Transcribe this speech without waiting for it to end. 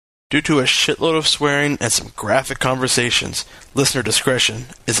Due to a shitload of swearing and some graphic conversations, listener discretion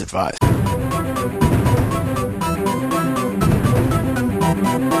is advised.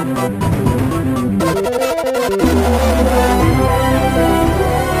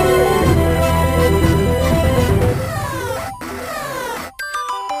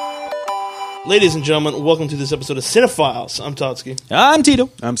 Ladies and gentlemen, welcome to this episode of Cinephiles. I'm Totsky. I'm Tito.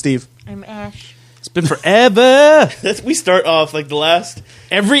 I'm Steve. I'm Ash. It's been forever. We start off like the last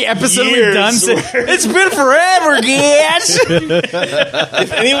Every episode years we've done, it's been forever, guys.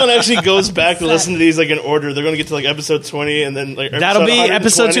 If anyone actually goes back to listen to these like in order, they're going to get to like episode 20, and then like That'll be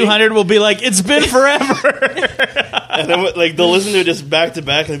episode 200. Will be like, it's been forever. And then like they'll listen to it just back to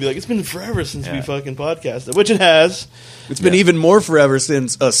back, and they'll be like, it's been forever since we fucking podcasted, which it has. It's been even more forever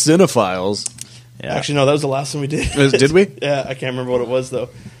since Cinephiles. Yeah. Actually, no, that was the last one we did. Did we? Yeah, I can't remember what it was though.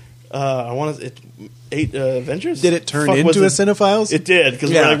 I want to. 8 Avengers? Did it turn into a Cinephiles? It did,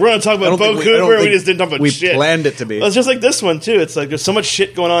 because Yeah. we're going to talk about Bo Cooper, we just didn't talk about we shit. planned it to be. Well, it's just like this one, too. It's like there's so much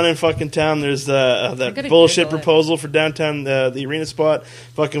shit going on in fucking town. There's that gotta bullshit Google it. proposal for downtown, the arena spot.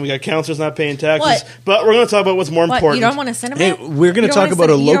 Fucking, we got councilors not paying taxes. What? But we're going to talk about what's more What, important. you don't want a cinema? Hey, we're gonna You don't talk want about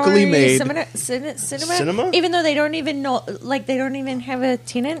a you don't locally want made- cinema? Cinema? Even though they don't even know, like they don't even have a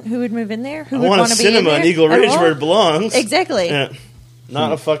tenant who would move in there, who I would want a want to be in cinema there in Eagle at Ridge all? where it belongs. Exactly. Yeah.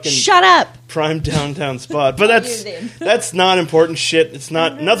 Not a fucking Shut up. prime downtown spot. But that's not important shit. It's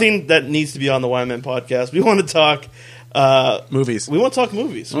not nothing that needs to be on the Wyman podcast. We want to talk Movies. We want to talk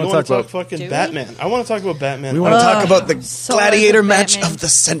movies. We wanna want to talk talk about- fucking Do we? Batman. I want to talk about Batman. We want to talk about the so gladiator is match Batman. of the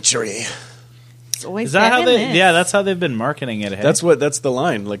century. It's always Is that how Batman they? this. Yeah, that's how they've been marketing it. Hey? That's the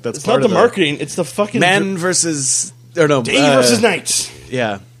line. Like that's It's part not the of marketing. It's the fucking Man versus or no Day versus Night.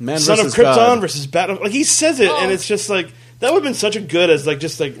 Yeah, Man Son of versus Krypton God. versus Batman. Like he says it, and it's just like that would have been such a good as like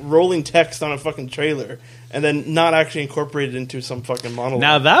just like rolling text on a fucking trailer, and then not actually incorporated into some fucking monologue.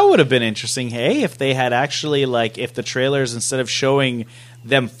 Now that would have been interesting. Hey, if they had actually like if the trailers instead of showing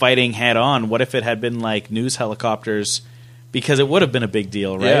them fighting head on, what if it had been like news helicopters? Because it would have been a big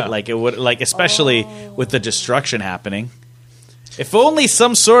deal, right? Yeah. Like it would, like especially with the destruction happening. If only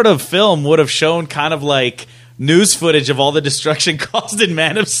some sort of film would have shown kind of like news footage of all the destruction caused in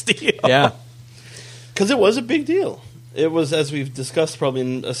Man of Steel. Yeah, because it was a big deal. It was, as we've discussed, probably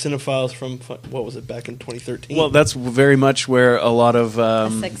in Cinephiles from what was it back in 2013. well, that's very much where a lot of A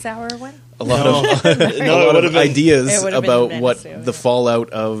 6-hour one? a lot No. of No, a it lot would of have been- ideas It would have been about Man of what Steel, the yeah. fallout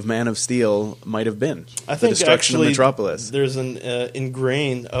of Man of Steel might have been. I the think destruction actually of Metropolis. there's an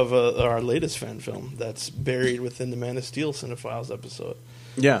ingrain of our latest fan film that's buried within the Man of Steel Cinephiles episode.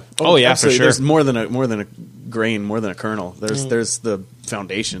 Yeah. Oh, yeah, for absolutely. sure. There's more than a grain, more than a kernel. There's the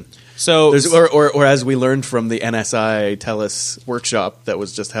foundation. So There's or as we learned from the NSI TELUS workshop that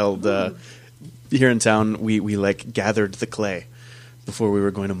was just held here in town, we like gathered the clay before we were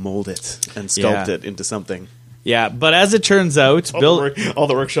going to mold it and sculpt Yeah. it into something. yeah, but as it turns out, All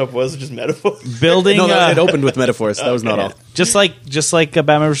the workshop was just metaphor. building No, it opened with metaphors. That was not all. just like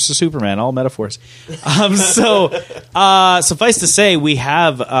Batman vs Superman, all metaphors. Suffice to say, we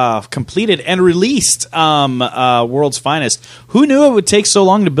have completed and released World's Finest. Who knew it would take so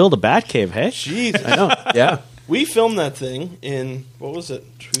long to build a Batcave? Hey, Jeez, I know. Yeah. we filmed that thing in what was it,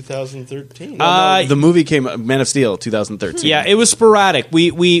 2013? The movie came Man of Steel 2013. yeah, it was sporadic. We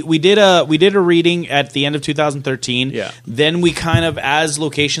did a reading at the end of 2013. Yeah. Then we kind of, as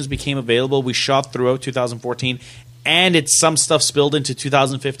locations became available, we shot throughout 2014. And some stuff spilled into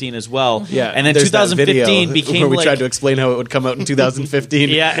 2015 as well. Yeah. And then There's that 2015 video became where we like, tried to explain how it would come out in 2015.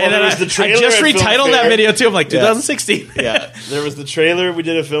 yeah. Well, and there then was the I trailer just at Film retitled that Fair. video too. I'm like Yeah. 2016. Yeah. There was the trailer. We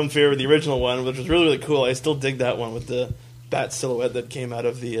did a film fair with the original one, which was really, really cool. I still dig that one with the bat silhouette that came out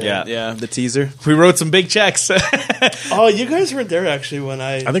of the... Yeah. Yeah, the teaser. We wrote some big checks. Oh, you guys weren't there, actually, when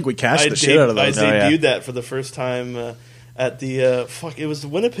I think we cashed the shit out of those. I Oh, yeah. debuted that for the first time at the... it was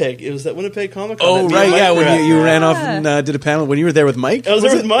Winnipeg. It was that Winnipeg Comic Con. Oh, that me right, and Mike yeah, were when at. you ran off and did a panel. When you were there with Mike? I was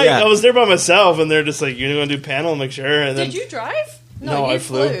there with it? Mike. Yeah. I was there by myself, and they're just like, "You're going to do panel?" I'm like, "Sure." And then, Did you drive? No, you I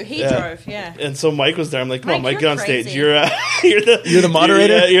flew. He Yeah. drove, yeah. and so Mike was there. I'm like, "Come on, Mike, Mike, get you're on stage. crazy. You're the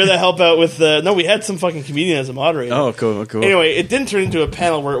moderator? You're the help out with the. No, we had some fucking comedian as a moderator. Oh, cool. Anyway, it didn't turn into a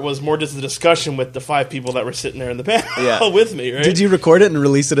panel where it was more just a discussion with the 5 people that were sitting there in the panel Yeah. with me. Right? Did you record it and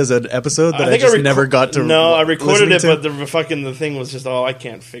release it as an episode that I just never got to? No, I recorded listening it, to? but the thing was just, I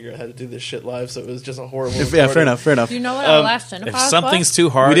can't figure out how to do this shit live, so it was just a horrible. Yeah, fair enough. Do you know what our last Cinephiles if something's was?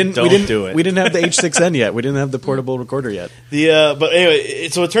 too hard, don't do it. We didn't have the H6N yet. We didn't have the portable recorder yet. But anyway,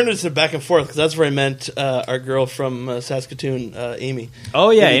 so it turned into back and forth because that's where I met our girl from Saskatoon, Amy. Oh,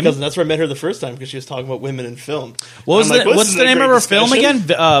 yeah, Amy. Amy. That's where I met her the first time because she was talking about women in film. What was I'm like, well, this what's is the a name of great her film discussion.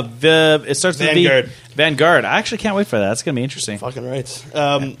 again? It starts with V. Vanguard. Vanguard. I actually can't wait for that. That's going to be interesting. Fucking right.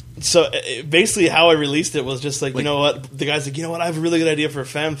 So basically, how I released it was just like, you know what? The guy's like, you know what? I have a really good idea for a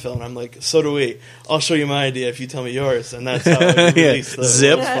fan film. I'm like, so do we. I'll show you my idea if you tell me yours. And that's how I released the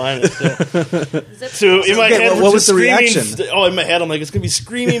Zip. Finest. Yeah. So in my head, what was the screaming, reaction? Oh, in my head, I'm like, it's gonna be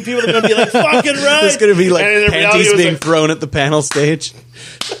screaming. People are gonna be like, fucking right. It's going to be like And in reality, panties it was being like, thrown at the panel stage.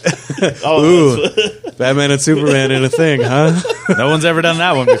 oh, Ooh, Batman and Superman in a thing, huh? No one's ever done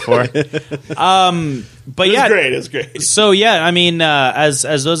that one before. But it was yeah, great. It was great. So yeah, I mean, as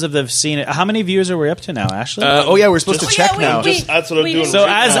those of have seen it, how many views are we up to now, Ashley? We're supposed to check now. That's what I'm doing. so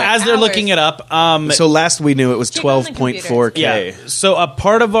right now. as they're looking it up, So last we knew it was Check on the 12.4K. yeah. So a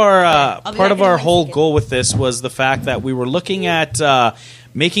part of our I'll be back in our one whole second. goal with this was the fact that we were looking at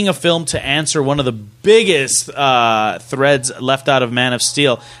making a film to answer one of the biggest threads left out of Man of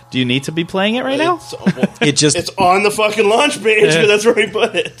Steel. Do you need to be playing it right now? It's on the fucking launch page. That's where we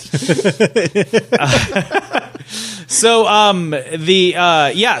put it. So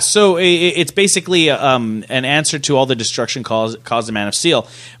it's basically an answer to all the destruction caused in Man of Steel,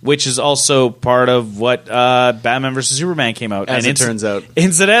 which is also part of what Batman vs Superman came out. As it turns out.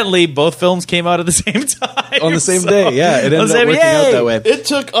 Incidentally, both films came out at the same time. On the same day, yeah. It ended On the up same- working out yay! that way. It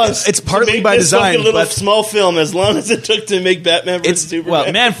took us. It's partly to make by this design, fucking little but- small film as long as it took to make Batman vs It's- Superman.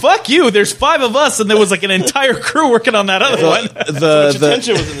 well, Man, fuck you. There's 5 of us, and there was like an entire crew working on that other one. much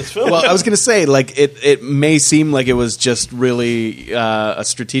attention was in this film. Well, I was going to say, like, it may seem like it was just really a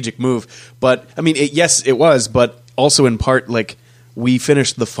strategic move, but I mean, yes, it was, but also in part, like, we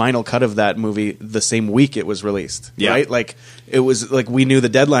finished the final cut of that movie the same week it was released. Yeah. Right? Like, it was like we knew the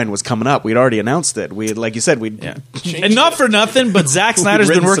deadline was coming up. We'd already announced it. We had, like you said, we'd And not for nothing, but Zack Snyder's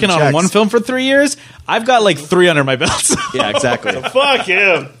been written working some on checks. one film for 3 years. I've got like 3 under my belt. yeah, exactly, Fuck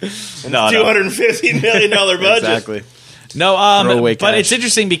him. No. $250 million budget. exactly. No, Throwaway but cash. it's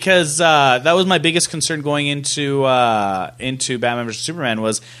interesting because that was my biggest concern going into Batman vs Superman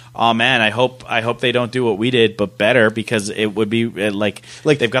was, oh man, I hope they don't do what we did, but better, because it would be like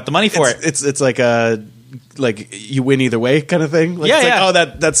they've got the money for it. It's like a you win either way kind of thing. Like, Yeah, it's like, yeah.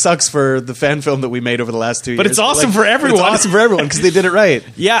 oh, that sucks for the fan film that we made over the last 2 years. But it's awesome for But everyone. It's awesome for everyone because they did it right.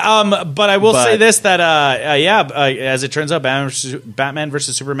 Yeah, but I will say But- this, that as it turns out, Batman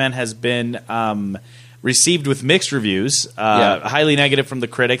vs Superman has been received with mixed reviews, highly negative from the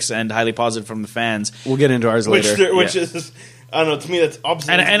critics and highly positive from the fans. We'll get into ours later. Which is, I don't know, to me that's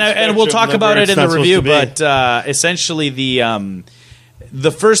opposite. And we'll talk about it in the review, but essentially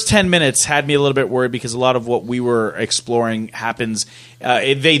the first 10 minutes had me a little bit worried because a lot of what we were exploring happens.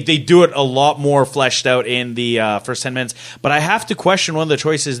 They do it a lot more fleshed out in the first 10 minutes. But I have to question one of the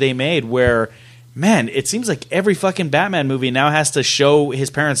choices they made where, man, it seems like every fucking Batman movie now has to show his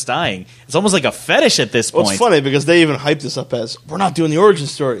parents dying. It's almost like a fetish at this Well, point. it's funny because they even hyped this up as, we're not doing the origin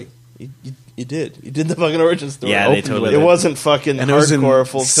story. You did. You did the fucking origin story. Yeah, they Opened totally with did. It wasn't fucking And it was in hardcore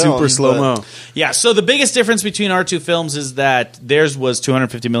full super film, slow mo. but- Yeah, so the biggest difference between our two films is that theirs was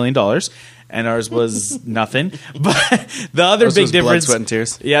 $250 million and ours was nothing. But the other Ours big was blood, difference, sweat, and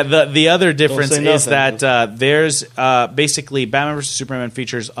tears. Yeah, the other difference say is nothing. that theirs basically Batman vs Superman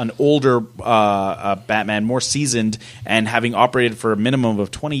features an older Batman, more seasoned, and having operated for a minimum of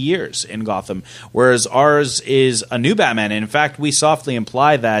 20 years in Gotham, whereas ours is a new Batman. And in fact, we softly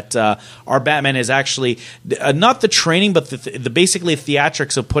imply that our Batman is actually not the training, but the basically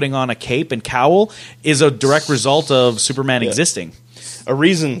theatrics of putting on a cape and cowl is a direct result of Superman existing. A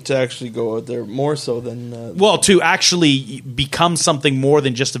reason to actually go out there more so than Well, to actually become something more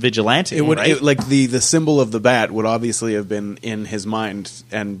than just a vigilante, It would right? like the symbol of the bat would obviously have been in his mind,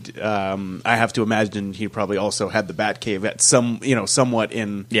 and I have to imagine he probably also had the bat cave at somewhat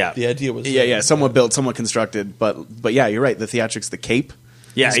in yeah, the idea was somewhat built, somewhat constructed, but yeah, you're right. The theatrics, the cape,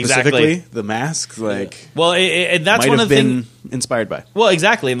 Yeah, specifically, exactly. the mask, like Well, and that's might one have of the been things. inspired by. Well,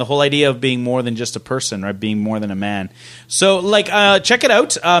 exactly, and the whole idea of being more than just a person, right? Being more than a man. So, check it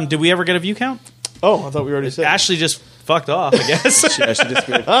out. Did we ever get a view count? Oh, I thought we already said. Ashley just fucked off, I guess. Yeah, she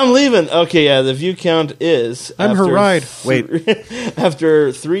disappeared. I'm leaving. Okay, yeah, the view count is I'm her ride. Wait,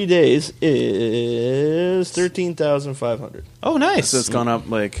 after 3 days is 13,500. Oh, nice. so it's gone up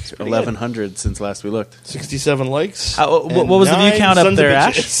like 1,100 since last we looked. 67 likes. What was the view and count 9 up there,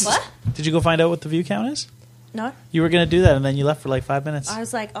 sons of Ash? bitches. What? Did you go find out what the view count is? No, You were going to do that, and then you left for like 5 minutes. I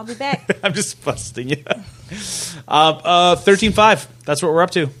was like, I'll be back. I'm just busting you. 13.5. that's what we're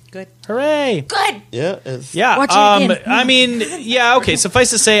up to. Good. Hooray! Good. Yeah, it's, Yeah, Watch it again. I mean, yeah, okay.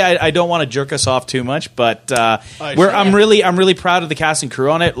 Suffice to say, I don't want to jerk us off too much, but should. I'm really proud of the cast and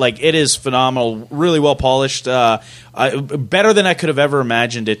crew on it. Like, it is phenomenal, really well polished, better than I could have ever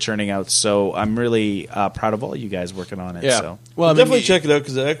imagined it turning out. So I'm really proud of all you guys working on it. Yeah. So. Well, I mean, definitely check it out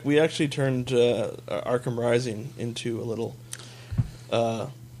because we actually turned Arkham Rising into a little,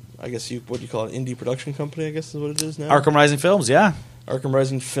 I guess what do you call it, indie production company? I guess is what it is now. Arkham Rising Films, yeah, Arkham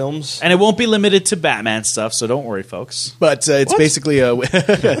Rising Films. and it won't be limited to Batman stuff. So don't worry, folks. But it's What? basically a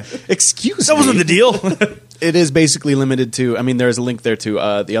excuse That wasn't me. the deal. It is basically limited to. I mean, there's a link there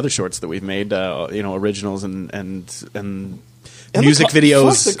to the other shorts that we've made. Originals and And music the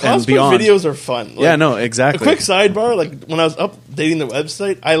videos the and cosplay beyond. videos are fun. Like, Yeah, no, A exactly. quick sidebar: like when I was updating the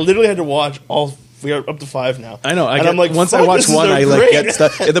website, I literally had to watch all. We are up to 5 now. I know. And I'm like, once I fuck, watch this is one, so I like great. get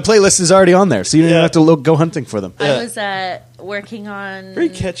stuff. The playlist is already on there, so you don't even Yeah. have to go hunting for them. Yeah. I was working on. Very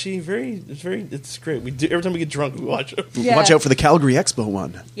catchy. It's great. We do every time we get drunk, we watch it. Yeah. Watch out for the Calgary Expo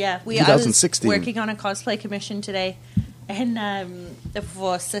one. Yeah, I was 2016. working on a cosplay commission today, and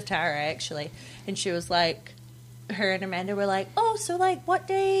for Satara actually, and she was like, her and Amanda were like, "Oh, so like, what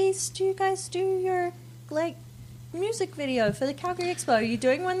days do you guys do your like music video for the Calgary Expo? Are you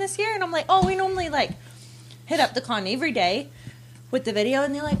doing one this year?" And I'm like, "Oh, we normally like hit up the con every day with the video,"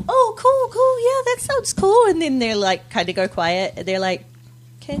 and they're like, "Oh, cool, yeah, that sounds cool." And then they're like, kind of go quiet. They're like,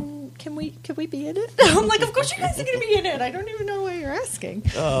 Can we be in it? I'm like, of course you guys are going to be in it. I don't even know why you're asking.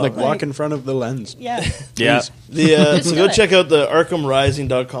 Walk in front of the lens. Yeah. Yeah. So do go it. check out the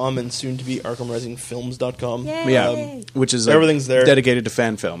ArkhamRising.com and soon to be ArkhamRisingFilms.com. Yay. Yeah, which is Everything's there. dedicated to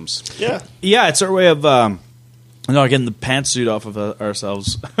fan films. Yeah. Yeah, it's our way of getting the pantsuit off of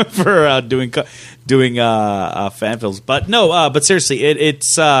ourselves for doing fan films. But no, but seriously,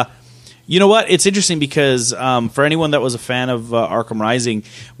 it's you know what? It's interesting because for anyone that was a fan of Arkham Rising,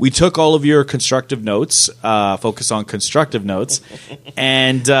 we took all of your constructive notes, focus on constructive notes,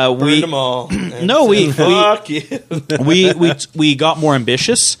 and Burned we them all. No, we- Fuck you. we got more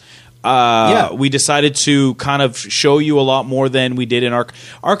ambitious. We decided to kind of show you a lot more than we did in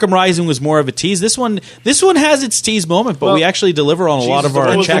Arkham Rising was more of a tease. This one has its tease moment, but Well, we actually deliver on a lot of Jesus, our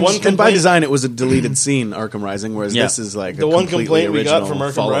what was the checks. one And by complaint- design, it was a deleted scene, Arkham Rising, whereas Yeah. this is like The a one completely complaint we got original from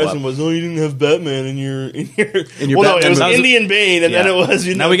Arkham follow-up. Rising was, you didn't have Batman in your your well, no, Batman it was movie. Indian Bane, and then it was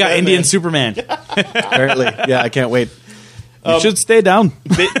you Now know, we got Batman. Indian Superman. Apparently, yeah, I can't wait. You should stay down.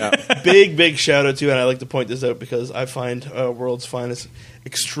 Big shout out to, and I like to point this out because I find World's Finest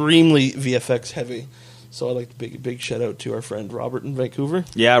extremely VFX heavy. So I like to big shout out to our friend Robert in Vancouver.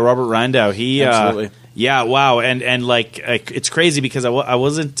 Yeah, Robert Rindau. He Absolutely. Yeah, wow, and like it's crazy because I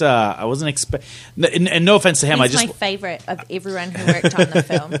wasn't expect. And no offense to him, He's I just my favorite of everyone who worked on the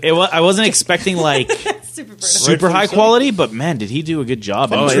film. I wasn't expecting like Super brutal. super high quality, but man, did he do a good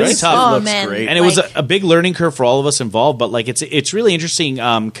job? And Oh, it was really it's- tough. Oh, looks man. great. And it was Like- a big learning curve for all of us involved, but like it's really interesting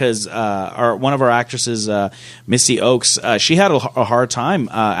because one of our actresses, Missy Oakes, she had a hard time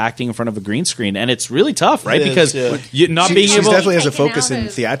acting in front of a green screen, and it's really tough, right? It is, because yeah. you not She being able. definitely has a Taken focus out in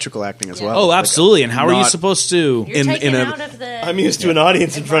of- theatrical acting as Yeah. well. Oh, Like, absolutely! And how are you not- supposed to? You're in taken a- out of the I'm used to an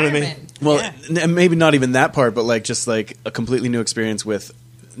audience in front of me. environment. Well, Yeah. maybe not even that part, but like just like a completely new experience with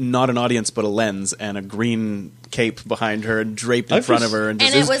not an audience but a lens and a green cape behind her and draped in I've front just- of her, and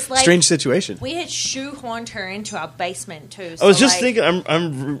And just it it was was like- strange situation. We had shoehorned her into our basement too. I was so, just like, thinking,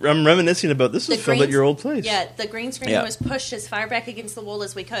 I'm reminiscing about this was filmed at your old place. Yeah, the green screen Yeah. was pushed as far back against the wall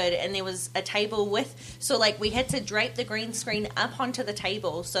as we could, and there was a table with. So like we had to drape the green screen up onto the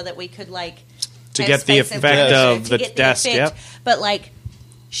table so that we could like To have get the space and effect furniture of to the get desk, effect. yep. But like,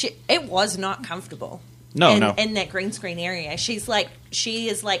 it was not comfortable. No, in, no. in that green screen area, she is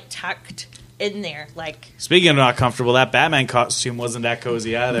like tucked in there, like. Speaking of not comfortable, that Batman costume wasn't that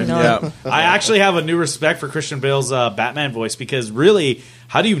cozy either. No. Yeah. I actually have a new respect for Christian Bale's Batman voice because really,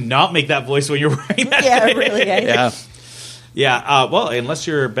 how do you not make that voice when you're wearing that? Yeah, really. Yeah, Yeah. Well, unless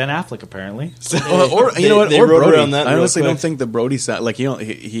you're Ben Affleck, apparently. So, or you know what? They Or wrote Brody. around that I real honestly quick. don't think the Brody sound like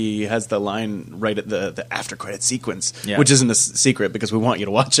he has the line right at the after credit sequence, Yeah. which isn't a secret because we want you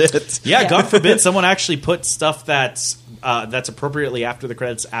to watch it. yeah, Yeah. God forbid someone actually put stuff that's appropriately after the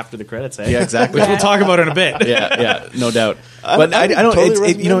credits. Eh? Yeah, exactly. Which we'll talk about in a bit. yeah, no doubt. I But I don't. totally It's,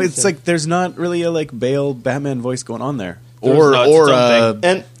 recommend it's it. like there's not really a like Bale Batman voice going on there, There's or not, it's its own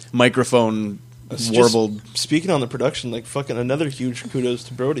thing. And microphone just warbled. speaking on the production, like fucking another huge kudos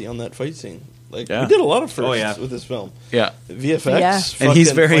to Brody on that fight scene. Like Yeah. we did a lot of firsts Oh, yeah. with this film. Yeah. VFX, Yeah. And he's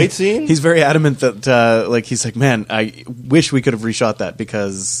fucking very fight scene. he's very adamant that like he's like, man, I wish we could have reshot that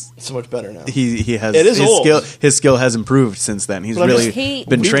because so much better now. he has It is old. his skill has improved since then. He's But I'm really just- He-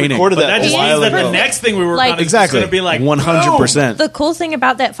 been we training. recorded But that that a just while means that ago. the next thing we work Like- on is Exactly. going to be like 100%. The cool thing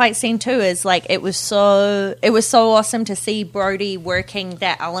about that fight scene too is like it was so awesome to see Brody working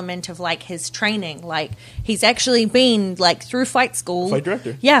that element of like his training. Like he's actually been like through fight school. Fight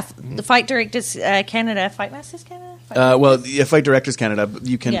director. Yeah, the Fight Directors Canada, Fight Masters Canada. Fight Directors Canada,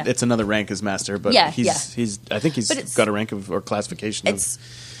 you can. Yeah. It's another rank as master, but Yeah, he's yeah. I think he's But it's- got a rank of or classification.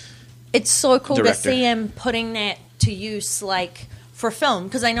 It's so cool to Director. see him putting that to use, like for film,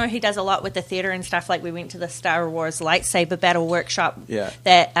 because I know he does a lot with the theater and stuff. Like we went to the Star Wars lightsaber battle workshop Yeah.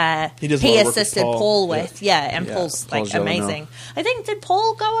 that He does a lot of work with assisted Paul. Paul Yeah. with. Yeah, and Yeah, Paul's Paul like Gelineau. amazing. I think did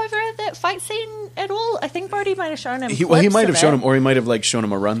Paul go over that fight scene at all? I think Brody might have shown him. He clips might of have shown it. him, or he might have like shown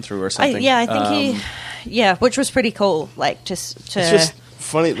him a run through or something. I think which was pretty cool. Like just to It's just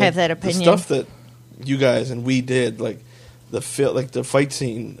funny. have that The opinion. stuff that you guys and we did, like the fight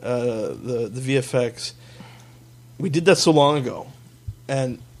scene, the VFX. We did that so long ago,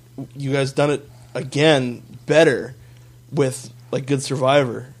 and you guys done it again better with like Good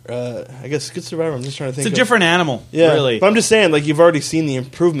Survivor. I guess Good Survivor. I'm just trying to think. It's a of- different animal, Yeah, really. but I'm just saying, like you've already seen the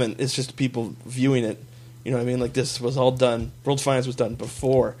improvement. It's just people viewing it. You know what I mean? Like this was all done. World's Finest was done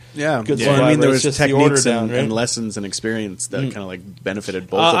before. Yeah, Good Well, I Survivor. mean, there It's was just the order techniques down, right? and lessons and experience that kind of like benefited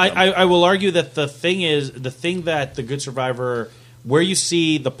both of them. I will argue that the thing that the Good Survivor, where you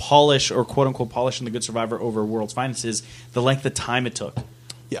see the polish or quote unquote polish in the Good Survivor over World's Finest is the length of time it took.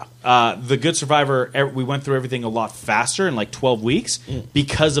 Yeah. The Good Survivor, we went through everything a lot faster in like 12 weeks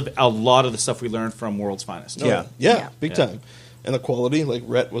because of a lot of the stuff we learned from World's Finest. Yeah. Yeah. Big Yeah. time. And the quality, like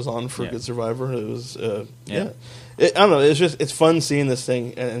Rhett was on for Yeah. Good Survivor. It was, Yeah. I don't know. It's fun seeing this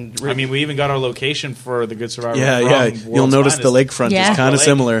thing. And I mean, we even got our location for the Good Survivor. yeah, from yeah. World's You'll notice the Finest. lakefront Yeah. is kind The of lake.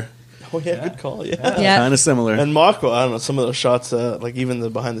 similar. oh yeah, good call. Yeah. Yeah. Kind of similar. And Mako, I don't know. Some of those shots, like even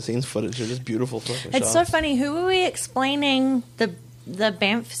the behind the scenes footage, are just beautiful fucking It's shots. so funny. Who were we explaining the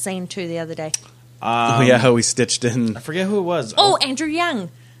Banff scene to the other day? oh yeah, how we stitched in. I forget who it was. Oh, Andrew Young.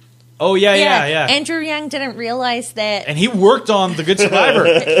 Oh, yeah. Andrew Young didn't realize that. And he worked on The Good Survivor.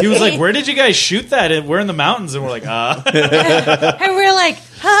 He was like, "Where did you guys shoot that?" And we're in the mountains, and we're like, And we're like,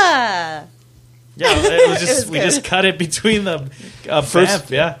 huh. Yeah, it was just was we good. just cut it between the First-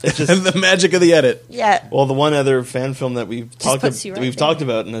 Banff, yeah. the magic of the edit. Yeah. Well, the one other fan film that we've puts you right talked there.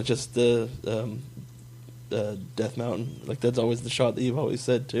 about, and it's just the Death Mountain. Like that's always the shot that you've always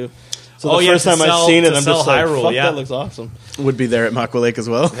said too. So Oh, the yeah, first to time sell- I've seen it, to I'm sell just like, Hyrule, fuck, yeah. that looks awesome. Would be there at Makwa Lake as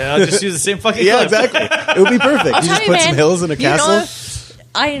well. Yeah, I'll just use the same fucking Yeah, clip. exactly. It would be perfect. I'll You tell just you, put man, some hills and a you know, castle.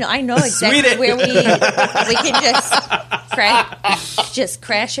 I know exactly Sweet it. where we can just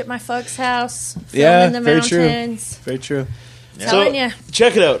crash at my folks' house, film Yeah, in the very true. mountains. Very true. Telling you.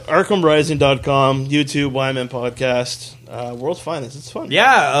 Check it out. ArkhamRising.com, YouTube, YMN Podcast, World's Finest. It's fun.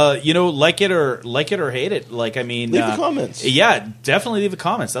 Yeah, like it or hate it. Like, I mean, Leave the comments. Yeah, definitely leave the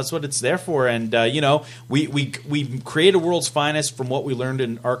comments. That's what it's there for. And we create a World's Finest from what we learned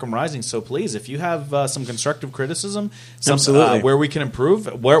in Arkham Rising. So please, if you have some constructive criticism, Absolutely. where we can improve,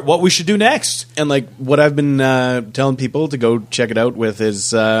 what we should do next. And like what I've been telling people to go check it out with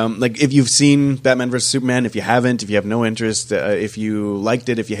is like if you've seen Batman vs Superman, if you haven't, if you have no interest, if you liked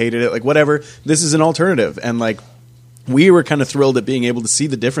it, if you hated it, like whatever, this is an alternative. And like we were kind of thrilled at being able to see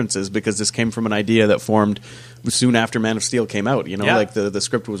the differences because this came from an idea that formed soon after Man of Steel came out. You know, Yeah. like the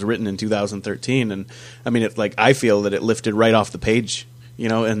script was written in 2013, and I mean, I feel that it lifted right off the page. You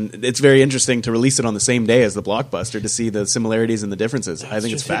know, and it's very interesting to release it on the same day as the blockbuster to see the similarities and the differences. I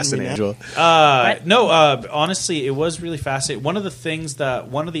think it's just hitting me fascinating, now. Joel. Honestly, it was really fascinating. One of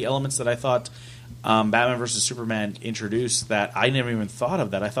the elements that I thought Batman vs Superman introduced that I never even thought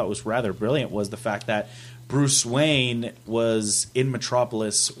of that I thought was rather brilliant was the fact that Bruce Wayne was in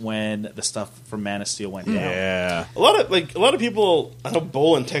Metropolis when the stuff from Man of Steel went down. Yeah. A lot of people. I know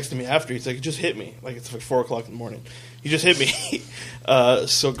Bolin texted me after. He's like, "It just hit me. Like it's like 4:00 in the morning. He just hit me."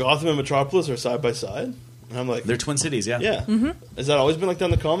 So Gotham and Metropolis are side by side, and I'm like, They're twin cities, yeah. "Yeah." Has that always been like that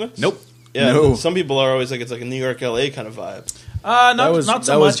in the comics? Nope. Yeah. No. Some people are always like it's like a New York, LA kind of vibe. Not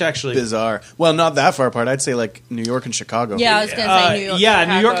so much actually. Bizarre. Well, not that far apart. I'd say like New York and Chicago. Yeah, I was going to say New York.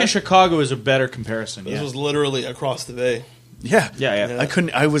 New York and Chicago is a better comparison. This Yeah. was literally across the bay. Yeah. Yeah. I couldn't.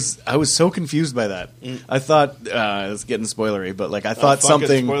 I was so confused by that. I thought it's getting spoilery, but like I thought Fuck it,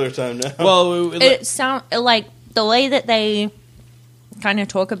 something. spoiler time now. Well, It sound like the way that they kind of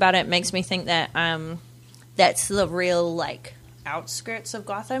talk about it makes me think that that's the real like outskirts of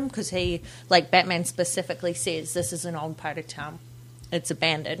Gotham because Batman specifically says this is an old part of town, it's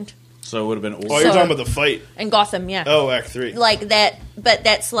abandoned, So it would have been older. Oh, you're So- talking about the fight. In Gotham, yeah. Oh, Act 3. Like that, but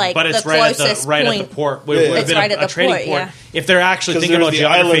that's like But it's the right at closest the right point. at the port. Would Yeah. have It's been right a at the trading port, port. yeah. If they're actually 'Cause thinking there's about the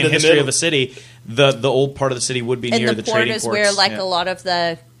geography island and in the history middle. of the city, the old part of the city would be And near the the port trading is ports. where like Yeah. a lot of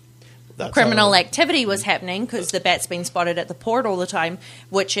the That's criminal how- activity was happening because the bat's been spotted at the port all the time,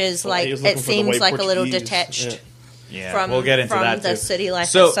 which is Well, like he was looking it for the seems white like a little Portuguese. detached Yeah, from we'll get into from that the too. city life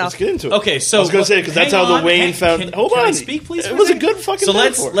So- itself. Let's get into it. Okay, so I was going to say, because that's hang how the on, Wayne found... Can, Hold can on. I speak, please? It for was a second? good fucking So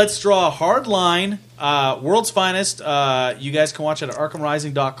metaphor. let's draw a hard line. World's Finest. You guys can watch it at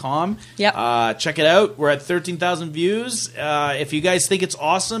ArkhamRising.com. Yep. Check it out. We're at 13,000 views. If you guys think it's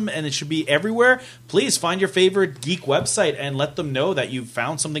awesome and it should be everywhere, please find your favorite geek website and let them know that you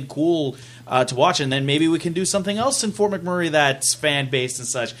found something cool to watch, and then maybe we can do something else in Fort McMurray that's fan based and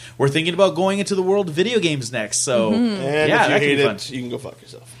such. We're thinking about going into the world of video games next, so And yeah, if that you could hate be fun. it, you can go fuck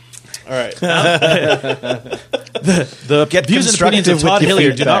yourself. All right. The Get views and opinions of constructive Todd with your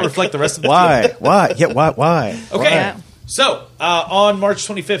Hilliard do not feedback. reflect the rest of the Why? Why? Yeah. Why? Okay, Yeah. so on March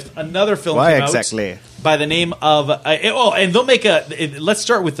 25th, another film Why came exactly? out by the name of. And they'll make a. Let's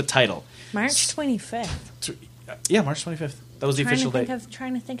start with the title. March 25th. Yeah, March 25th. That was the official date.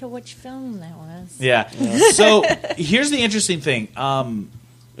 Trying to think of which film that was. Yeah. So here's the interesting thing.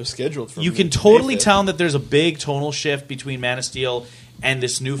 It was scheduled for You can May totally 5th. tell that there's a big tonal shift between Man of Steel and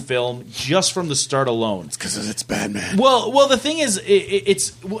this new film just from the start alone. Because it's Batman. Well, the thing is,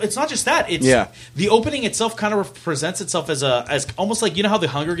 it's not just that. It's Yeah. the opening itself kind of presents itself as almost like, you know how the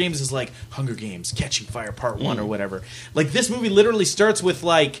Hunger Games is like Hunger Games Catching Fire Part 1 or whatever. Like this movie literally starts with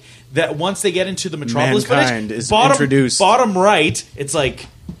like that once they get into the Metropolis Mankind village, is introduced. bottom right, it's like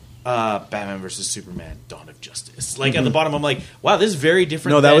Batman versus Superman: Dawn of Justice. Like at the bottom, I'm like, wow, this is very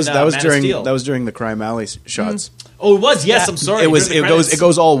different. No, that than, was Man of during Steel. the Crime Alley shots. Oh, it was. Yes, Yeah. I'm sorry. It was. During It the goes. credits. It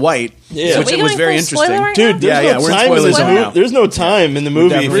goes all white. Yeah. which So it we was going very full spoiler interesting. right Dude, now? there's Yeah, no we're in time in spoiler this zone movie. now. There's no time in the movie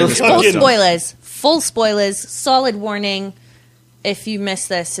definitely for in spoiler Full zone. fucking... spoilers. Full spoilers. Solid warning. If you miss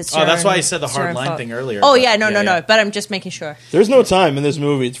this, it's your That's own- why I said the it's your hard own line fault. thing earlier. Oh but- yeah, no. yeah. But I'm just making sure. There's no time in this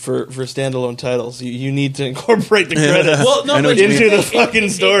movie for standalone titles. You need to incorporate the credits Well, no, I know but what you into mean. the fucking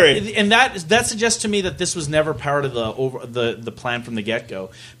story. and that suggests to me that this was never part of the plan from the get go,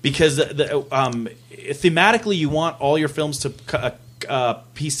 because thematically you want all your films to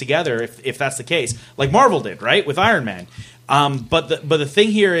piece together if that's the case, like Marvel did, right, with Iron Man. But the thing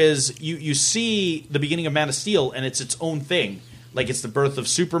here is you see the beginning of Man of Steel and it's its own thing, like it's the birth of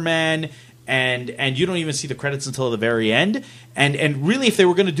Superman. And you don't even see the credits until the very end. And really, if they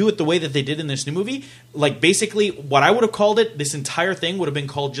were going to do it the way that they did in this new movie, like basically what I would have called it, this entire thing would have been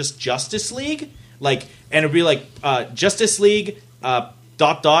called just Justice League, and it'd be like Justice League ...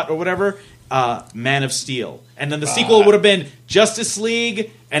 or whatever, Man of Steel, and then the sequel would have been Justice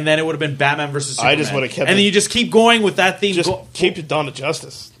League, and then it would have been Batman versus Superman. I just would have kept and it- then you just keep going with that theme. Just keep it Dawn of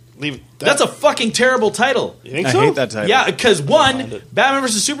Justice. Leave it. That's a fucking terrible title. You think I so? hate that title. Yeah, because mind one, it. Batman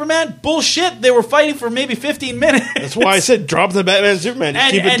versus Superman, bullshit. They were fighting for maybe 15 minutes. That's why I said drop the Batman and Superman. Just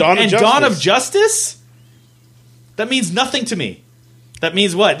and, keep it and, Dawn of and Justice. Dawn of Justice? That means nothing to me. That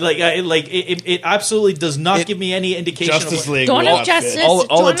means what? It absolutely does not give me any indication. Justice of what, League. Dawn will of not Justice. fit. All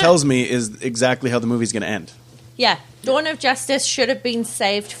Dawn it of- tells me is exactly how the movie's going to end. Yeah, Dawn of Justice should have been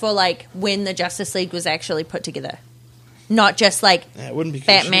saved for like when the Justice League was actually put together, not just like Yeah, it wouldn't be- it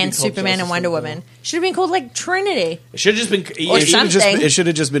shouldn't Batman, be called Superman, and Justice Wonder League, Woman. Should have been called like Trinity. It should have just been. Or it should- something. It should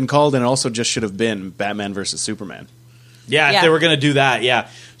have just been called, and it also just should have been Batman versus Superman. Yeah, if Yeah. they were going to do that, yeah.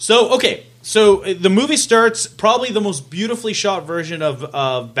 So, okay. So the movie starts probably the most beautifully shot version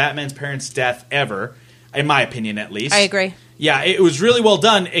of Batman's parents' death ever, in my opinion, at least. I agree. Yeah, it was really well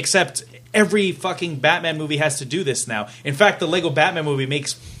done, except every fucking Batman movie has to do this now. In fact, the Lego Batman movie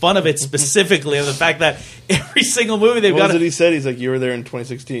makes fun of it specifically, of the fact that every single movie they've What got was it to... he said? He's like, you were there in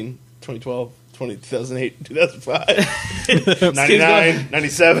 2016, 2012, 2008, 2005, 99,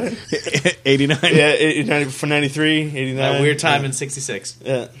 97. 89. Yeah, for 93, 89. That weird time in 66.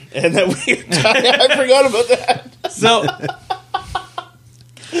 Yeah. And that weird time. I forgot about that. So,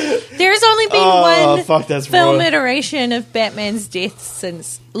 There's only been Oh, one fuck, that's film rough. iteration of Batman's death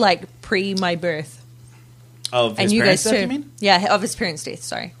since like pre my birth, of his and you parents' guys death, too. you mean? Yeah, of his parents' death.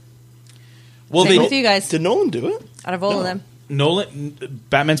 Sorry, Well, same they... with you guys. Did Nolan do it? Out of all of them,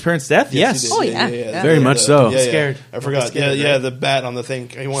 Batman's parents' death? Yes. he did. Oh, yeah. Very much so. Yeah, yeah. Scared. I forgot. Scared, yeah, right? the bat on the thing.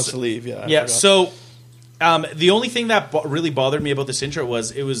 He wants to leave. Yeah, I Yeah. forgot. So the only thing that really bothered me about this intro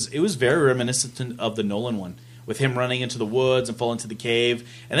was it was very reminiscent of the Nolan one, with him running into the woods and falling into the cave.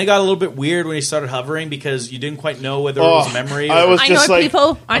 And then it got a little bit weird when he started hovering because you didn't quite know whether it was a memory. I was I just know like,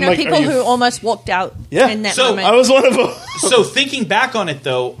 people. I I'm know like, people are you- who almost walked out Yeah. in that So, moment. I was one of them. So thinking back on it,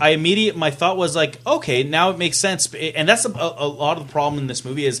 though, my thought was like, okay, now it makes sense. And that's a lot of the problem in this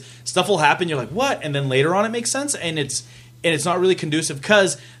movie is stuff will happen. You're like, what? And then later on, it makes sense, and it's not really conducive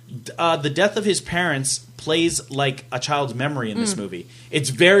because the death of his parents plays like a child's memory in this movie.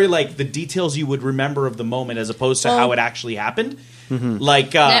 It's very like the details you would remember of the moment as opposed to how it actually happened.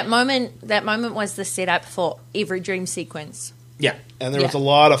 Like that moment was the setup for every dream sequence. yeah. And there was Yeah. a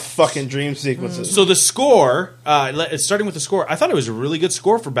lot of fucking dream sequences. So the score, starting with the score, I thought it was a really good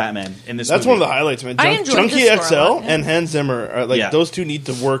score for Batman in this That's movie. one of the highlights, man. I enjoyed Junkie the score a XL lot, yeah. and Hans Zimmer are like Yeah. those two need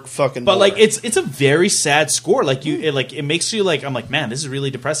to work fucking. But more. like it's a very sad score. Like it makes you like I'm like, man, this is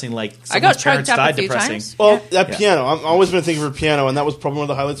really depressing. Like I got someone's parents choked up died a few depressing. times. well, that piano. I've always been thinking for piano, and that was probably one of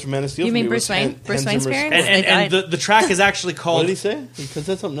the highlights for Man of Steel. You for mean me, Bruce was Wayne? Bruce Wayne's Zimmer's- parents? And They died. the track is actually What called did he say? He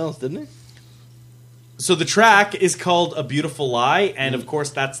said something else, didn't he? so the track is called "A Beautiful Lie," and of course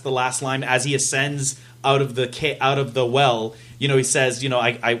that's the last line as he ascends out of the well. You know, he says, you know,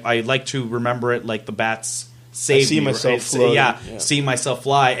 I like to remember it like the bats saved see me. myself It's- floating. yeah, Yeah. see myself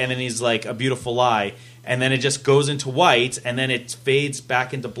fly, and then he's like, "A beautiful lie," and then it just goes into white, and then it fades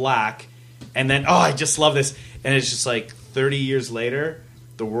back into black, and then I just love this, and it's just like 30 years later,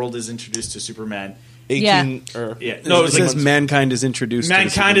 the world is introduced to Superman. 18 or Yeah, no, it was it like says mankind is introduced. to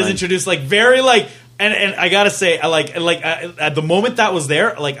mankind is Superman. introduced like very like and I gotta say I like at the moment that was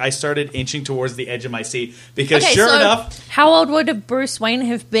there like I started inching towards the edge of my seat because Okay, sure so enough how old would Bruce Wayne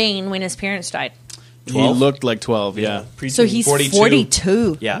have been when his parents died? He 12? looked like 12. Yeah. So he's 42.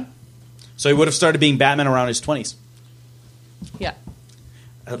 42. yeah so he would have started being Batman around his 20s Yeah.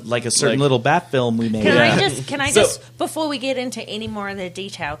 like a certain Like- little Bat film we made. Can Yeah. I So- just before we get into any more of the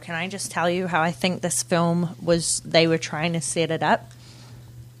detail, can I just tell you how I think this film was they were trying to set it up?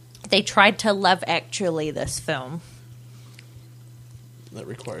 They tried to Love Actually this film. that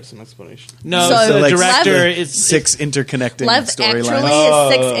requires some explanation. No, So, so the like, director Love- is Six interconnecting Love storylines.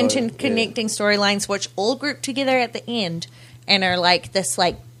 Actually is 6 interconnecting storylines which all group together at the end and are like this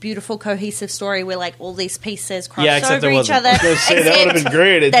like beautiful cohesive story where like all these pieces cross Yeah, except over there each wasn't. other. I was gonna say, that would've been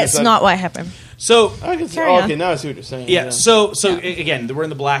great. It's That's just- not what happened. so I can say, Carry on. okay, now I see what you're saying. yeah, so again, we're in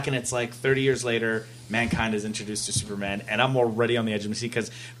the black, and it's like 30 years later, mankind is introduced to Superman, and I'm already on the edge of my seat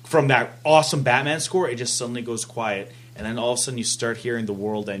because from that awesome Batman score, it just suddenly goes quiet, and then all of a sudden you start hearing the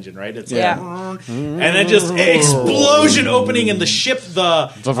World Engine, right? It's Yeah. like, and then just explosion opening, and the ship, the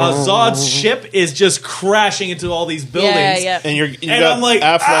Zod's ship, is just crashing into all these buildings. Yeah. and you And got I'm like,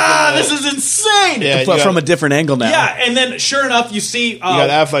 Affleck in the- this is insane. Yeah, But you from got- a different angle now. Yeah, and then sure enough, you see you got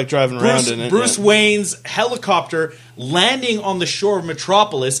Affleck driving around in it. Bruce yeah. Wayne's helicopter landing on the shore of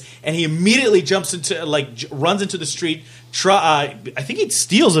Metropolis, and he immediately jumps into runs into the street. I think he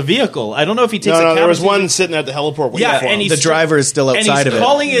steals a vehicle. I don't know if he takes. No, a there was cab- one sitting at the heliport waiting Yeah, for and him. he's The driver is still outside and of he's it.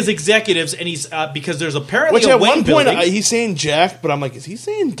 calling his executives, and he's because there's apparently Which a at Wayne one point building. he's saying Jack, but I'm like, is he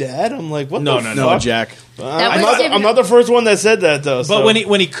saying Dad? I'm like, what No, the no, fuck? No, Jack. That I'm was not, I'm not the first one that said that though. but so.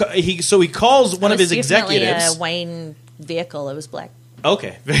 when he calls one of It his was definitely executives. a Wayne vehicle. It was black.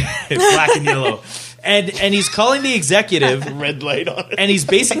 Okay, it's black and yellow, and he's calling the executive. red light on it. And he's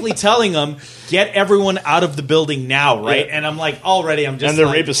basically telling them, "Get everyone out of the building now!" Right? Yeah. And I'm like, already, I'm just And they're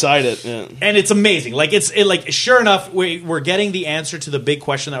like, right beside it. Yeah. and it's amazing. Like like sure enough, we're getting the answer to the big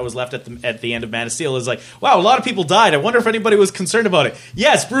question that was left at the end of Man of Steel. Is like, wow, a lot of people died. I wonder if anybody was concerned about it.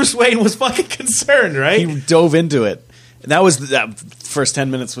 Yes, Bruce Wayne was fucking concerned, right? He dove into it. That first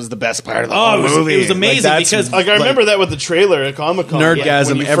 10 minutes was the best part of the whole it was movie. amazing that's- because- Like I remember that with the trailer at Comic Con. Nerdgasm,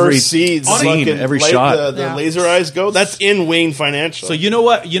 when you every first see the scene, fucking every light, shot. the Yeah. laser eyes go. That's in Wayne Financial. So you know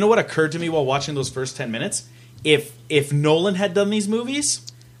what occurred to me while watching those first 10 minutes? If Nolan had done these movies,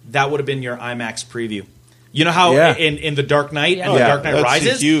 that would have been your IMAX preview. You know how Yeah. in The Dark Knight and The Yeah, Dark Knight that's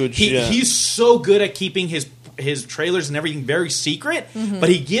Rises, huge, yeah. he's so good at keeping his trailers and everything very secret, but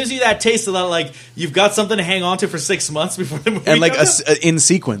he gives you that taste of that, like you've got something to hang on to for 6 months before the movie and like comes out. in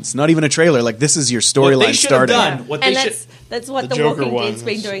sequence, not even a trailer. Like this is your What they storyline should have starting. done, what and they should. that's what The the Joker Walking one Dead's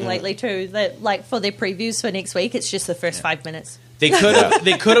been is- doing yeah. lately too. That like for their previews for next week, it's just the first 5 minutes. They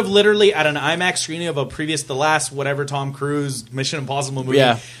could have literally at an IMAX screening of the last whatever Tom Cruise Mission Impossible movie.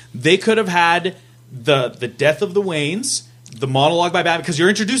 Yeah. They could have had the death of the Waynes, the monologue by Batman, because you're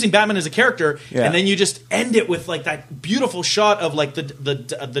introducing Batman as a character, Yeah. and then you just end it with like that beautiful shot of like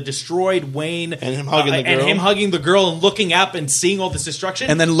the destroyed Wayne And him hugging the girl. and him hugging the girl and looking up and seeing all this destruction,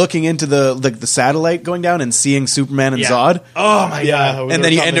 And then looking into the satellite going down and seeing Superman and Yeah. Zod. Oh my Yeah, god! when And they're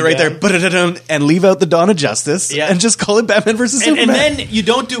then you end it coming right there, down. ba-da-da-dum, and leave out the Dawn of Justice, Yeah. and just call it Batman versus And Superman. then you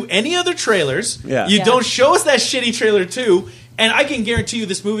don't do any other trailers. Yeah. You Yeah. don't show us that shitty trailer too. And I can guarantee you,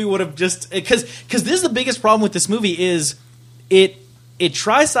 this movie would have just because this is the biggest problem with this movie is it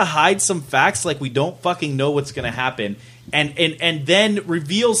tries to hide some facts, like we don't fucking know what's going to happen. And then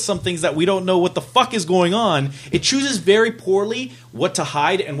reveals some things that we don't know what the fuck is going on. It chooses very poorly what to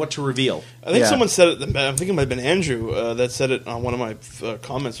hide and what to reveal. I think Yeah. someone said it. I think it might have been Andrew that said it on one of my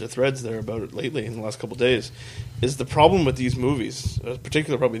comments or threads there about it lately in the last couple of days. Is the problem with these movies,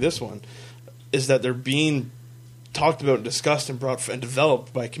 particularly probably this one, is that they're being talked about, discussed, and brought and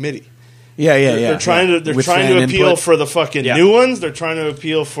developed by committee. yeah. They're trying to With trying fan to appeal input. for the fucking Yeah. new ones. They're trying to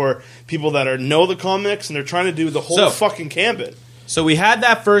appeal for people that know the comics, and they're trying to do the whole So- fucking gambit. So we had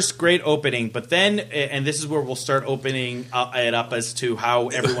that first great opening, but then, and this is where we'll start opening it up as to how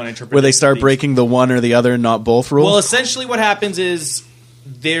everyone interprets where they start these. breaking the one or the other, not both rules. Well, essentially, what happens is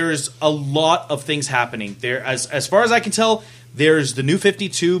there's a lot of things happening there. As far as I can tell, there's the New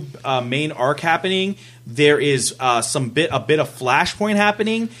 52 main arc happening. There is a bit of Flashpoint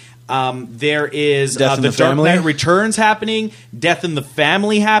happening. There is Death in the the Dark Family? Knight Returns happening. Death in the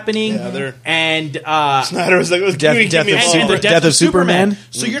Family happening. Yeah, they're- and Snyder was like, Death- "Give Death me of a Super- and ball." the Death of Superman.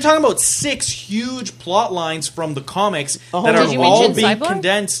 So you're talking about 6 huge plot lines from the comics that Did are you all mention being Cyborg?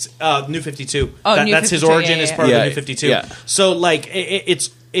 condensed. New 52. Oh, New That's his 52, origin yeah, as yeah, part yeah. of the New 52. Yeah. So like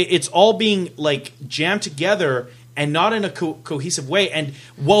it's all being like jammed together and not in a cohesive way. And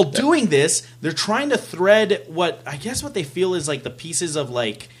while doing this, they're trying to thread what they feel is like the pieces of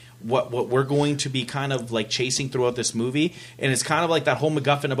like what we're going to be kind of like chasing throughout this movie. And it's kind of like that whole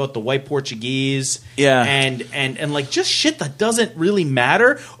MacGuffin about the white Portuguese. Yeah. And like just shit that doesn't really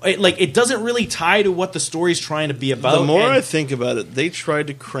matter. It doesn't really tie to what the story's trying to be about. The more And- I think about it, they tried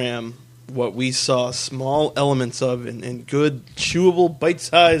to cram what we saw small elements of in good, chewable,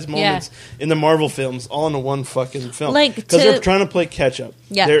 bite-sized moments in the Marvel films all into one fucking film. Like, because to- they're trying to play catch-up.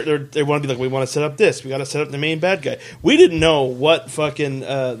 Yeah. They want to be like, we want to set up this. We got to set up the main bad guy. We didn't know what fucking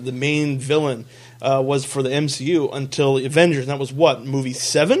the main villain was for the MCU until Avengers. And that was what, movie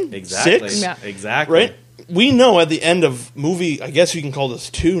 7? Exactly. 6? Yeah. Exactly. Right? We know at the end of movie, I guess you can call this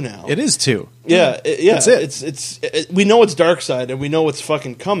 2 now. it is 2. Yeah, yeah. That's it. It's we know it's Darkseid and we know it's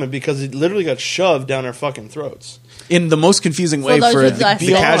fucking coming because it literally got shoved down our fucking throats. In the most confusing way those for with the less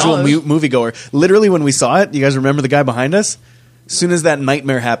casual knowledge. moviegoer. Literally, when we saw it, you guys remember the guy behind us? As soon as that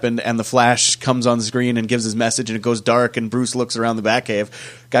nightmare happened and the Flash comes on the screen and gives his message and it goes dark and Bruce looks around the Batcave,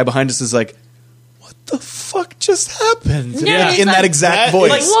 guy behind us is like, "What the fuck just happened?" Yeah, in he's that like, exact that- voice.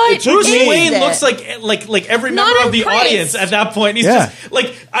 Like What Bruce is Wayne it? looks like every Not member of the impressed. audience at that point. He's Yeah. just like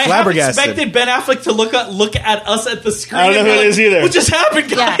I haven't Flabbergasted. expected Ben Affleck to look at us at the screen. I don't know and who be it like, is either. What just happened,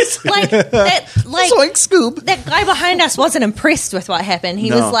 Yeah, guys? like that. Like Zoink, Scoob. that guy behind us wasn't impressed with what happened. He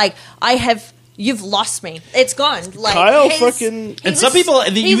No. was like, "You've lost me. It's gone." Like Kyle his- fucking- And some people,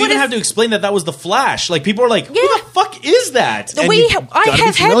 he you even would've- have to explain that was the Flash. Like people are like, "Who Yeah. the fuck is that?" And We you ha- I gotta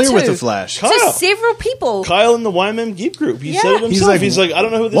have be familiar had to. with the Flash. Kyle. So several people. Kyle in the YMM Geek group, he Yeah. said it himself. He's like, I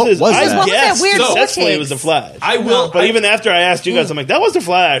don't know who this what is. was I that? What was that guessed weird successfully vortex? it was the Flash. I will. But even after I asked you guys, I'm like, that was the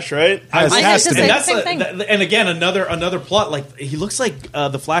Flash, right? Has- I has had to to say be. the that's same thing. and again another plot. Like he looks like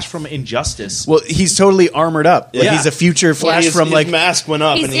the Flash from Injustice. Well, he's totally armored up. Like, Yeah. he's a future Flash his, from his like mask went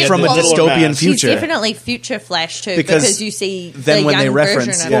up He's and he had from a the littler dystopian mask. future. He's definitely future Flash too, Because because you see then the when they young reference-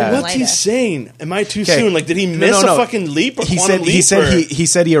 version of yeah. him What's he later. saying? Am I too Okay. soon? Like, did he miss No. a fucking leap? Or he quantum said leap? he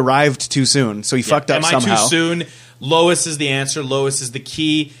said he arrived too soon, so he fucked up Am I somehow. too soon? Lois is the answer. Lois is the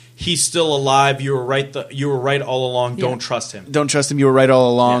key. He's still alive. You were right. You were right all along. Don't trust him. Don't trust him. You were right all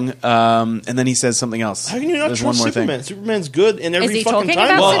along. And then he says something else. How can you not There's trust one more Superman? thing. Superman's good in every he fucking talking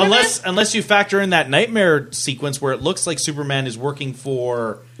time. about Well, Superman? unless you factor in that nightmare sequence where it looks like Superman is working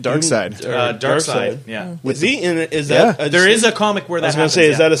for Darkseid. Darkseid. Yeah, Is he in it? Is Yeah. that there is a comic where I that was going happens. to say,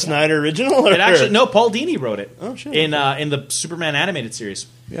 is yeah. that a Snyder original? Or? It actually no. Paul Dini wrote it. Oh, shit. In the Superman animated series.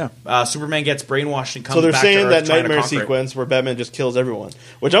 Yeah. Superman gets brainwashed and comes So they're back saying to Earth that trying to nightmare conquer it. sequence where Batman just kills everyone,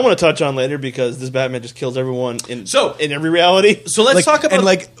 which I want to touch on later because this Batman just kills everyone in every reality. So let's talk about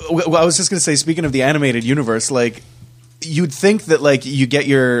I was just going to say, speaking of the animated universe, like you'd think that like you get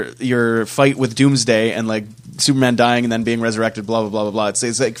your fight with Doomsday and like Superman dying and then being resurrected, blah blah blah blah blah.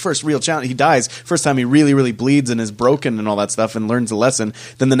 It's like first real challenge. He dies first time. He really really bleeds and is broken and all that stuff and learns a lesson.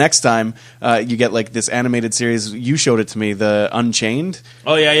 Then the next time you get like this animated series. You showed it to me, the Unchained.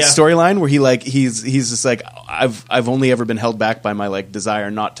 Oh yeah, yeah. Storyline where he's just like I've only ever been held back by my like desire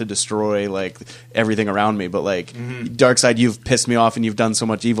not to destroy like everything around me, but like Darkseid, you've pissed me off and you've done so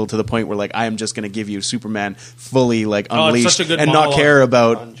much evil to the point where like I am just going to give you Superman fully like unleashed such a good and monologue. not care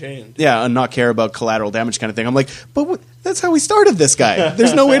about Unchained. and not care about collateral damage kind of thing. I'm like, but that's how we started this guy.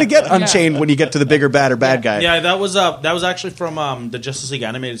 There's no way to get Unchained when you get to the bigger, badder bad guy. Yeah, that was actually from the Justice League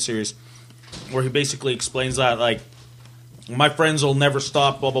animated series, where he basically explains that like my friends will never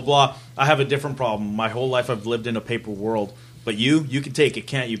stop, blah blah blah. I have a different problem. My whole life I've lived in a paper world, but you can take it,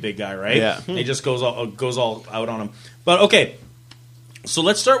 can't you, big guy? Right? Yeah. He just goes all out on him. But okay, so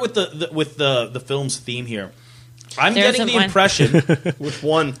let's start with the film's theme here. I'm There getting isn't the one. impression. Which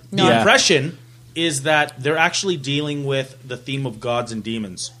one? The Yeah. impression is that they're actually dealing with the theme of gods and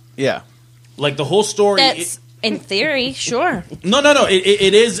demons. Yeah. Like the whole story. That's in theory, sure. No.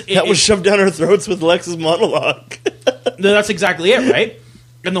 It is. That was shoved down our throats with Lex's monologue. No, that's exactly it, right?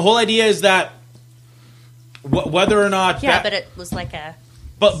 And the whole idea is that whether or not. Yeah, but it was like a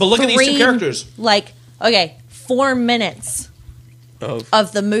but look at these two 3, characters. Like, okay, 4 minutes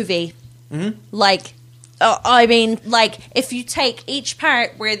of the movie. Mm-hmm. Like, I mean, like, if you take each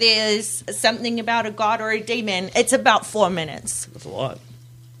part where there's something about a god or a demon, it's about 4 minutes. That's a lot.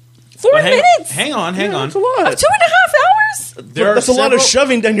 4 But minutes? Hang on. That's a lot. Of 2.5 hours? That's a lot of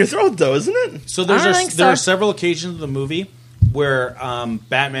shoving down your throat, though, isn't it? So I don't think there are so. several occasions in the movie where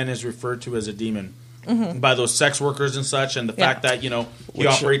Batman is referred to as a demon by those sex workers and such, and the Yeah. fact that he Which-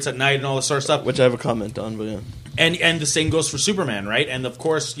 operates at night and all this sort of stuff. Which I have a comment on, but yeah. And the same goes for Superman, right? And of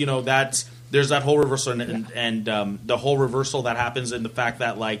course, there's that whole reversal and the whole reversal that happens in the fact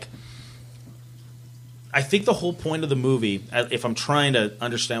that like I think the whole point of the movie, if I'm trying to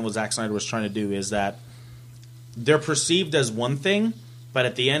understand what Zack Snyder was trying to do, is that they're perceived as one thing, but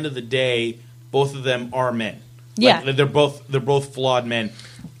at the end of the day, both of them are men. Yeah. Like, they're both flawed men.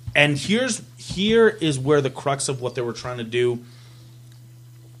 And here is where the crux of what they were trying to do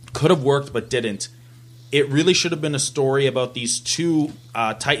could have worked but didn't. It really should have been a story about these two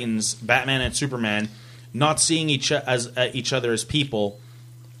titans, Batman and Superman, not seeing each other as people,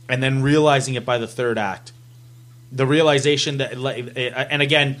 and then realizing it by the third act. The realization that, and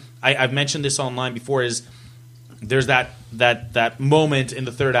again, I've mentioned this online before, is there's that moment in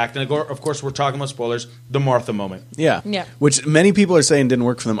the third act, and of course we're talking about spoilers, the Martha moment. Yeah. Yeah. Which many people are saying didn't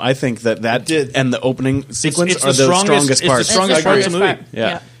work for them. I think that did. and the opening sequence it's are the the strongest- strongest it's the parts. strongest I part of agree. the movie.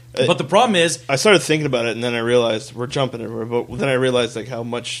 Yeah. But the problem is, I started thinking about it, and then I realized we're jumping it. But then I realized like how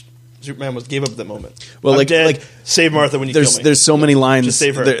much Superman gave up at that moment. Well, I'm like- dead. like, Save Martha when you kill me. There's so many lines. Just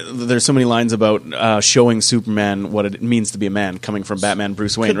save her. There's so many lines about showing Superman what it means to be a man, coming from Batman,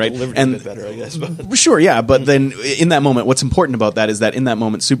 Bruce Wayne, Could right? deliver it a bit better, I guess. But Sure, yeah, but then in that moment, what's important about that is that in that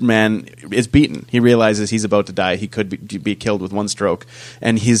moment, Superman is beaten. He realizes he's about to die. He could be killed with one stroke,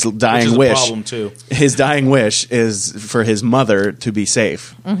 and his dying is a wish. problem, too. His dying wish is for his mother to be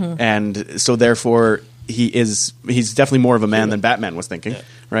safe, and so therefore he's definitely more of a man than Batman was thinking,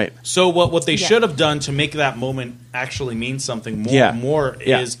 right? so what they Yeah. should have done to make that moment actually mean something more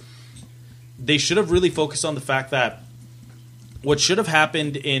Yeah. is they should have really focused on the fact that what should have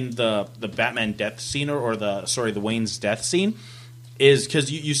happened in the Batman death scene or the Wayne's death scene is because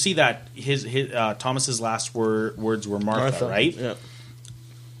you see that his Thomas's last words were Martha, right? Yeah.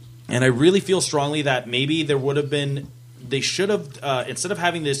 And I really feel strongly that maybe there would have been they should have instead of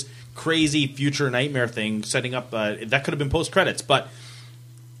having this crazy future nightmare thing setting up that could have been post credits, but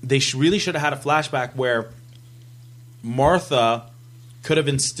they really should have had a flashback where Martha could have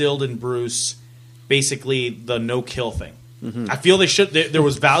instilled in Bruce basically the no kill thing. I feel they should. There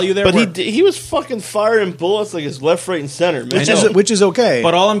was value there, But he was fucking firing bullets like his left, right, and center, man. Which is okay.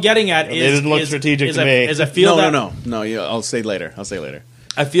 But all I'm getting at They is didn't look strategic to me. I feel no. Yeah, I'll say later.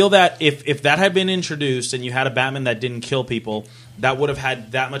 I feel that if that had been introduced and you had a Batman that didn't kill people, that would have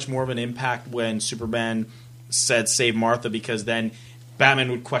had that much more of an impact when Superman said save Martha, because then Batman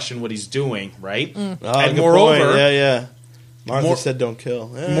would question what he's doing, right? Oh, And good moreover, point. yeah. Martha More- said don't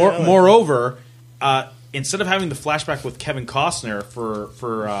kill. Yeah, I like that. moreover, instead of having the flashback with Kevin Costner for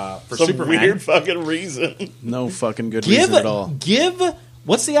Some Superman, weird fucking reason. No fucking good reason at all. give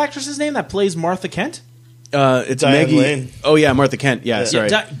what's the actress's name that plays Martha Kent? It's Diane Maggie. Lane. Oh yeah, Martha Kent. Yeah, sorry.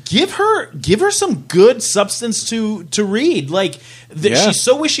 Give her some good substance to read. Like Yeah. she's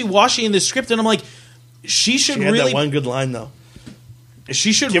so wishy washy in this script, and I'm like, she should She had really. that one good line though.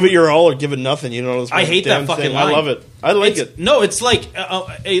 She should Give it your all or give it nothing. You know, I hate that fucking line. I love it. I like It's- it. No, it's like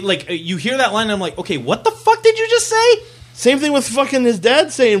you hear that line, and I'm like, okay, what the fuck did just say? Same thing with fucking his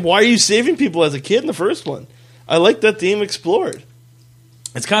dad saying, "Why are you saving people as a kid in the first one?" I like that theme explored.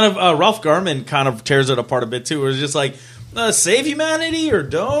 It's kind of Ralph Garman kind of tears it apart a bit too. Where it's just like save humanity or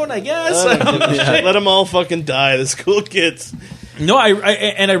don't, I guess. Let them all fucking die. The school kids. No, I really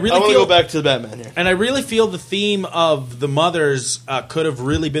I want to feel go back to the Batman here. and I really feel the theme of the mothers could have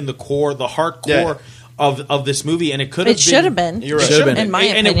really been the heart core of this movie, and it could have. It should have been. You're right. Should have been. In my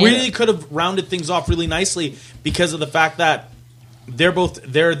and opinion. it really could have rounded things off really nicely because of the fact that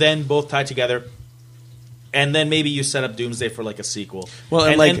they're then both tied together. And then maybe you set up Doomsday for like a sequel. Well,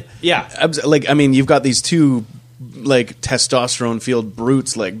 and I mean, you've got these two like testosterone-fueled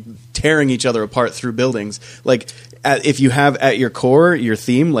brutes like tearing each other apart through buildings. Like, if you have at your core your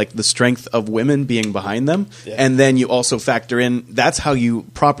theme, like the strength of women being behind them, and then you also factor in that's how you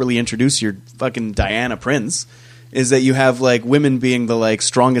properly introduce your fucking Diana Prince. Is that you have like women being the like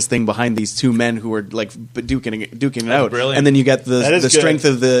strongest thing behind these two men who are like duking it out, brilliant. and then you get the good. strength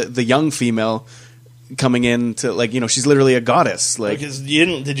of the young female coming in to like she's literally a goddess. Like, Because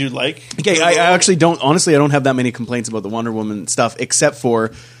did you like? okay, I actually don't. Honestly, I don't have that many complaints about the Wonder Woman stuff, except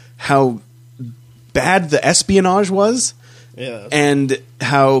for how bad the espionage was, and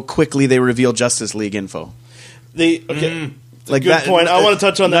how quickly they revealed Justice League info. Like Like good that point. I want to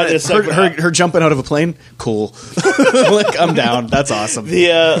touch on that in a second. Her jumping out of a plane, cool. Like, I'm down. That's awesome.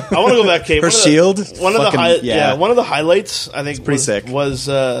 I want to go back, Kate. Her shield, One of fucking- the one of the highlights I think pretty sick. was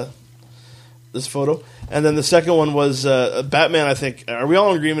this photo, and then the second one was Batman. I think are we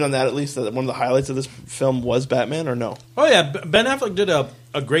all in agreement on that? At least that one of the highlights of this film was Batman, or no? Oh yeah, Ben Affleck did a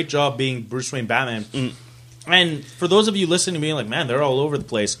great job being Bruce Wayne Batman. And for those of you listening to me, like, man, they're all over the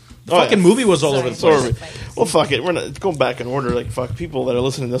place. The fucking movie was all over the So place. well, fuck it. We're not going back in order. Like, fuck, people that are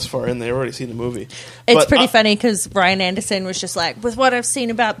listening this far in, they've already seen the movie. It's But, pretty funny because Brian Anderson was just like, with what I've seen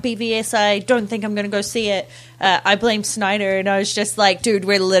about BVS, I don't think I'm going to go see it. I blame Snyder, and I was just like, dude,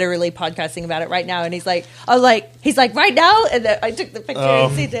 we're literally podcasting about it right now. And he's like, right now? And then I took the picture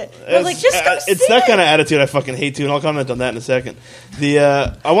and seen it. I was like, just go see it's that it. kind of attitude I fucking hate too, and I'll comment on that in a second.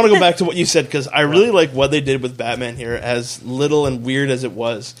 I want to go back to what you said because I really like what they did with Batman here, as little and weird as it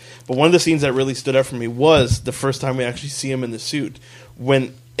was. But one of the scenes that really stood out for me was the first time we actually see him in the suit.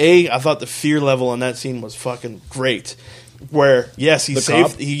 When I thought the fear level on that scene was fucking great. Where he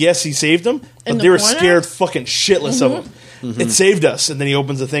saved them, but the they were corner? scared fucking shitless of him. It saved us, and then he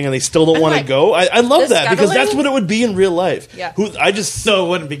opens the thing, and they still don't want to like, go. I love the that because that's scuttling? what it would be in real life. Yeah. No, it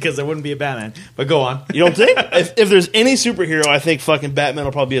wouldn't, because there wouldn't be a Batman. But go on. You don't think? if there's any superhero, I think fucking Batman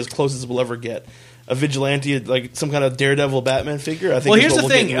will probably be as close as we'll ever get. A vigilante, like some kind of Daredevil Batman figure. I think. Well, is here's what the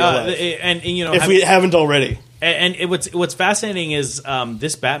we'll thing, get in real life. and you know, if we haven't already. what's fascinating is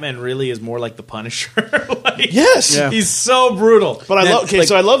this Batman really is more like the Punisher. Like, Yes. Yeah. he's so brutal. But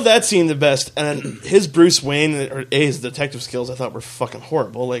Then, I love that scene the best, and then his Bruce Wayne or his detective skills I thought were fucking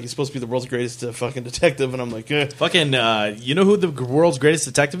horrible. Like, he's supposed to be the world's greatest fucking detective, and I'm like, Fucking, you know who the world's greatest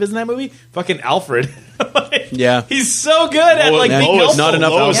detective is in that movie? Fucking Alfred. Like, Yeah. he's so good at like being Lois, helpful. Not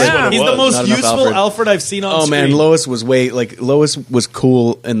enough Lois is Alfred. what it He's the was. most Not enough useful Alfred. Alfred I've seen on Oh screen. man, Lois was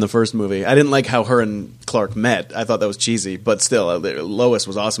cool in the first movie. I didn't like how her and Clark met. I thought that was cheesy, but still, Lois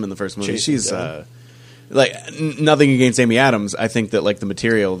was awesome in the first movie. Jason She's Statham. like nothing against Amy Adams. I think that like the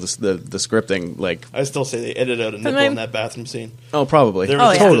material, the scripting, like I still say they edited out a nipple in that bathroom scene. probably There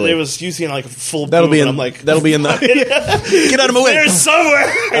was, totally. There was you seeing like a full. That'll boob, be and in. I'm like, That'll be in the. Get out of my way. There's somewhere.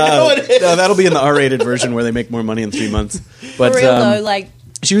 I know it is. No, that'll be in the R-rated version where they make more money in 3 months. But For real, though, like,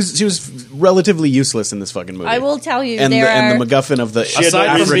 she was relatively useless in this fucking movie. I will tell you, and there and are... the MacGuffin of the Aside from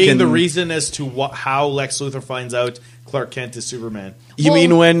African. being the reason as to how Lex Luthor finds out Clark Kent is Superman. You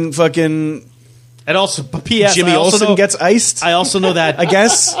mean when fucking And also, P.S. Jimmy I also Olsen know- gets iced? I also know that. I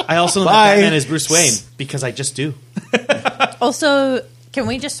guess. I also know Bye. that Batman is Bruce Wayne because I just do. Also, can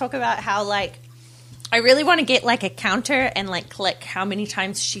we just talk about how, like, I really want to get, like, a counter and, like, click how many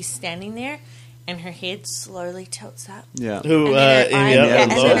times she's standing there and her head slowly tilts up. Yeah. Who? And then, Amy and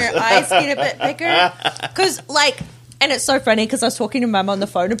Adams. then her eyes get a bit bigger. Because, like, and it's so funny because I was talking to Mum on the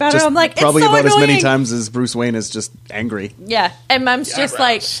phone about Just it. I'm like, probably it's so about annoying. as many times as Bruce Wayne is just angry. Yeah, and Mum's just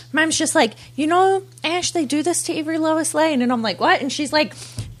like, you know, Ash, they do this to every Lois Lane, and I'm like, what? And she's like,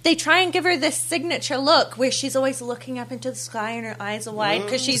 they try and give her this signature look where she's always looking up into the sky and her eyes are wide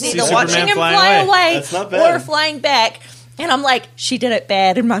because she's See either Superman watching him flying fly away. away That's not bad. or flying back. And I'm like, she did it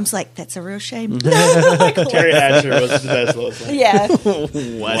bad, and Mum's like, that's a real shame. Like, Terry Hatcher was the best Lois Lane. yeah,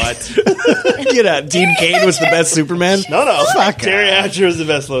 What? Get out. Dean Cain was the best Superman. No. Terry Hatcher was the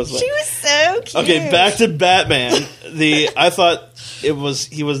best Lois Lane. she was so cute. Okay, back to Batman. I thought he was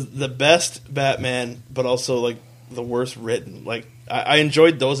the best Batman, but also like the worst written. Like I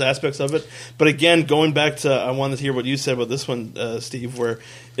enjoyed those aspects of it. But again, going back to, I wanted to hear what you said about this one, Steve, where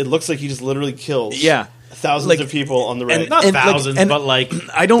it looks like he just literally kills thousands of people on the right. Not thousands, but like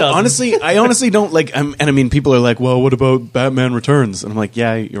I don't dozens. honestly don't like. And I mean, people are like, "Well, what about Batman Returns?" And I'm like,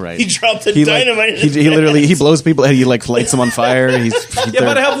 "Yeah, you're right." He dropped a He dynamite. he literally he blows people. He like lights them on fire.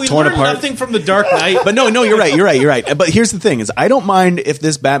 But have we torn learned apart. nothing from the Dark Knight? But no, you're right. But here's the thing: is I don't mind if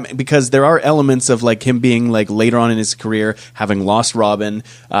this Batman, because there are elements of like him being like later on in his career having lost Robin.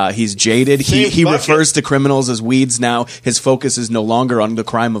 He's jaded. He refers to criminals as weeds now. His focus is no longer on the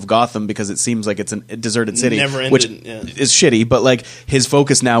crime of Gotham because it seems like it's a deserted city, which is shitty. But like his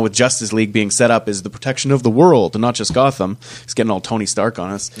focus now with Justice League being set up is the protection of the world and not just Gotham. He's getting all Tony Stark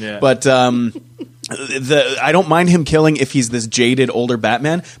on us. Yeah. But I don't mind him killing if he's this jaded older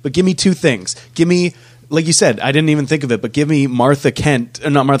Batman, but give me two things. Give me, like you said, I didn't even think of it, but give me Martha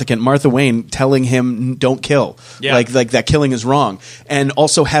Wayne telling him don't kill. Yeah. Like that killing is wrong. And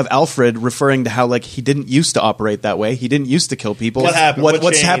also have Alfred referring to how like he didn't used to operate that way. He didn't used to kill people. What happened? What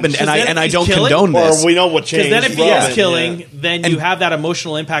What's changed? happened? And Then I he's don't killing, condone this. Or we know what changed. Because then if he Robin, is killing, yeah. then you have that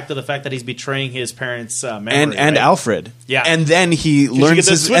emotional impact of the fact that he's betraying his parents' memory. and right? Alfred. Yeah. And then he learns get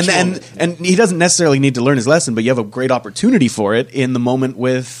that his switch and he doesn't necessarily need to learn his lesson, but you have a great opportunity for it in the moment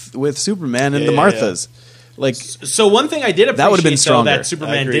with Superman and the Marthas. Like So one thing I did appreciate That would've been though, stronger. that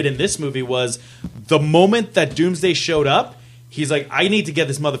Superman I did agree. in this movie was the moment that Doomsday showed up, he's like, I need to get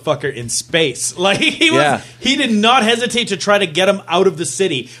this motherfucker in space. Like he did not hesitate to try to get him out of the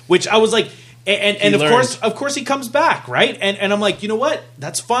city, which I was like, and of course he comes back, right? And I'm like, you know what?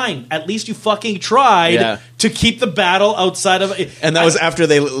 That's fine. At least you fucking tried to keep the battle outside of it. And that was after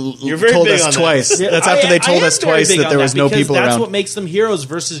they very told big us on that. twice. That's after they told us twice that there was no people that's around. what makes them heroes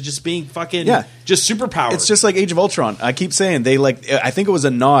versus just being fucking just superpowered. It's just like Age of Ultron. I keep saying they like. I think it was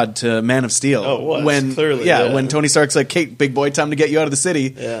a nod to Man of Steel. Oh, it was, when clearly, when Tony Stark's like, "Kate, big boy, time to get you out of the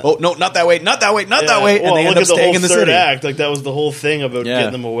city." Yeah. Oh no, not that way, not that way, not that way, and they end up staying in the third city. act. Like that was the whole thing about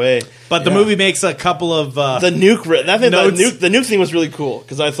getting them away. But the movie makes a couple of The nuke. I think notes. the nuke thing was really cool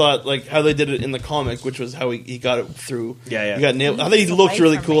because I thought like how they did it in the comic, which was how he got it through. Yeah. He got nailed. I think he It's looked away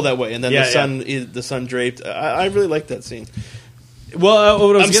really from cool me. that way, and then the sun draped. I really liked that scene. Well,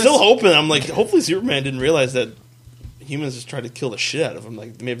 what I was I'm gonna still say- hoping. I'm like, hopefully Superman didn't realize that humans just tried to kill the shit out of him.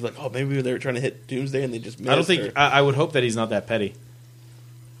 Like maybe they were trying to hit Doomsday and they just missed. I don't think. I would hope that he's not that petty.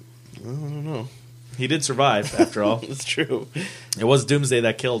 I don't know. He did survive, after all. It's true. It was Doomsday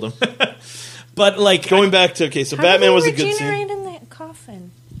that killed him. But like Going back to so How Batman did was they a good regenerate scene. in that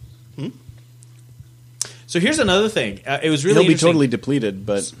coffin? So here's another thing. It was really He'll be interesting. totally depleted,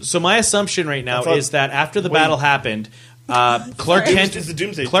 but So my assumption right now I thought- is that after the Wait. battle happened, Clark Sorry. Kent It's the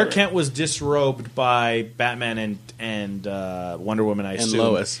Doomsday Clark story. Kent was disrobed by Batman and Wonder Woman, I assume.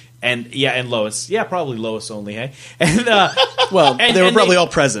 Lois. And Lois. Yeah, probably Lois only, hey? And well, and- they were and probably all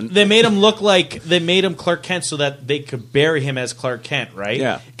present. They made him Clark Kent so that they could bury him as Clark Kent, right?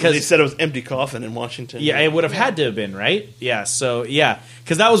 Yeah. Because they said it was empty coffin in Washington. Yeah, it would have had to have been, right? Yeah, so,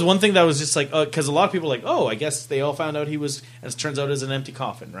 because that was one thing that was just like, because a lot of people were like, oh, I guess they all found out he was, as it turns out, is an empty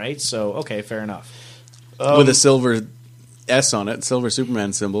coffin, right? So, okay, fair enough. With a silver S on it, silver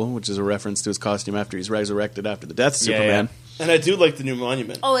Superman symbol, which is a reference to his costume after he's resurrected after the death of Yeah, Superman. And I do like the new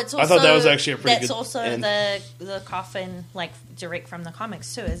monument. Oh, it's also I thought that was actually a pretty that's good. also end. the coffin like direct from the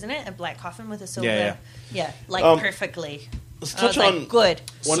comics too, isn't it? A black coffin with a silver. Yeah. like perfectly. Let's I was touch like, on good.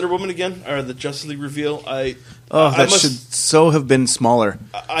 Wonder Woman again, or the Justice League reveal. Oh, I that must- should so have been smaller.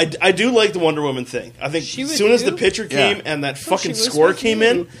 I do like the Wonder Woman thing. I think She as with soon as the you? picture came Yeah. and that she fucking was score with came you.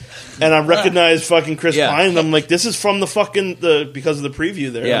 in, and I recognized fucking Chris Yeah. Pine, and I'm like, this is from the fucking because of the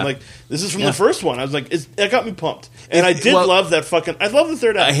preview there. Yeah. I'm like, this is from Yeah. the first one. I was like, that got me pumped, and I did well- love that fucking. I love the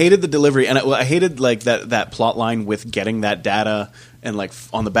third act. I hated the delivery, and I hated like that plot line with getting that data and like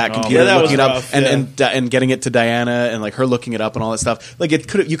on the back computer yeah, that looking was it up rough, and getting it to Diana and like her looking it up and all that stuff. Like you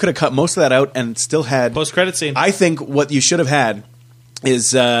could have cut most of that out and still had Post-credit scene. I think what you should have had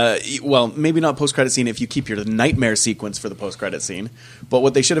is maybe not post-credit scene if you keep your nightmare sequence for the post-credit scene, but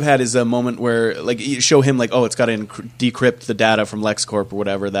what they should have had is a moment where like you show him like, oh, it's got to decrypt the data from LexCorp or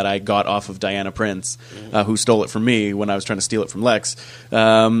whatever that I got off of Diana Prince, who stole it from me when I was trying to steal it from Lex.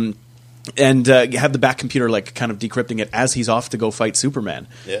 And have the back computer like kind of decrypting it as he's off to go fight Superman,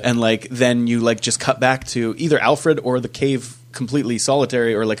 and like then you like just cut back to either Alfred or the cave completely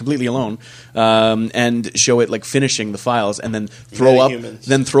solitary or like completely alone, and show it like finishing the files, and then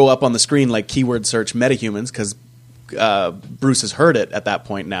throw up on the screen like keyword search metahumans because Bruce has heard it at that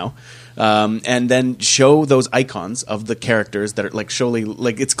point now. And then show those icons of the characters that are like surely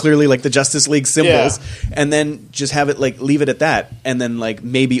like it's clearly like the Justice League symbols, and then just have it like leave it at that, and then like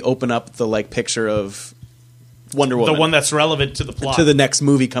maybe open up the like picture of Wonder Woman. The one that's relevant to the plot. to the next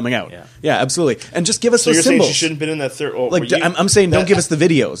movie coming out. Yeah. Absolutely. And just give us So those you're symbols. saying she shouldn't have been in that third? Oh, Like, were you- I'm saying, don't give us the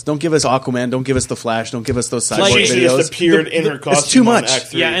videos. Don't give us Aquaman. Don't give us the Flash. Don't give us those cyborg She should have videos. just appeared in her costume. it's too on much. Act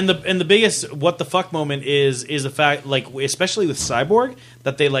 3. Yeah, and the biggest what the fuck moment is the fact, like, especially with Cyborg,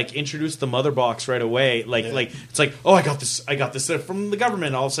 that they like introduce the mother box right away. Like it's like, oh, I got this from the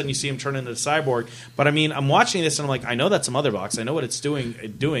government. All of a sudden you see him turn into a cyborg. But I mean, I'm watching this and I'm like, I know that's a mother box. I know what it's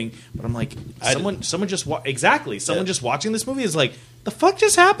doing. But I'm like, someone just just watching this movie is like, the fuck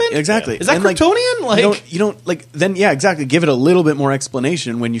just happened? Exactly. Is that And, like, Kryptonian? you don't like then yeah, exactly. Give it a little bit more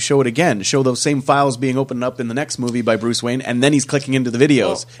explanation when you show it again. Show those same files being opened up in the next movie by Bruce Wayne, and then he's clicking into the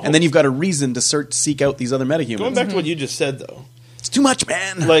videos. And then you've got a reason to seek out these other metahumans. Going back to what you just said, though, It's too much,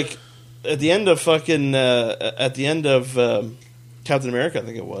 man. like at the end of Captain America, I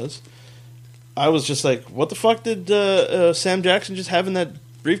think it was. I was just like, what the fuck did Sam Jackson just have in that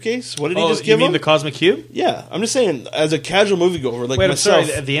briefcase? What did he just give you mean him? the Cosmic Cube? Yeah, I'm just saying, as a casual moviegoer, like Wait, I'm myself,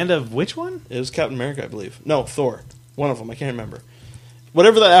 sorry. At the end of which one? it was Captain America, I believe. No, Thor. One of them. I can't remember.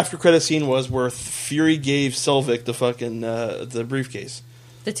 Whatever that after credit scene was, where Fury gave Selvig the fucking the briefcase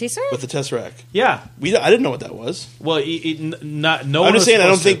The teaser? with the Tesseract. Yeah. I didn't know what that was. Well, no I'm one just was saying. I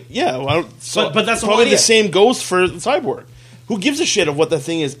don't supposed to. think. Yeah, well, I don't, so But that's the probably whole the idea. same goes for Cyborg. Who gives a shit of what the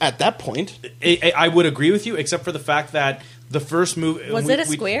thing is at that point? I would agree with you, except for the fact that the first movie Was it a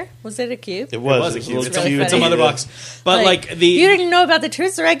square? Was it a cube? It was a a cube. little It's really cube. It's a funny. mother box, but like the you didn't know about the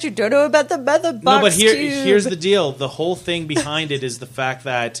Tesseract, you don't know about the mother box. no. But cube. here's the deal: the whole thing behind it is the fact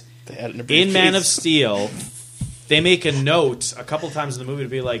that They had it in a briefcase. in Man of Steel, they make a note a couple times in the movie to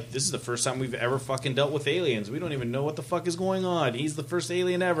be like, "This is the first time we've ever fucking dealt with aliens. We don't even know what the fuck is going on. He's the first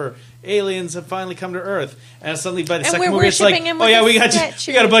alien ever. Aliens have finally come to Earth." And suddenly, by the And second we're movie, it's like, worshipping him "Oh with yeah, a we got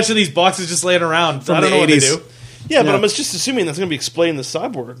statue." a bunch of these boxes just laying around From I don't the know what they 80s. do." Yeah, but Yeah. I'm just assuming that's going to be explained in the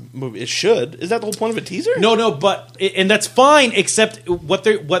Cyborg movie. It should. Is that the whole point of a teaser? No, but and that's fine. Except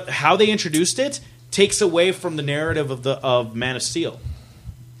how they introduced it takes away from the narrative of Man of Steel.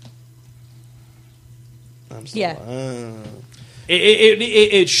 I'm still, Yeah.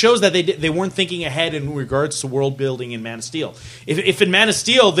 It shows that they weren't thinking ahead in regards to world building in Man of Steel. If in Man of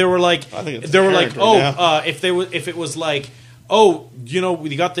Steel they were like I think it's they were like apparent right if it was like, oh, you know,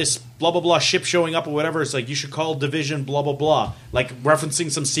 we got this blah blah blah ship showing up or whatever, it's like you should call Division blah blah blah, like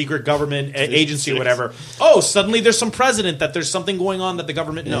referencing some secret government agency or whatever. Oh, suddenly there's some president that there's something going on that the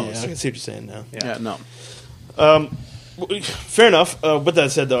government Yeah, knows. I can see what you're saying now. Yeah, no. Fair enough. With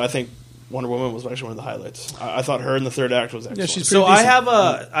that said, though, I think Wonder Woman was actually one of the highlights. I thought her in the third act was excellent. she's So pretty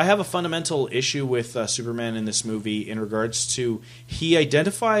I have a fundamental issue with Superman in this movie in regards to he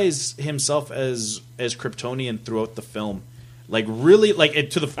identifies himself as Kryptonian throughout the film, like really like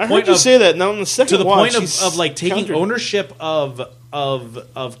to the I point heard you of say that. Now in the second to the watch, point he's of like taking countered. ownership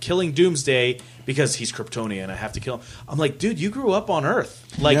of killing Doomsday because he's Kryptonian. I have to kill him. I'm like, dude, you grew up on Earth.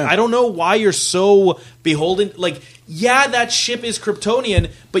 Like, Yeah. I don't know why you're so beholden. Like, yeah, that ship is Kryptonian,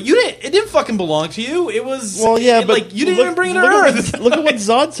 but it didn't fucking belong to you. It was Well, yeah, but like you didn't look- even bring it to look at Earth. what- Look at what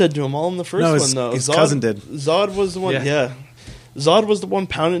Zod said to him all in the first No, one, his- though. his Zod, cousin did. Zod was the one. Yeah. Yeah. Zod was the one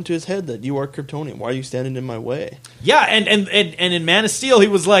pounding into his head that you are Kryptonian. Why are you standing in my way? Yeah, and in Man of Steel, he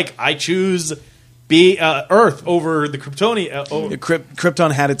was like, I choose Earth over the Kryptonian.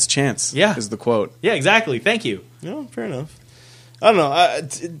 Krypton had its chance. Yeah. Is the quote. Yeah, exactly. Thank you. No, fair enough. I don't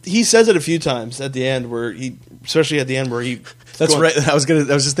know. He says it a few times at the end especially at the end where he. That's right. I was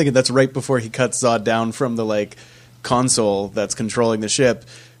just thinking that's right before he cuts Zod down from the like console that's controlling the ship,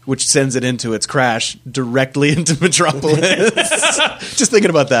 which sends it into its crash directly into Metropolis. Just thinking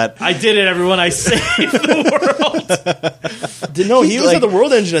about that. I did it, everyone. I saved the world. No, he was Like- at the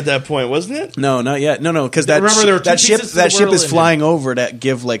World Engine at that point, wasn't it? No, not yet. No, because that Remember, there were two that ship pieces to the that ship world is engine. flying over to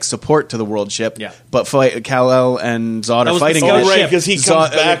give like support to the world ship. Yeah. But Kal-El and Zod are was the fighting scout it. Oh, right, ship. because he comes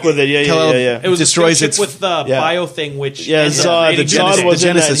back with it. Yeah, Kal-El- yeah. It was Destroys a ship its- with the Yeah. bio thing, which Yeah, ended up Zod creating Zod was the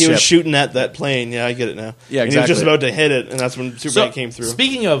in that. Genesis He was ship. shooting at that plane. Yeah, I get it now. Yeah, And he was just exactly. about to hit it, and that's when Superman came through.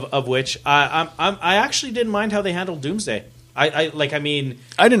 Speaking of which, I actually didn't mind how they handled Doomsday. I mean,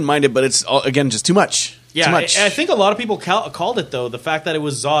 I didn't mind it, but it's again just too much. yeah, Too much. I think a lot of people called it though the fact that it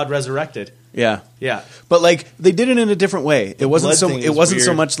was Zod resurrected. Yeah. Yeah, But like they did it in a different way. It wasn't blood so. thing It was wasn't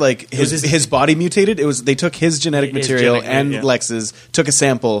so weird. much like was his body mutated. It was they took his genetic His material genetic- and yeah. Lex's, took a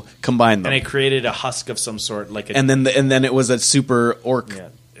sample, combined them, and it created a husk of some sort, like a, and then it was a super orc yeah.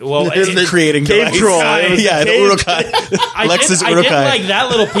 Well, The creating cave device. troll. It was Yeah, the cave- Urukai. I Lex's did Urukai. like that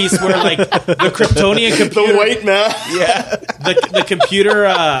little piece where like the Kryptonian computer, The white man. Yeah. the computer,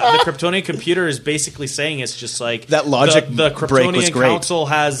 the Kryptonian computer is basically saying it's just like That logic The break was Kryptonian great. Council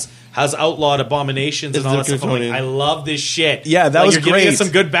has outlawed abominations and It's all the that stuff. I'm like, Kryptonian. I love this shit. Yeah, that Like, was you're giving great. us some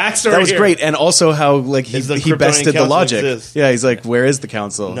good backstory. That was here. great, and also how like he Is the he Kryptonian bested the Council logic. exist? Yeah, he's like, "Where is the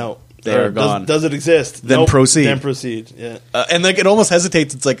council? No. they Or are gone." Does it exist? Then Nope. proceed. Then proceed. Yeah. And like it almost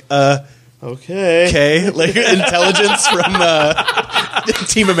hesitates. It's like, Okay. okay, like intelligence from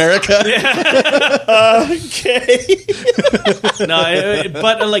Team America. Okay.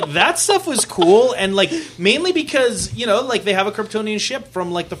 But like that stuff was cool, and like mainly because like they have a Kryptonian ship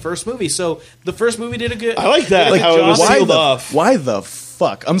from like the first movie. So the first movie did a good. I like that, did a good how it was job. sealed off. Why the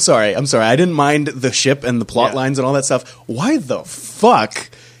fuck? I'm sorry. I didn't mind the ship and the plot Yeah. lines and all that stuff. Why the fuck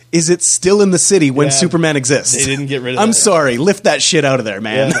is it still in the city when Yeah. Superman exists? They didn't get rid of I'm that. sorry. Lift that shit out of there,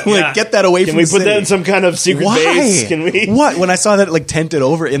 man. Yeah. like, Yeah. get that away Can from we the put city. that in some kind of secret Why? base? Can we? What? When I saw that like tented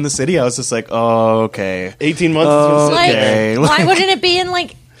over in the city, I was just like, oh, okay. 18 months. Oh, it's gonna sit there. Like, Okay. why wouldn't it be in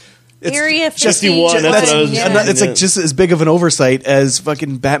like Area 51, 51? that's what I was Yeah. just- It's like just as big of an oversight as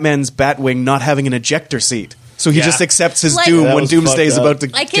fucking Batman's Batwing not having an ejector seat. So he Yeah. just accepts his Like- doom That when was Doomsday is fucked about up.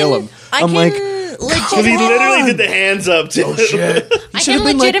 to I kill him. I I'm can like, Because he literally did the hands up too. oh shit. I Should've can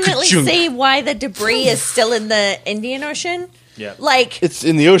been like, legitimately ka-chunk. see why the debris is still in the Indian Ocean. Yeah. Like It's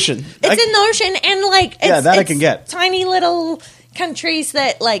in the ocean. it's in the ocean, and like it's, Yeah, that I it's can get. tiny little countries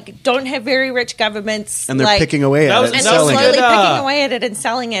that like don't have very rich governments, And they're like, picking away That at was- it and and that they're was selling slowly it. good. picking away at it and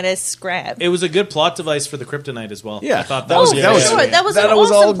selling it as scrap. It was a good plot device for the Kryptonite as well. Yeah. I thought That that was- Oh, was that for was- sure. That was that an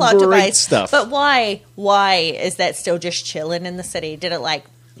was awesome all plot great device. stuff. But why is that still just chilling in the city? Did it like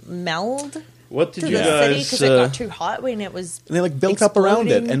meld What did to you the city guys? because it got too hot when it was? And they like built up around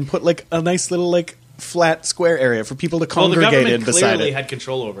it exploding? and put like a nice little like flat square area for people to well, the congregate in government beside clearly it. had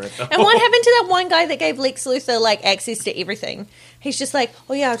control over it. Though. And what happened to that one guy that gave Lex Luthor like access to everything? He's just like,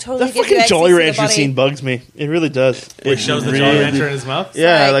 oh yeah, I'll totally That give you fucking access Jolly to the Rancher body. scene bugs me. It really does. It shows the Jolly Rancher in his mouth.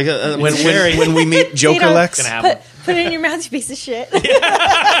 Yeah, Like- like when, Scary. when we meet Joker know, Lex, Gonna happen. Put it in your mouth, you piece of shit. a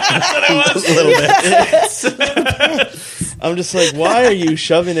little bit. I'm just like, why are you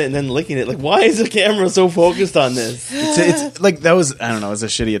shoving it and then licking it? Like, why is the camera so focused on this? It's like that was, I don't know, it was a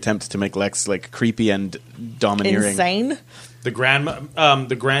shitty attempt to make Lex like creepy and domineering. Insane. The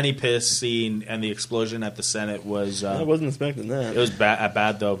granny piss scene and the explosion at the Senate was I wasn't expecting that. it was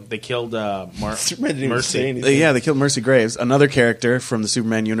bad though. They killed Superman didn't even say Mercy. anything. Yeah, they killed Mercy Graves, another character from the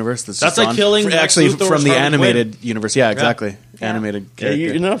Superman universe. That's That's just like on- killing Lex actually Luthor from the or Harley animated universe. Yeah, exactly. Yeah. Animated Yeah, character.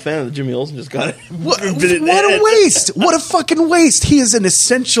 you're not a fan of Jimmy Olsen. Just got it. What a waste! What a fucking waste! He is an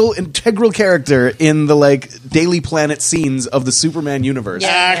essential, integral character in the like Daily Planet scenes of the Superman universe. Yeah.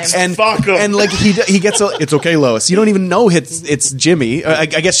 Axe, And fuck him. and like he gets it's okay, Lois. You don't even know it's Jimmy. I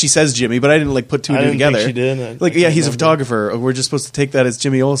guess she says Jimmy, but I didn't like put two I and two didn't think together. she did. Like I yeah, can't he's a remember. photographer. We're just supposed to take that as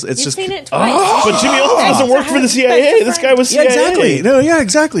Jimmy Olsen. It's You've just seen it twice. But Jimmy Olsen doesn't work for the CIA. This guy was yeah, CIA. exactly. No, yeah,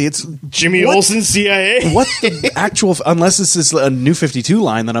 exactly. It's Jimmy what- Olsen, CIA. What the actual? Unless this is a New 52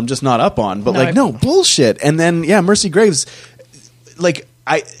 line that I'm just not up on. But No. like, no bullshit. And then yeah, Mercy Graves. Like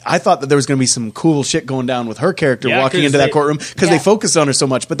I thought that there was going to be some cool shit going down with her character Yeah, walking 'cause into that they- courtroom because Yeah. they focused on her so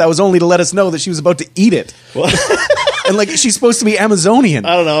much. But that was only to let us know that she was about to eat it. And like she's supposed to be Amazonian.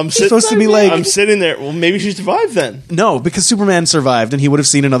 I don't know. She's supposed to be like I'm sitting there. Well, maybe she survived then. no, because Superman survived and he would have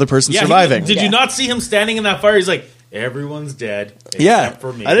seen another person Yeah, surviving. Did you not see him standing in that fire? He's like, everyone's dead except Yeah.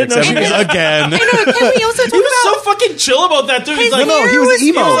 for me. I didn't know Except she was again. I know. Can we also talk He was about so fucking chill about that too. He's His like, No, he hair was was-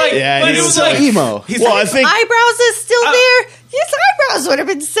 emo. He was like, Yeah, but he he was was so like emo. He's Well, like, I think eyebrows is still there? His eyebrows would have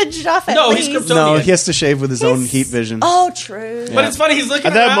been singed off at No, he's least. Kryptonian. No, he has to shave with his own His- heat vision. Oh, true. But it's funny. He's looking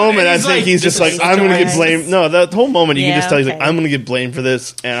at that around moment, and I think he's this just like, is I'm such a going to get waste. blamed. No, that whole moment, you can Yeah, just tell he's okay. like, I'm going to get blamed for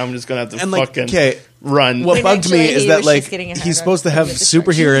this, and I'm just going to have to And, like, fucking okay, run. What When bugged me actually is he that was like just getting a he's haircut supposed to and have get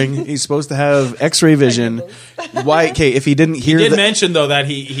super distracted. hearing. He's supposed to have X-ray vision. Why? Okay, if he didn't hear, He did the, mention though that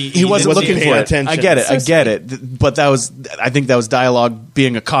he he wasn't wasn't looking paying for it. attention. I get it. So I get it. But that was, I think that was dialogue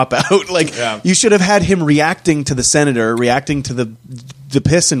being a cop out. Like Yeah. you should have had him reacting to the senator, reacting to the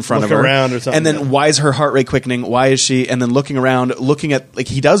piss in front Look of her, around or something. and then why is her heart rate quickening? Why is she? And then looking around, looking at like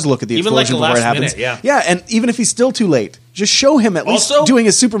he does look at the Even, like, explosion the before it last happens. minute, yeah. And even if he's still too late, just show him at least Also- doing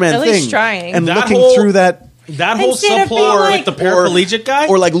his Superman At thing least trying. and That looking whole- through that. That whole Instead of being subplot like- with the paraplegic guy.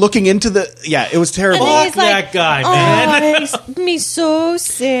 Or like looking into the it was And terrible. then Fuck he's like, that guy, oh, man. it makes me so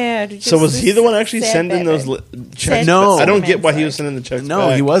sad. So was Just he the one this actually sad sending those Batman. checks? No. I don't get why he Batman, was sending the checks. No,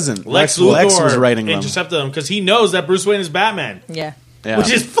 back. he wasn't. Lex Lex Luthor was writing them. intercepted them because he knows that Bruce Wayne is Batman, Yeah. Yeah.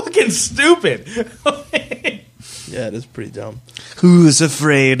 which is fucking stupid. Yeah, it is pretty dumb. Who's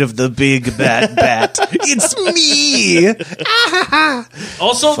afraid of the big bad bat? It's me.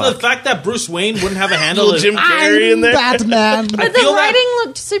 Also, the fact that Bruce Wayne wouldn't have a handle Little is Jim Carrey in there. Batman. But the feel that- writing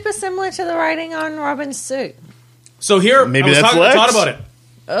looked super similar to the writing on Robin's suit. So here, Maybe I was that's talking Lex. thought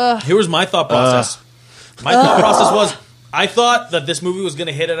about it. Here was my thought process. My thought process was, I thought that this movie was going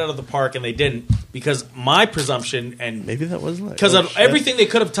to hit it out of the park, and they didn't, because my presumption, and Maybe that was like because of everything they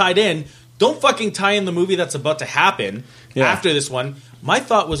could have tied in, don't fucking tie in the movie that's about to happen after this one. My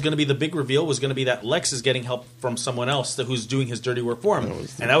thought was going to be the big reveal was going to be that Lex is getting help from someone else who's doing his dirty work for him,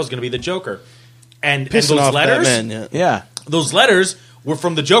 and that was going to be the Joker. And pissing those off letters, Batman. Yeah. those letters were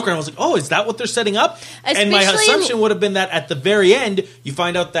from the Joker, and I was like, oh, is that what they're setting up? And my Especially- assumption would have been that at the very end, you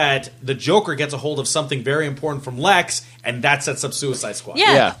find out that the Joker gets a hold of something very important from Lex, and that sets up Suicide Squad.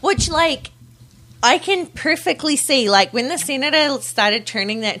 Yeah, which, like, I can perfectly see, like, when the senator started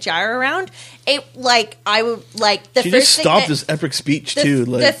turning that jar around, it, like, I would, like, the She first just thing stopped that, this epic speech the, too.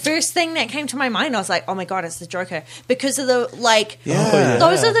 the Like, first thing that came to my mind, I was like, oh my god, it's the Joker. Because of the, like, yeah.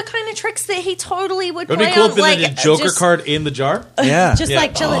 those are the kind of tricks that he totally would It would play be cool on, if they like, did a Joker just, card in the jar. Yeah. just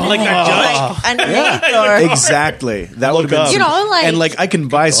like chilling Like in that there, judge. like, underneath, or, Exactly. That would have up. been you know, like, and like I can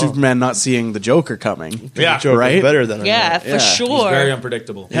buy Superman not seeing the Joker coming. Yeah. Joker's right? better than yeah, him. for Yeah. He's sure. very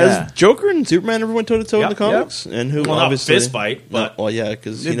unpredictable. Yeah. Has Joker and Superman ever went toe to toe in Yep. the comics? And who Well, not obviously fist fight, but well, yeah,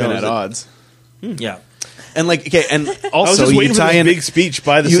 because They've you know been at odds. yeah. And like okay, and I was also just you waiting for tie this in big speech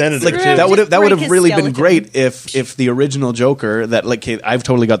by the you- senator. like, too. that would have Just break his really been skeleton. great if the original Joker that like okay, I've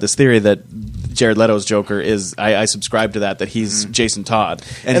totally got this theory that Jared Leto's Joker is I subscribe to that he's Jason Todd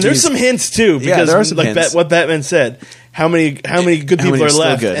and there's he's- some hints too, because Yeah, there are some like hints. what Batman said. How many good How people many are are still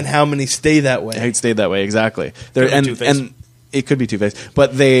left, good? and how many stay that way? It stayed that way exactly. There Could be Two-Face. and it could be Two-Face,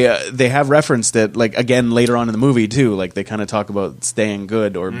 but they have referenced it like again later on in the movie too. Like they kind of talk about staying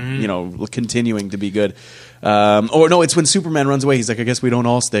good or you know continuing to be good. Or no, it's when Superman runs away. He's like, I guess we don't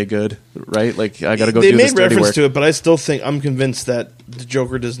all stay good, right? Like I got to go They do this made dirty reference work. to it, but I still think I'm convinced that the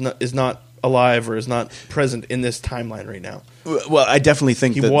Joker is not alive or is not present in this timeline right now. Well, I definitely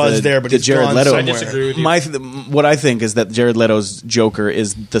think He that was there, but the he's Jared gone Leto. I somewhere. disagree with you. What I think is that Jared Leto's Joker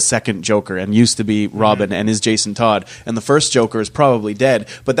is the second Joker and used to be Robin and is Jason Todd, and the first Joker is probably dead.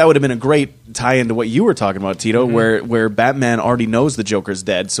 But that would have been a great tie into what you were talking about, Tito, where Batman already knows the Joker's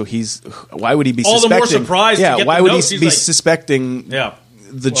dead, so why would he be All the suspecting? more surprised to Yeah, get why the would notes. he He's be like- suspecting? Yeah.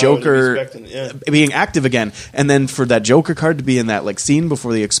 The Why would he be Joker suspecting it? Yeah. being active again, and then for that Joker card to be in that like scene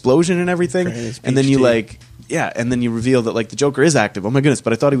before the explosion and everything, Granted, and then speech you too. like. Yeah, and then you reveal that like the Joker is active. Oh my goodness!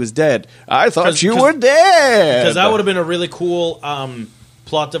 But I thought he was dead. I thought 'Cause- you 'cause- were dead. Because that would have been a really cool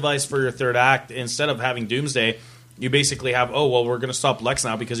plot device for your third act. Instead of having Doomsday, you basically have, oh, well, we're going to stop Lex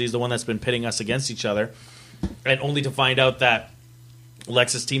now because he's the one that's been pitting us against each other. And only to find out that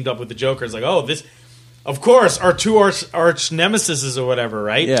Lex has teamed up with the Joker. It's like, oh, this, of course, our two arch nemesis or whatever,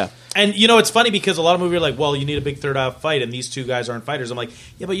 right? Yeah. And, you know, it's funny because a lot of movies are like, well, you need a big third act fight, and these two guys aren't fighters. I'm like,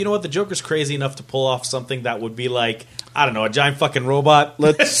 yeah, but you know what? The Joker's crazy enough to pull off something that would be like, I don't know, a giant fucking robot.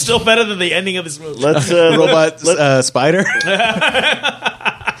 Let's- Still better than the ending of this movie. Let's robot spider.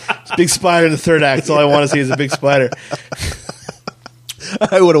 big spider in the third act. That's all I want to see is a big spider.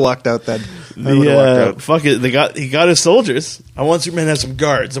 I would have walked out then. I would have walked out. Fuck it. He got his soldiers. I want Superman to have some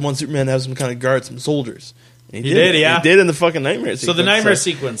guards. I want Superman to have some kind of guards, some soldiers. And He did, yeah. He did in the fucking nightmare So sequence. the nightmare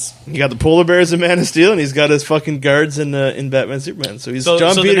sequence. He got the polar bears in Man of Steel, and he's got his fucking guards in Batman Superman. So he's So,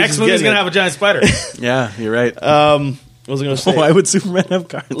 John so Peters the next is movie is getting going to have a giant spider. Yeah, you're right. What was I going to say? Why would Superman have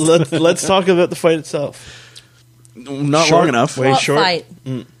cards? Let's talk about the fight itself. Not Short. long enough. Wait, What short. fight?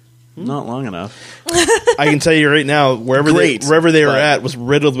 Not long enough. I can tell you right now, wherever Great, they were but- at was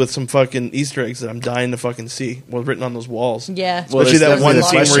riddled with some fucking Easter eggs that I'm dying to fucking see. Was written on those walls. Yeah. Well, Especially there's that one definitely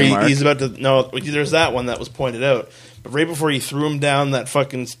scene the where question mark. he's about to. No, there's that one that was pointed out. But right before he threw him down that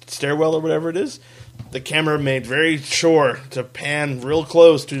fucking stairwell or whatever it is, the camera made very sure to pan real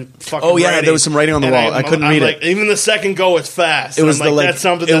close to fucking. Oh, yeah, writing. there was some writing on the And wall. I couldn't read it. like, even the second go is fast. It was And I'm the like. that's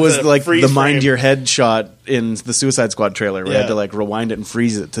something. It that's was a like freeze the mind frame. your head shot in the Suicide Squad trailer, where I had Yeah. to like rewind it and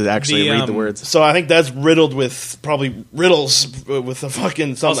freeze it to actually The, read the words. So I think that's riddled with probably riddles with the fucking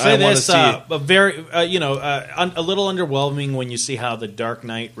I'll something say I want to this: see. a very, a little underwhelming when you see how the Dark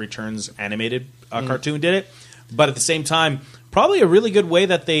Knight Returns animated cartoon did it, but at the same time, probably a really good way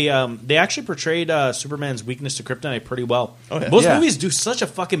that they actually portrayed Superman's weakness to kryptonite pretty well. Oh, yeah. Most Yeah. movies do such a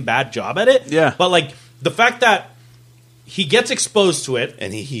fucking bad job at it. Yeah. but like the fact that he gets exposed to it.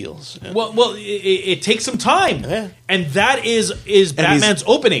 And he heals. Yeah. Well, it takes some time, Yeah. and that is Batman's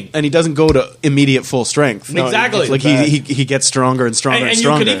opening. And he doesn't go to immediate full strength. No, Exactly. Like he gets stronger and stronger And and you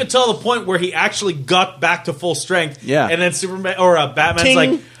stronger. could even tell the point where he actually got back to full strength. Yeah. And then Superman or Batman's Ting.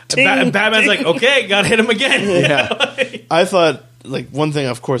 like, Batman's like, okay, gotta hit him again. Yeah. I thought, like, one thing,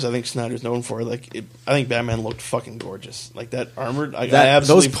 of course, I think Snyder's known for, like, I think Batman looked fucking gorgeous. Like, that armored, I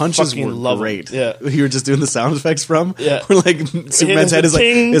absolutely those punches fucking were love great. them. Yeah. You were just doing the sound effects from. Yeah. Where like Superman's head is like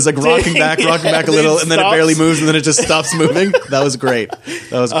ting, rocking ting, back yeah, a little, and then it stops. barely moves, and then it just stops moving. That was great.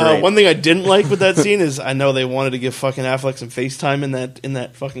 That was great. One thing I didn't like with that scene is I know they wanted to give fucking Affleck some FaceTime in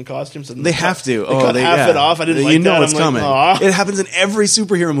that fucking costume. So They have to. They cut half it off. I didn't like You know that. it's I'm coming. Like, It happens in every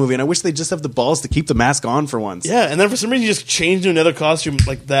superhero movie, and I wish they just have the balls to keep the mask on for once. yeah, and then for some reason you just changed to another costume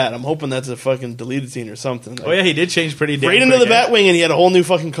like that. I'm hoping that's a fucking deleted scene or something. Like, Oh yeah, he did change pretty damn right into the quick, eh? Batwing, and he had a whole new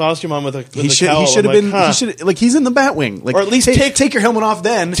fucking costume on with a He should cowl. have I'm been. like, huh. He should like he's in the Batwing. Like, Or at least take your helmet off,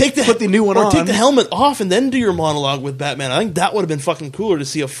 then put the new one or on. take the helmet off and then do your monologue with Batman. I think that would have been fucking cooler to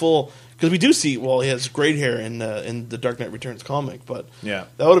see a full, because we do see, well, he has great hair in the Dark Knight Returns comic, but Yeah.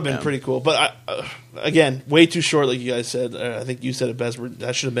 that would have been pretty cool. But again, way too short, like you guys said. I think you said it best.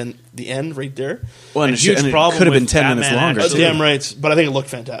 That should have been the end right there. Well, and A huge it problem could have been with 10 minutes Batman longer. actually- too. Damn right, but I think it looked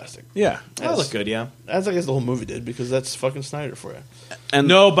fantastic. Yeah. That looked good, yeah. As I guess the whole movie did, because that's fucking Snyder for you. And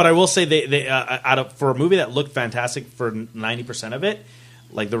No, but I will say they for a movie that looked fantastic for 90% of it,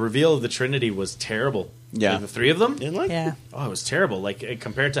 like the reveal of the Trinity was terrible. Yeah. Like, the three of them. Didn't like? Yeah. Oh, it was terrible. Like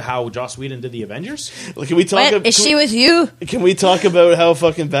compared to how Joss Whedon did the Avengers. Like, can we talk? What? Is she with you? Can we talk about how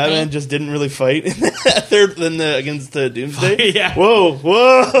fucking Batman just didn't really fight against Doomsday? Yeah. Whoa.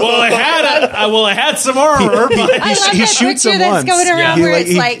 Well, I had some armor. but I love he that shoots picture him that's once. going around He, where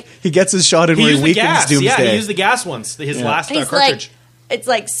it's like he gets his shot in he where he used the weakens gas. Doomsday. Yeah, he used the gas once. His last he's cartridge. like it's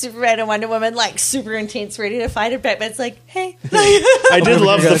like Superman and Wonder Woman, like super intense, ready to fight. And Batman's like, hey, I did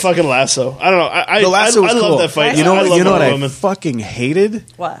love the guys- fucking lasso. I don't know. I The lasso was I cool. love that fight. You know, I love you know what Wonder I Woman. fucking hated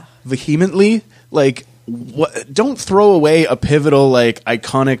what? vehemently? Like, what? Don't throw away a pivotal, like,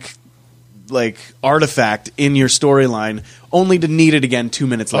 iconic, like, artifact in your storyline only to need it again 2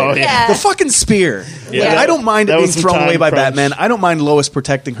 minutes later. Oh, yeah. The fucking spear. Yeah. Like, I don't mind it That being was some thrown away time by crunch. Batman. I don't mind Lois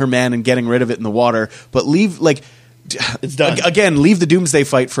protecting her man and getting rid of it in the water, but leave, like, It's done. Again, leave the Doomsday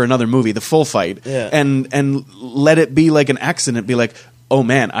fight for another movie, the full fight, Yeah. and let it be like an accident. Be like, oh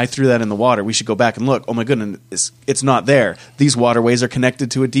man, I threw that in the water. We should go back and look. Oh my goodness, it's not there. These waterways are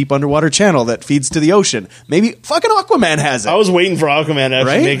connected to a deep underwater channel that feeds to the ocean. Maybe fucking Aquaman has it. I was waiting for Aquaman to actually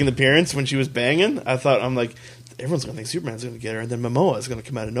Right? make an appearance when she was banging. I'm like, everyone's gonna think Superman's gonna get her, and then Momoa is gonna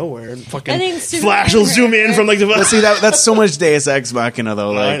come out of nowhere and fucking I think Superman Flash will zoom in from like the. But see, that's so much Deus Ex Machina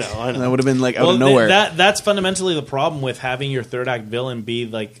though. I Like, know. That would have been like out Well, of nowhere. that's fundamentally the problem with having your third act villain be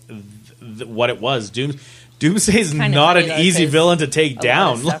like what it was. Doomsday's Kind of not funny, an though, easy 'cause villain to take A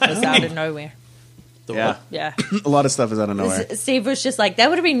down. lot of stuff was out of nowhere. yeah, Yeah. a lot of stuff is out of nowhere. Steve was just like, that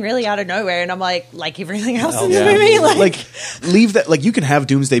would have been really out of nowhere. And I'm like everything else in Yeah. the movie. Like, leave that. Like, you can have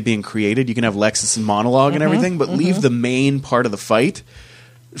Doomsday being created. You can have Lexus and monologue and everything, but leave the main part of the fight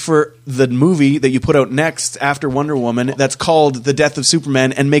for the movie that you put out next after Wonder Woman. That's called The Death of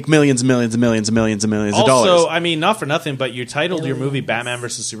Superman, and make millions and millions and millions and millions and millions of dollars. Also, I mean, not for nothing, but you titled your movie Batman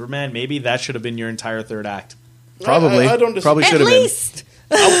versus Superman. Maybe that should have been your entire third act. Probably, I don't disagree. probably at should have been. least.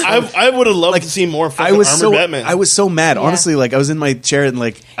 I would have loved to see more fucking armored Batman. I was so mad. Yeah. Honestly, like I was in my chair and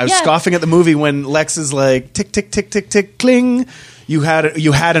like I was Yeah. scoffing at the movie when Lex is like tick tick tick tick tick cling. You had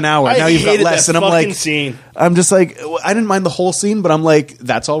an hour. I Now you've got hated less, that and I'm fucking like, scene. I'm just like, I didn't mind the whole scene, but I'm like,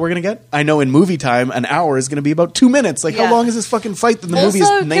 that's all we're gonna get. I know in movie time, an hour is gonna be about 2 minutes. Like, Yeah. how long is this fucking fight that the movie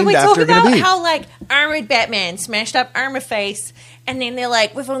Also, is can named we talk after about gonna be? how like armored Batman smashed up Armor Face, and then they're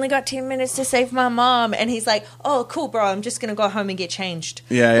like, "We've only got 10 minutes to save my mom," and he's like, "Oh, cool, bro. I'm just gonna go home and get changed."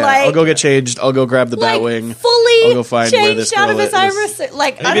 Yeah. Like, I'll go get changed. I'll go grab the like, Batwing. fully I'll go find where this changed out girl of his is. armor. Suit.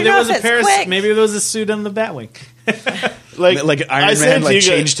 Like, I Maybe don't there know was if a it's quick. maybe there was a suit on the Batwing. Like I Iron said Man to like you guys-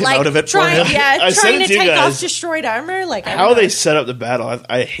 changed him Like, out of it for trying, him. yeah, I said trying it to to you take guys. off destroyed armor. Like, I How don't they know. set up the battle,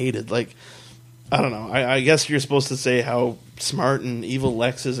 I hated. Like, I don't know. I guess you're supposed to say how smart and evil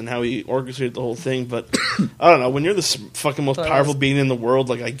Lex is and how he orchestrated the whole thing, but I don't know. When you're the fucking most But- powerful being in the world,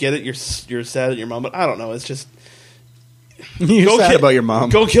 like, I get it. You're sad at your mom, but I don't know. It's just You're Go sad ki- about your mom.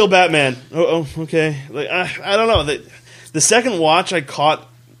 go kill Batman. Oh, okay. Like, I don't know. The second watch, I caught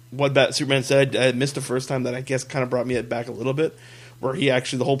what Superman said. I had missed the first time. That I guess kind of brought me back a little bit. Where he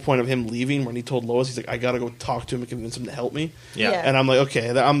actually, the whole point of him leaving, when he told Lois, he's like, I got to go talk to him and convince him to help me. Yeah. Yeah. And I'm like, okay,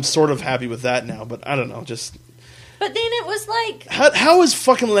 I'm sort of happy with that now. But I don't know. Just But then it was like, how is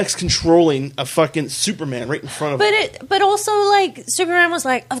fucking Lex controlling a fucking Superman right in front of him? but also like Superman was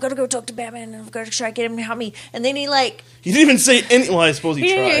like, I've got to go talk to Batman and I've got to try to get him to help me. And then he like, He didn't even say anything. Well, I suppose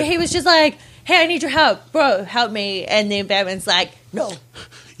he tried. he was just like, hey, I need your help, bro, help me. And then Batman's like, no.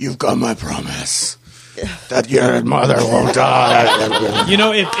 You've got my promise that your mother won't die. You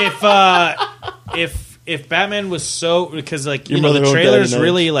know, if if Batman was so, because like Your you know mother the won't die trailers tonight.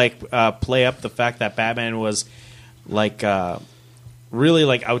 really like play up the fact that Batman was like really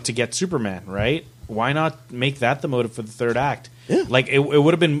like out to get Superman, right? Why not make that the motive for the third act? Yeah. Like it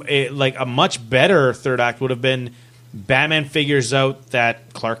would have been like a much better third act would have been Batman figures out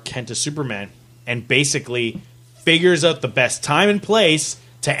that Clark Kent is Superman and basically figures out the best time and place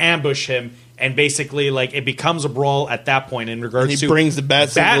to ambush him. And basically, like it becomes a brawl at that point in regards And he to brings the bat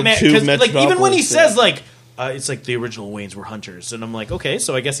symbol Batman. to 'Cause, like even when he Metropolis, says yeah. like it's like the original Waynes were hunters, and I'm like, okay,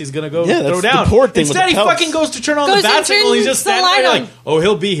 so I guess he's gonna go Yeah, throw that's the down. poor thing with Instead, the he pelts. fucking goes to turn on Goes the bat and signal. He's turns just the standing light there on. like, oh,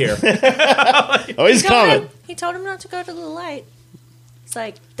 he'll be here. Oh, he's coming. He told him not to go to the light. It's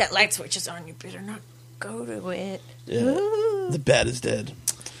like, that light switch is on. You better not go to it. Yeah. The bat is dead.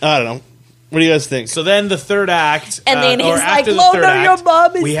 I don't know. What do you guys think? So then the third act, And then or he's after like, the third "Lono, act, your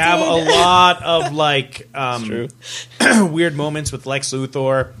mom is we have dead." a lot of like True. weird moments with Lex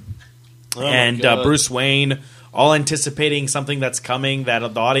Luthor Oh my and God. Bruce Wayne, all anticipating something that's coming. That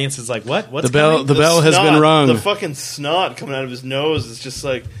the audience is like, "What? What's The bell- coming?" the bell has snot, been rung. The fucking snot coming out of his nose is just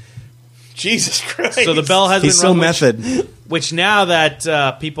like, Jesus Christ. So the bell has He's been so rung, method. Which now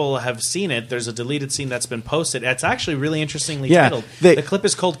that people have seen it, there's a deleted scene that's been posted. It's actually really interestingly Yeah, titled. they- The clip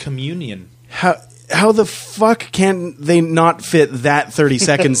is called Communion. How the fuck can they not fit that 30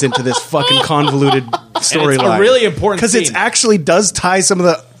 seconds into this fucking convoluted storyline? really important because it scene. actually does tie some of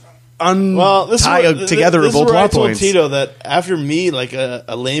the Well, this is where- this togetherable is where I plot told points. Tito that after me, like a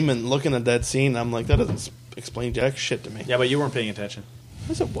layman looking at that scene, I'm like, that doesn't explain jack shit to me. Yeah, but you weren't paying attention.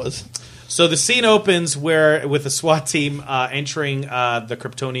 Yes, it was. So the scene opens with the SWAT team entering the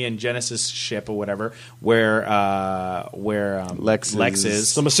Kryptonian Genesis ship or whatever, where Lex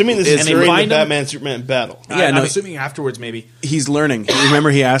is. So I'm assuming this And is they during the find him- Batman Superman battle. Yeah, I'm no, assuming afterwards maybe. He's learning. Remember,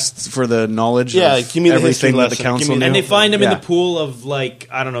 he asked for the knowledge Yeah, of give me the history everything that the lesson. council Give me knew. the- And they find him in Yeah. the pool of like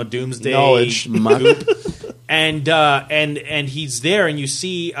I don't know doomsday Knowledge. Muck. and he's there, and you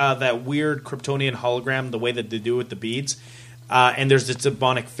see that weird Kryptonian hologram, the way that they do with the beads. And there's this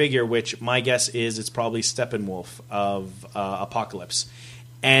demonic figure, which my guess is it's probably Steppenwolf of Apocalypse.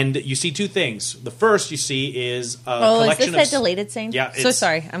 And you see two things. The first you see is a Oh, is collection this of that deleted scene? Yeah, So it's-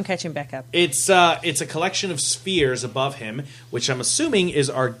 sorry. I'm catching back up. It's a collection of spheres above him, which I'm assuming is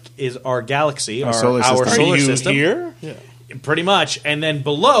our galaxy, Our solar our system. solar Are you system. here? Yeah. Pretty much, and then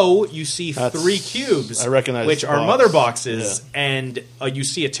below you see That's- 3 cubes, I recognize which the are box. mother boxes, Yeah. and you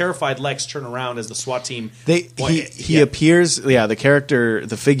see a terrified Lex turn around as the SWAT team. He appears. Yeah,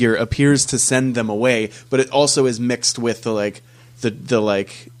 the figure appears to send them away, but it also is mixed with the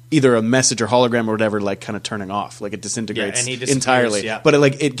either a message or hologram or whatever, like kind of turning off, like it disintegrates and he disappears, entirely. yeah. But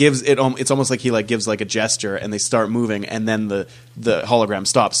it gives it. It's almost like he gives like a gesture, and they start moving, and then the hologram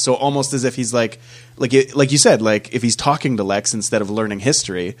stops. So almost as if he's like you said, like if he's talking to Lex instead of learning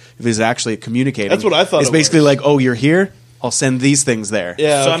history, if he's actually communicating. That's what I thought It's it basically was. like, oh, you're here. I'll send these things there.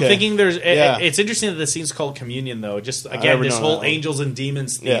 Yeah. So okay. I'm thinking Yeah. it's interesting that the scene's called Communion, though. Just again, never this known whole that one. angels and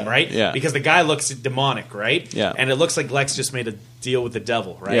demons theme, Yeah. right? Yeah. Because the guy looks demonic, right? Yeah. And it looks like Lex just made a deal with the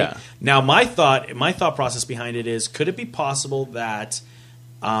devil, right? Yeah. Now, my thought process behind it is: could it be possible that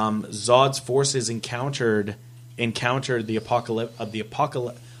Zod's forces encountered the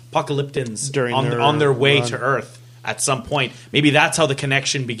apocalyptans During on their way run. to Earth at some point? Maybe that's how the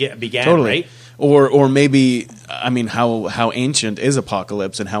connection began, Totally. right? Or maybe, I mean, how ancient is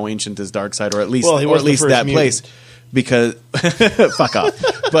Apocalypse and how ancient is Darkseid, or at least Well, he was the first that mutant. place? Because fuck off.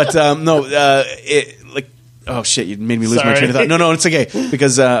 But no, oh shit, you made me lose my Sorry. train of thought. No, it's okay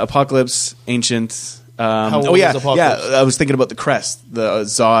because Apocalypse, ancient. old Oh yeah, is Apocalypse? yeah. I was thinking about the crest, the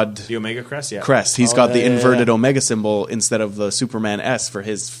Zod The Omega Crest, yeah. crest. He's Oh, got the yeah, yeah, inverted yeah. Omega symbol instead of the Superman S for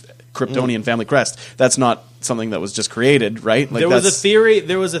his Kryptonian family crest. That's not something that was just created, right? Like There was a that's- theory.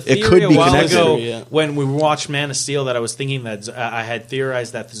 It could a be while connected. ago Yeah. when we watched Man of Steel that I was thinking that I had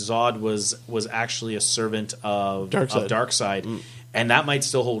theorized that Zod was actually a servant of Darkseid. Darkseid. And that might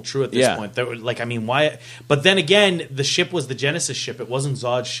still hold true at this Yeah. point. Why? But then again, the ship was the Genesis ship. It wasn't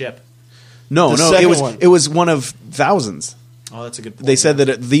Zod's ship. No, The it second was one. it was one of thousands. Oh, that's a good point. They said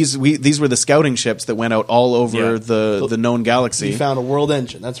that these were the scouting ships that went out all over Yeah. the known galaxy. He found a world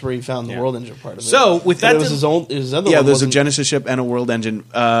engine. That's where he found the Yeah. world engine part of it. So, with But that it was to- his own. His other Yeah, one there's a wasn't- Genesis ship and a world engine.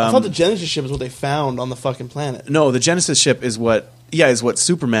 I thought the Genesis ship is what they found on the fucking planet. No, the Genesis ship is what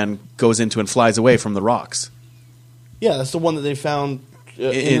Superman goes into and flies away from the rocks Yeah, that's the one that they found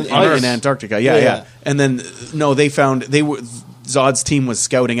in ice. Antarctica. Yeah. And then Zod's team was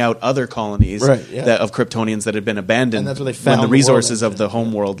scouting out other colonies Right, yeah. of Kryptonians that had been abandoned. And that's where they when found the the world resources of engine. the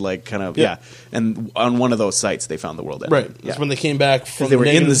home world, like kind of Yeah. And on one of those sites, they found the world engine. Right. That's when they came back from they were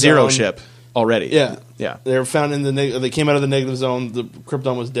in the negative Zero zone. ship. already. Yeah, Yeah. They were found in the they came out of the negative zone. The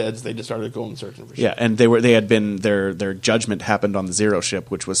Krypton was dead, so they just started going searching for shit. Yeah, and they had been their judgment happened on the Zero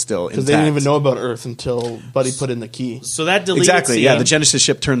ship, which was still intact. Because they didn't even know about Earth until Buddy put in the key. So that deleted Exactly. scene, Yeah, the Genesis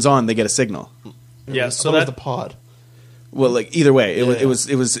ship turns on, they get a signal. yeah. So So that was that the pod. Well, like either way, Yeah. it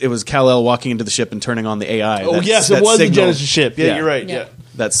was Kal-El walking into the ship and turning on the AI. Oh That- yes, that it was the signal- Genesis ship. Yeah, Yeah. you're right. Yeah. Yeah,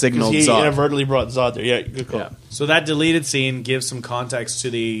 That signaled he Zod. inadvertently brought Zod there. Yeah, good call. Yeah. So that deleted scene gives some context to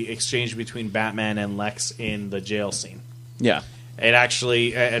the exchange between Batman and Lex in the jail scene. Yeah. It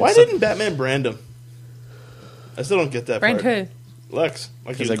actually. Why didn't Batman brand him? I still don't get that Brand part. who? Lex.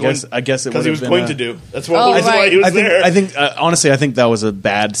 Like he Because was I guess it because he was would've going been to a- do. That's why, Oh, that's why right. he was I think, there. I think honestly, I think that was a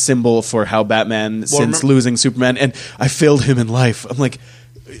bad symbol for how Batman, since remember- losing Superman, and I failed him in life. I'm like,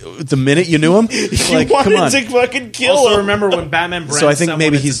 the minute you knew him, he like, wanted come on. to fucking kill Also, him. remember when Batman brands So I think someone,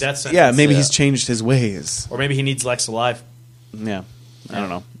 maybe it's a he's death sentence. he's changed his ways. or maybe he needs Lex alive. Yeah, I don't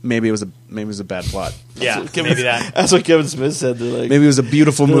know. Maybe it was a bad plot. Yeah, Kevin- maybe that. That's what Kevin Smith said. They're like, Maybe it was a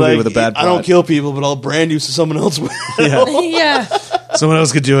beautiful they're movie like, with a bad plot. I don't kill people, but I'll brand you so someone else will. Yeah. Yeah. Someone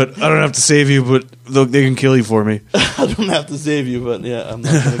else could do it. I don't have to save you, but they can kill you for me. I don't have to save you, but yeah, I'm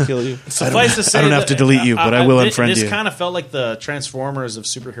not going to kill you. Suffice to say, I don't have to delete you, but I will unfriend this you. kind of felt like the Transformers of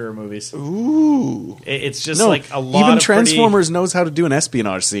superhero movies. Ooh. It's just No, like a lot even of Transformers knows how to do an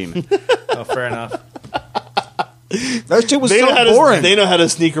espionage scene. Oh, fair enough. That shit was They know, so how boring. they know how to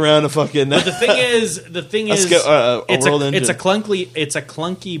sneak around a fucking. But the thing is, a world engine. it's a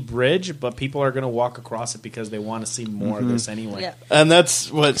clunky bridge, but people are going to walk across it because they want to see more of this anyway. Yeah. and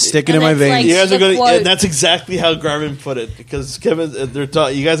that's what. Stick it And in my it's veins. like- You guys are the going to. quote- That's exactly how Garvin put it because Kevin.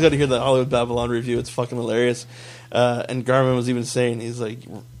 You guys got to hear the Hollywood Babylon review. It's fucking hilarious. And Garvin was even saying, he's like,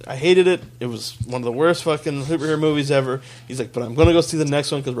 I hated it. It was one of the worst fucking superhero movies ever. He's like, but I'm going to go see the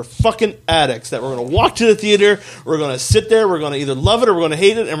next one because we're fucking addicts that we're going to walk to the theater. We're going to sit there. We're going to either love it or we're going to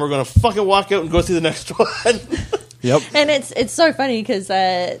hate it, and we're going to fucking walk out and go see the next one. Yep. And it's so funny because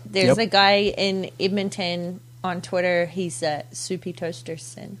there's Yep. a guy in Edmonton on Twitter. He's Soupy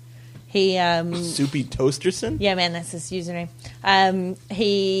Toasterson. He Soupy Toasterson. yeah, man, that's his username.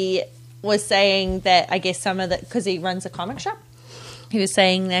 He was saying that I guess some of the because he runs a comic shop. He was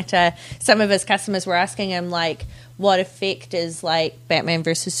saying that some of his customers were asking him like, what effect is like Batman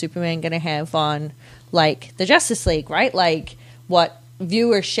versus Superman going to have on like the Justice League, right? Like what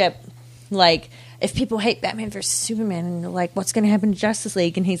viewership, like if people hate Batman versus Superman and like what's going to happen to Justice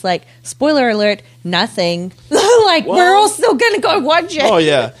League? And he's like, spoiler alert, nothing. Like we're all still going to go watch it. Oh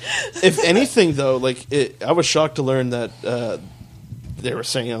yeah. If anything, though, like I was shocked to learn that they were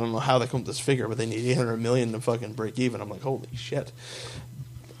saying I don't know how they come up with this figure, but they need $800 million to fucking break even. I'm like, holy shit.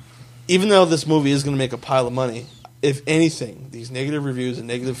 Even though this movie is going to make a pile of money, if anything, these negative reviews and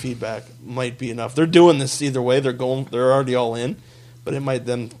negative feedback might be enough. They're doing this either way. They're already all in, but it might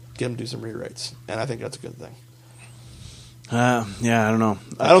then get them to do some rewrites, and I think that's a good thing. Yeah, I don't know.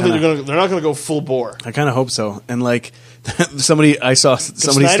 I don't think they're not going to go full bore. I kind of hope so. And like somebody Snyder's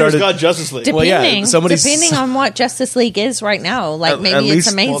started. got Justice League. Well, yeah, Depending on what Justice League is right now, like at maybe least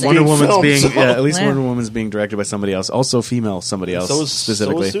it's amazing. Wonder Woman's Film, being so- at least Yeah. Wonder Woman's being directed by somebody else, also female somebody else so is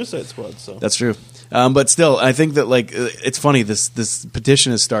specifically. Suicide Squad. So That's true. But still, I think that like it's funny. This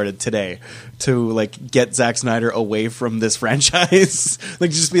petition has started today to like get Zack Snyder away from this franchise.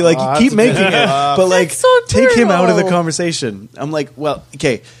 Like just be like, that's keep a making bit it, but like That's so take him out of the true. conversation. I'm like, well,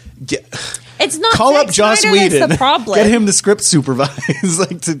 okay. It's not Call Zack up Joss Snyder that's Whedon. the problem. Get him to script supervise,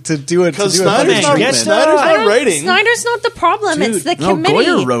 like to do it. because to do a Snyder's fucking not, treatment. Snyder's I not don't- writing. Snyder's not the problem. it's the No, committee.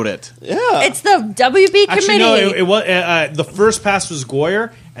 Goyer wrote it. Yeah, It's the WB Actually, committee. no. It was the first pass was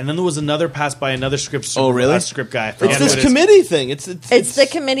Goyer, and then there was another pass by another script. Oh, really? Script guy. I it's forget this who it is. committee thing. It's the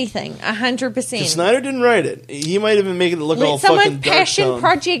committee thing, 100%. Snyder didn't write it. He might have been making it look all Let someone fucking dark passion tone.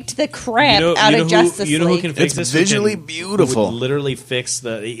 project the crap You know out of who- Justice you know who League. can fix It's this? Who visually can- beautiful. who would literally fix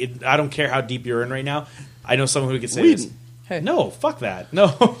I don't care how deep you're in right now. I know someone who could say Whedon. this. No, fuck that. No,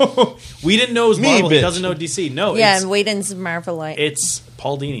 Whedon knows Me, Marvel. He bitch. doesn't know DC. No, Yeah, it's, and Whedon's Marvelite. it's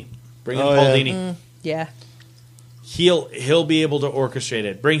Paul Dini. Bring in Oh, Paul yeah. Dini. Yeah. He'll be able to orchestrate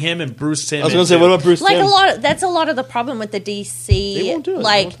it. Bring him and Bruce Timm. I was going to say, what about Bruce Like Timm? that's a lot of the problem with the DC. They won't do it. They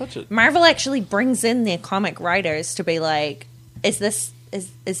Like won't touch it. Marvel actually brings in their comic writers to be like, is this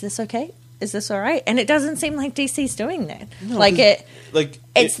okay? Is this all right? And it doesn't seem like DC's doing that. like it. Like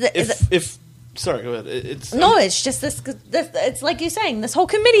It's if sorry, go ahead. It's No, it's just this. It's like you're saying, this whole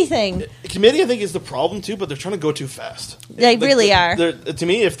committee thing. committee. I think is the problem too, but they're trying to go too fast. They really are. To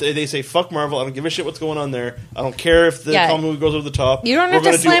me, if they say fuck Marvel, I don't give a shit what's going on there. I don't care if the Yeah. comic movie goes over the top. You don't We're have to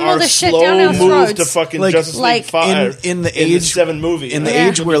gonna do slam all our this shit slow down our move throats. to fucking Like- Justice League like- 5 in the in age 7 movie in the Yeah.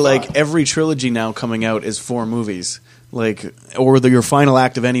 age where like every trilogy now coming out is 4 movies. Like, or your final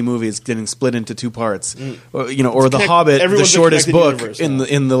act of any movie is getting split into 2 parts, or, or The connect- Hobbit, the everyone's a shortest connected book universe in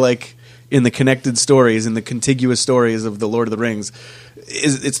now. the connected stories, in the contiguous stories of the Lord of the Rings.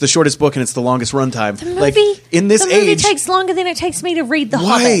 It's the shortest book and it's the longest runtime. The movie, Like in this the movie age, takes longer than it takes me to read The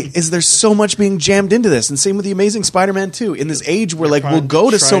why Hobbit. is there so much being jammed into this? And same with the Amazing Spider-Man 2. In this age where like we'll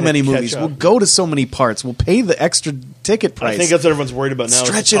go to so trying to many catch movies, up. we'll go to so many parts, we'll pay the extra ticket price. I think that's what everyone's worried about now. is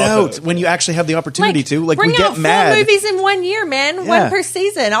Stretch the it out cop-out. when you actually have the opportunity to. Like bring we get out mad. 4 movies in 1 year, man. Yeah. 1 per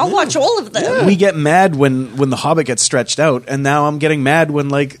season. I'll watch all of them. We get mad when The Hobbit gets stretched out, and now I'm getting mad when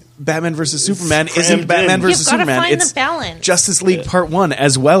like Batman versus Superman crammed isn't Batman in. versus You've gotta Superman. find It's the balance. Justice League Part 1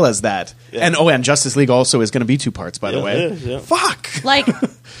 as well as that. Yeah. And Justice League also is going to be 2 parts, by the Yeah, way. it is, yeah. Fuck. Like,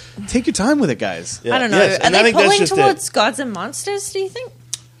 Take your time with it, guys. Yeah. I don't know. Yes, Are and I they think that's pulling just towards Gods and Monsters, do you think?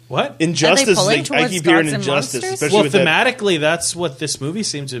 What? Injustice. pulling I towards keep hearing Gods and Injustice, Monsters? especially Well, with that. thematically, that's what this movie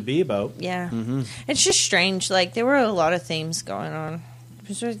seems to be about. Yeah. Mm-hmm. It's just strange. Like, there were a lot of themes going on.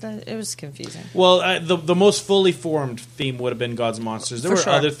 It was confusing. Well, the most fully formed theme would have been Gods and Monsters. There For were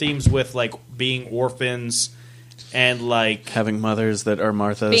sure. other themes with like being orphans and like Having mothers that are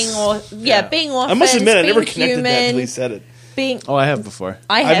Marthas. Being I orphans. must admit, I never being connected human, that until he said it. Being, Oh, I have before.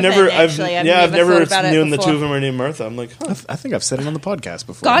 I haven't actually. I've I've never never thought about it known the before. two of them are named Martha. I'm like, huh. I think I've said it on the podcast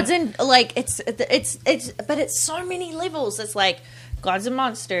before. Gods and like it's but it's so many levels. It's like Gods and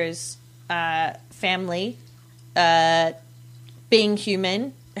Monsters, family, being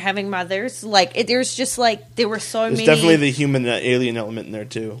human, having mothers. Like there's just like there were so There's many. definitely the human alien element in there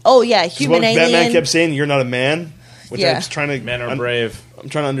too. Oh yeah, 'Cause human what alien. Batman kept saying, "You're not a man," which Yeah. I was trying to. men are brave. I'm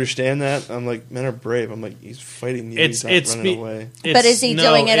trying to understand that. I'm like, men are brave. I'm like, he's fighting you. It's he's not running be- away. But is he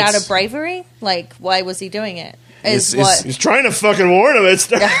doing it out it's- of bravery? Like, why was he doing it? Is It's- what? He's trying to fucking warn him. It's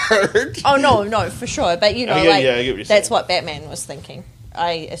hurt. Oh no, for sure. But you know, I get- like yeah, I get what you're that's saying. what Batman was thinking.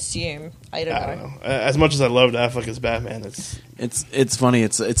 I assume. I don't I know. don't know. As much as I loved Affleck as Batman, It's funny.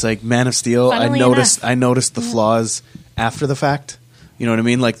 It's like Man of Steel. Funnily I noticed the flaws after the fact. You know what I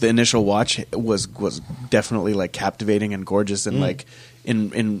mean? Like the initial watch was definitely like captivating and gorgeous and like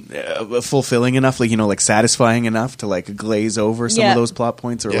in fulfilling enough, like like satisfying enough to like glaze over some Yeah. of those plot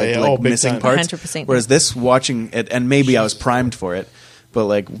points or Yeah, like yeah. like Oh, big missing time. parts. 100%. Whereas this watching it, and maybe I was primed for it, but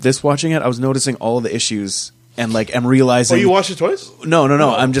like this watching it, I was noticing all the issues. And like, I'm realizing. Oh, you watched it twice? No.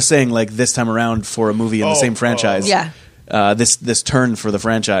 I'm just saying, like this time around for a movie in the same franchise. Yeah. This turn for the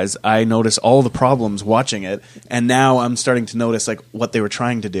franchise, I noticed all the problems watching it, and now I'm starting to notice like what they were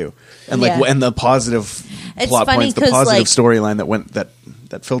trying to do, and like Yeah. and the positive It's plot funny points, the 'cause, positive like- storyline that went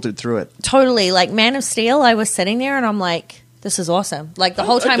that filtered through it. Totally. Like Man of Steel, I was sitting there and I'm like, this is awesome. Like the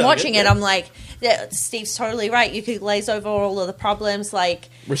whole I time dug watching it, it, yeah. I'm like, yeah, Steve's totally right. You could glaze over all of the problems. Like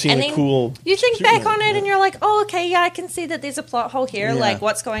We're seeing and a then cool You think back Superman, on it yeah. and you're like, oh, okay, yeah, I can see that there's a plot hole here. Yeah. Like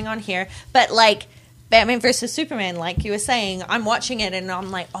what's going on here? But like Batman versus Superman, like you were saying, I'm watching it and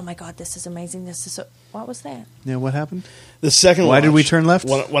I'm like, oh my god, this is amazing. This is so. What was that? Yeah, what happened? The second Why watch, did we turn left?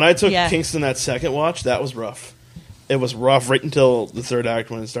 When I took Yeah. Kingston that second watch, that was rough. It was rough right until the third act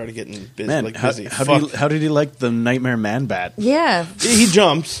when it started getting busy. Man, like how, busy. how, Fuck. did how did he like the Nightmare Man bat? Yeah. He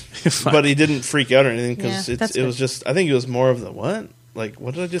jumps, but he didn't freak out or anything because Yeah, that's it was good. just. I think it was more of the what? Like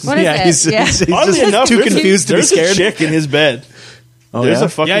what did I just? What say? is yeah, that? he's, Yeah. he's Oddly just enough, too there's confused to be there's scared. a chick in his bed. Oh, There's yeah? a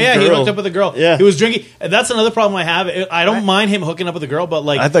fucking Yeah, girl. he hooked up with a girl. Yeah. He was drinking. And that's another problem I have. I don't mind him hooking up with a girl, but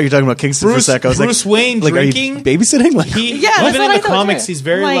like I thought you were talking about Kingston Bruce- for a sec. I was Bruce like, Wayne like, are you drinking? babysitting? Like, he, Yeah, that's even what in I the thought, comics, too. he's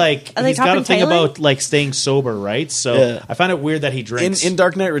very Like, like are they he's got a topping thing Taylor? about like staying sober, right? So Yeah. I find it weird that he in drinks.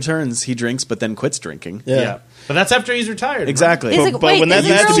 Dark Knight Returns, he drinks but then quits drinking. yeah. But that's after he's retired. Exactly. Is it- But wait, when that is the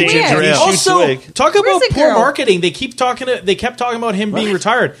bat girl scene where? he Yeah. shoots Also, away. talk Where's about the poor girl? marketing. They keep talking. They kept talking about him being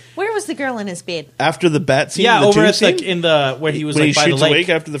retired. Where was the girl in his bed? After the bat scene, Yeah, the over tomb at scene, like in the where he was when like he by the shoots lake. awake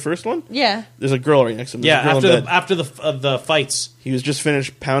after the first one. Yeah. There's a girl right next to him. There's Yeah, a girl after in the bed. after the fights. He was just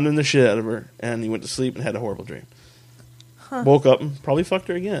finished pounding the shit out of her, and he went to sleep and had a horrible dream. Woke up and probably fucked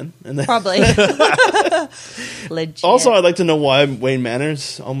her again. And then Probably. Legit. also, I'd like to know why Wayne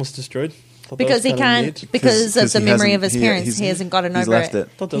Manor's almost destroyed. Thought that because was he kinda can't, neat. because of 'Cause the he memory hasn't- of his he- parents. he's- He hasn't gotten he's over left it.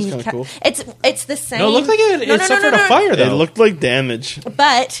 Thought that was He kinda ca- cool. It's the same. No, it looked like it suffered a fire though. It looked like damage.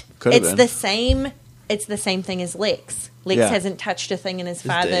 But Could have it's been. the same. It's the same thing as Lex. Lex Yeah. hasn't touched a thing in his His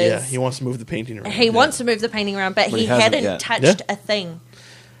father's. dad- yeah, he wants to move the painting around. He Yeah. wants to move the painting around, but he he hasn't hadn't yet. touched Yeah. a thing.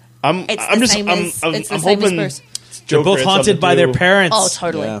 I'm It's I'm the just same I'm, as- I'm, it's the I'm same as hoping Bruce. They're Joker both had haunted something by to their do- parents. Oh,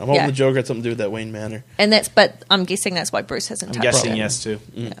 totally. Yeah. I'm hoping Yeah. the Joker had something to do with that Wayne Manor. And but I'm guessing that's why Bruce hasn't I'm touched guessing it. yes too.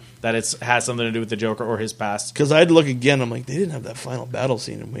 That it has something to do with the Joker or his past. Because I had to look again. I'm like, they didn't have that final battle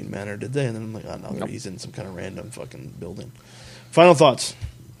scene in Wayne Manor, did they? And then I'm like, oh no, he's in some kind of random fucking building. Final thoughts.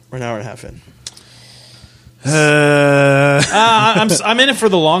 We're an hour and a half in. I'm in it for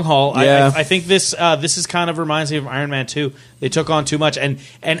the long haul. Yeah. I think this is kind of reminds me of Iron Man 2. They took on too much, and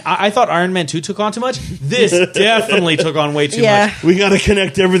I thought Iron Man 2 took on too much. This definitely took on way too much. We got to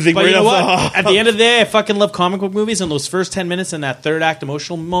connect everything. But right you know off what? the hop. At the end of the day, I fucking love comic book movies, and those first 10 minutes and that third act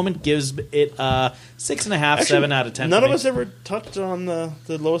emotional moment gives it 6.5, Actually, 7 out of 10. None for of me. us ever touched on the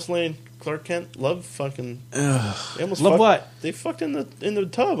Lois Lane Clark Kent love fucking. They almost Love fucked- what? They fucked in the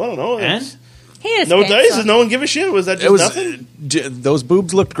tub. I don't know. And? It's- He is no pants dice. on. No one give a shit. Was that just It was nothing? those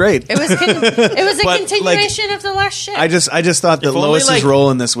boobs looked great. It was a But, continuation of the last shit. I just thought that If only, Lois's like- role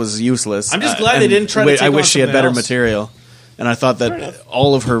in this was useless. I'm just glad they and didn't try to take I on wish she had something better else. material, and I thought Fair that enough.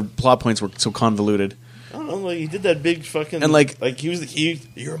 all of her plot points were so convoluted. I don't know. Like he did that big fucking And, like- he was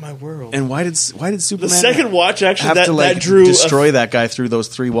you're my world. And why did Superman the second watch actually have that to like that drew destroy that guy through those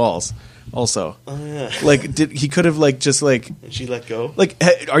 3 walls? Also, Oh yeah. like he could have just And she let go.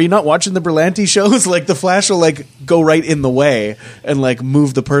 are you not watching the Berlanti shows? Like the Flash will go right in the way and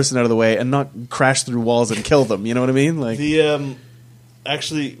move the person out of the way and not crash through walls and kill them. You know what I mean? Like The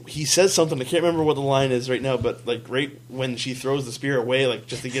actually he says something. I can't remember what the line is right now, but right when she throws the spear away,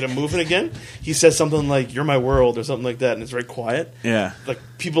 just to get him moving again, he says something like "You're my world" or something like that, and it's very quiet. yeah.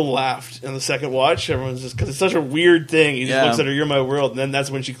 People laughed in the second watch. Everyone's just because it's such a weird thing. He just Yeah. looks at her, "You're my world," and then that's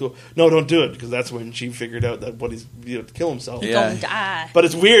when she no, don't do it because that's when she figured out that what he's to kill himself. Yeah. Don't die. But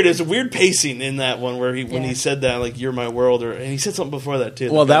it's weird. It's a weird pacing in that one where when Yeah. he said that "You're my world," and he said something before that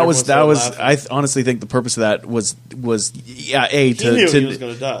too. Well, that was Laughing. I honestly think the purpose of that was knew he was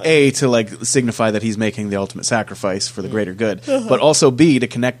gonna die. to signify that he's making the ultimate sacrifice for the greater good, but also B, to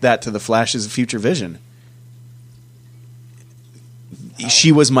connect that to the Flash's future vision.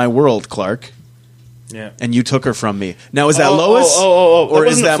 She was my world, Clark, Yeah. and you took her from me. Now is that Lois? That or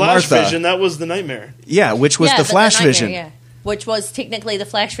is wasn't that the Flash Martha? vision? That was the nightmare. Yeah, which was Yeah, the but Flash nightmare, vision. yeah. Which was technically the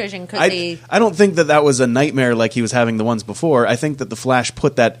Flash vision because I don't think that was a nightmare like he was having the ones before. I think that the Flash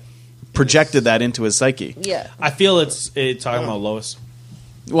projected that into his psyche. yeah. I feel it's talking about Lois.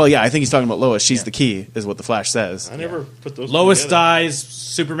 Well, yeah, I think he's talking about Lois. She's the key, is what the Flash says. I never put those. Lois together. dies.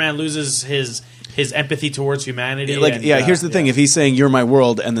 Superman loses his empathy towards humanity. and, Here's the thing: if he's saying "You're my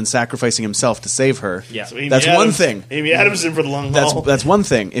world" and then sacrificing himself to save her, Yeah. So Amy that's one Adams- thing. Amy Adamson for the long haul. That's one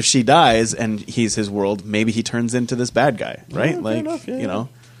thing. If she dies and he's his world, maybe he turns into this bad guy, right? fair enough, yeah. You know,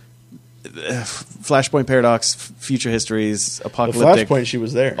 Flashpoint paradox, future histories, the apocalyptic, Flashpoint. She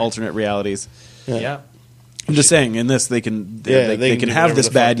was there. alternate realities. Yeah. I'm just saying, in this, they can Yeah, they can can do have whatever this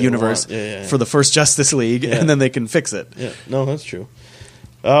the fuck bad they universe want. Yeah. for the first Justice League, Yeah. and then they can fix it. Yeah, no, that's true.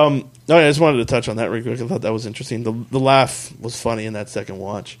 No, I just wanted to touch on that real quick. I thought that was interesting. The laugh was funny in that second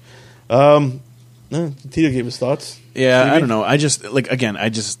watch. No, Tito gave his thoughts. Yeah, Stevie? I don't know. I just I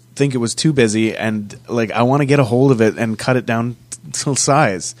just think it was too busy, and I want to get a hold of it and cut it down to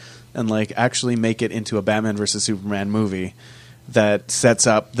size, and actually make it into a Batman versus Superman movie that sets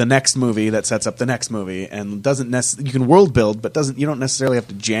up the next movie that sets up the next movie, and doesn't you can world build, but you don't necessarily have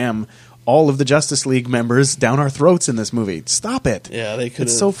to jam all of the Justice League members down our throats in this movie. Stop it. Yeah, they could.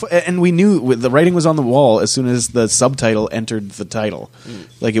 It's so and we knew the writing was on the wall as soon as the subtitle entered the title.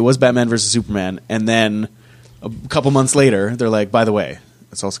 It was Batman versus Superman, and then a couple months later they're like, by the way,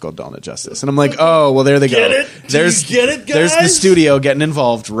 it's also called Dawn of Justice. And I'm like, oh, well, there they Get go. it? Do you get it, There's the guys? studio getting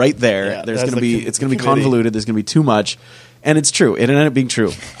involved right there. Yeah, There's that's going to the be it's going to be committee. convoluted. There's going to be too much, and it's true. It ended up being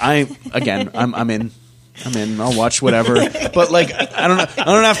true. I'm in. I'll watch whatever. But I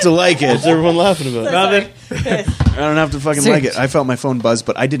don't have to like it. What's everyone laughing about? Nothing. I don't have to fucking like it. I felt my phone buzz,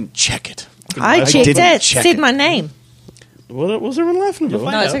 but I didn't check it. I checked didn't it. check Said it. my name. What was everyone laughing about?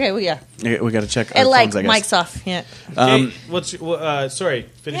 Find No, it's out. okay. Well, yeah. Yeah, we got to check our It phones, I guess. mic's off. Yeah. Okay, what's sorry?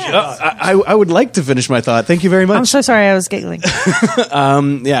 Finish Yeah. it up. I would like to finish my thought. Thank you very much. I'm so sorry. I was giggling.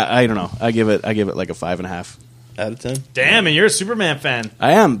 Yeah, I don't know. I give it like a 5.5. Out of 10. Damn, and you're a Superman fan.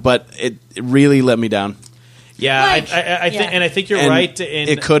 I am, but it really let me down. Yeah, Like, I think, yeah. and I think you're And right. In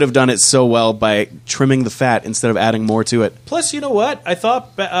it could have done it so well by trimming the fat instead of adding more to it. Plus, you know what? I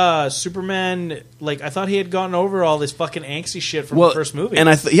thought Superman, I thought he had gotten over all this fucking angsty shit from the first movie. And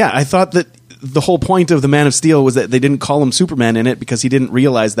I thought that the whole point of the Man of Steel was that they didn't call him Superman in it because he didn't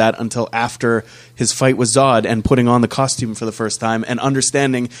realize that until after his fight with Zod and putting on the costume for the first time and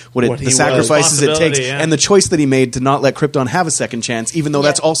understanding What the he was. sacrifices it takes Responsibility, yeah. and the choice that he made to not let Krypton have a second chance, even though Yeah.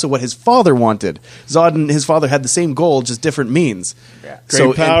 that's also what his father wanted. Zod and his father had the same goal, just different means. Yeah.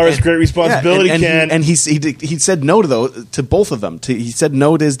 Great powers, great responsibility, and Ken. he said no to both of them. He said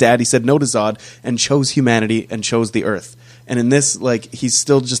no to his dad. He said no to Zod, and chose humanity and chose the Earth. And in this, like, he's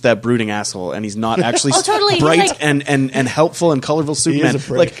still just that brooding asshole, and he's not actually totally. bright Like- and helpful and colorful Superman. a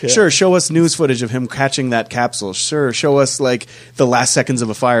prick, Like, yeah. sure, show us news footage of him catching that capsule. Sure, show us like the last seconds of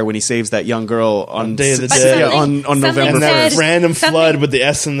a fire when he saves that young girl on Day of the s- Dead. yeah, Something- on November And that 1st. random something- flood with the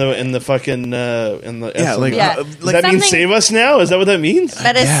S in the fucking in the S Yeah, in like, the- Yeah. Does like that mean something- save us now? Is that what that means?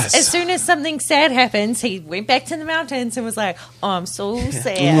 But Yes. as soon as something sad happens, he went back to the mountains and was like, "Oh, I'm so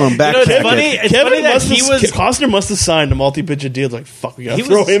sad." Ooh, I'm back. You know, it's Kevin. funny. It's funny that he was Costner must have signed a multi-pitch deal. Like, fuck, we gotta he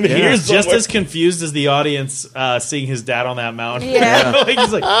throw was, him in here just somewhere. as confused as the audience seeing his dad on that mountain. Yeah. Like,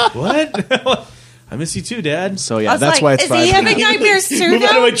 he's like, "What? I miss you too, Dad." So I yeah, was that's like, why it's is 5. he having nightmares too Move out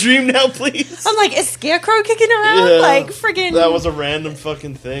of now? my dream now, please. I'm like, is Scarecrow kicking around? Yeah. Like, friggin'. That was a random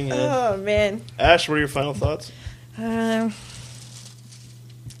fucking thing. Yeah. Oh, man. Ash, what are your final thoughts?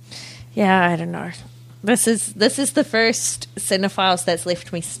 Yeah, I don't know. This is the first Cinephiles that's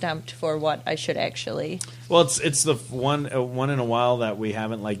left me stumped for what I should actually. Well, it's the one in a while that we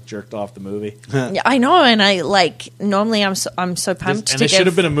haven't like jerked off the movie. Yeah, I know, and I like normally I'm so pumped And to it should give.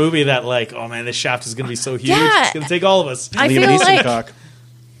 have been a movie that like, oh man, this shaft is going to be so huge, Yeah. it's going to take all of us. I Liam feel Neeson like cock.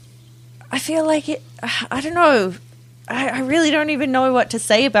 I feel like it. I don't know. I really don't even know what to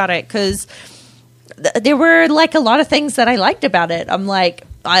say about it because there were like a lot of things that I liked about it. I'm like,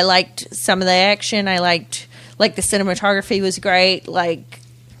 I liked some of the action. I liked like the cinematography was great. Like,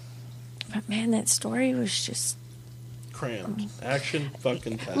 but man, that story was just Crammed. Action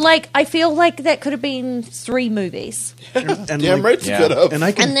fucking packed. like I feel like that could have been 3 movies, And Damn right you could have. And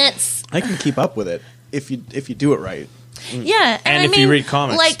I can and that's I can keep up with it if you do it right. yeah. And I if you mean, read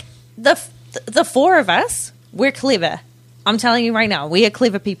comics. like the 4 of us, we're clever. I'm telling you right now, we are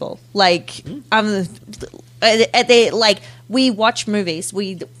clever people. Like, like we watch movies.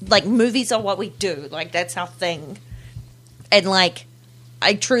 We like movies are what we do. Like that's our thing. And like,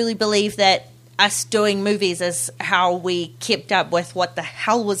 I truly believe that us doing movies is how we kept up with what the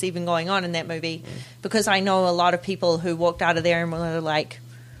hell was even going on in that movie. Because I know a lot of people who walked out of there and were like,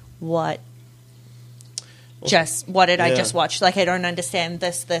 "What? What did I yeah. just watch? Like, I don't understand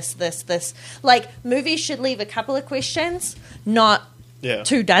this. Like, movies should leave a couple of questions, not Yeah.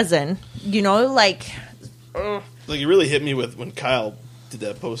 24. You know, like, Like, it really hit me with when Kyle did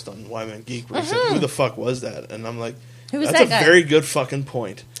that post on Why Man Geek where he said, who the fuck was that? And I'm like, Who was that's that a guy? very good fucking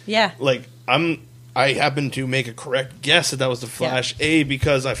point. yeah, Like, I happen to make a correct guess that was the Flash. A,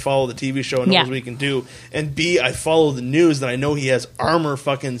 because I follow the TV show and know Yeah. what we can do, and B, I follow the news that I know he has armor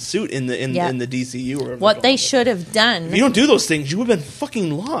fucking suit in the Yeah. in the DCU. Or whatever what they're they calling it. should have done. If you don't do those things, you would have been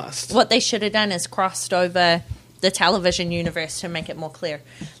fucking lost. What they should have done is crossed over the television universe to make it more clear.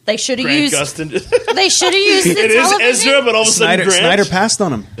 They should have Grant used. Gustin. They should have used the It is television. Ezra, but all of a sudden Grant. Snyder passed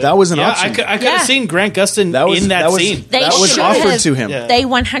on him. That was an Yeah, option. I could Yeah. have seen Grant Gustin in that scene. They that was should offered have- to him. Yeah. They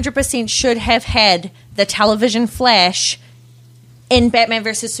 100% should have had the television Flash in Batman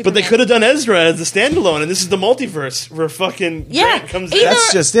versus But Superman. they could have done Ezra as a standalone, and this is the multiverse where fucking Yeah, Grant comes either- in.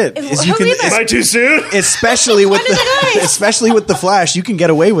 That's just it. Is you can, Whoever- Am I too soon? especially with One of the guys. especially with the Flash, you can get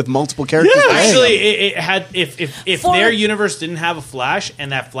away with multiple characters. Yeah. playing Actually, them. it had if For- their universe didn't have a Flash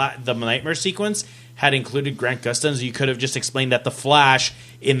and that the Nightmare sequence had included Grant Gustin, you could have just explained that the Flash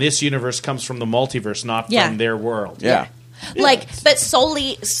in this universe comes from the multiverse, not Yeah. from their world. yeah. like, but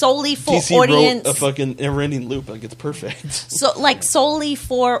solely for DC audience. wrote a fucking never-ending loop. Like, it's perfect. So, like, solely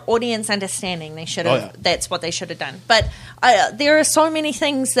for audience understanding, they should have. Oh, yeah. That's what they should have done. But there are so many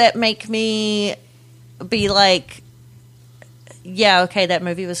things that make me be like, yeah, okay, that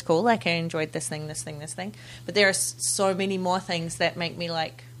movie was cool. Like, I enjoyed this thing. But there are so many more things that make me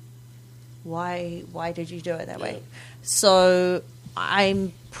like, why did you do it that way? So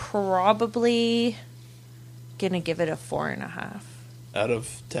I'm probably gonna give it a 4.5. Out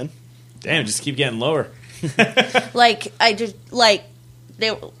of 10? Damn, just keep getting lower. Like I just like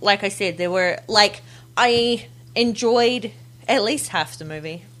there. Like I said, there were like I enjoyed at least half the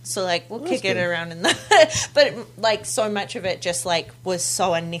movie. So like we'll kick it good. around in the, but like so much of it just like was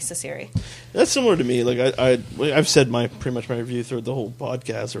so unnecessary. That's similar to me. Like, I've said pretty much my review through the whole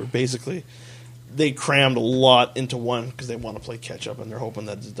podcast, or basically they crammed a lot into one because they want to play catch up, and they're hoping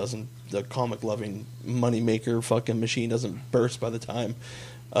that the comic loving money maker fucking machine doesn't burst by the time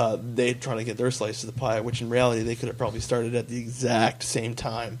they try to get their slice of the pie. Which in reality they could have probably started at the exact same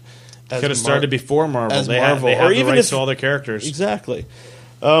time. as Could have started before Marvel. as They Marvel, had or the even rights if- to all their characters. Exactly.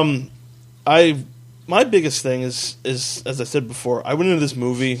 My biggest thing is as I said before, I went into this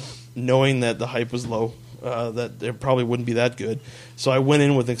movie knowing that the hype was low, that it probably wouldn't be that good. So I went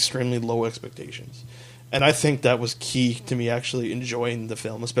in with extremely low expectations. And I think that was key to me actually enjoying the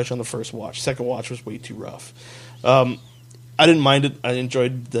film, especially on the first watch. Second watch was way too rough. I didn't mind it. I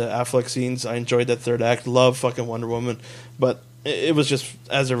enjoyed the Affleck scenes. I enjoyed that third act. Love fucking Wonder Woman, but it was just,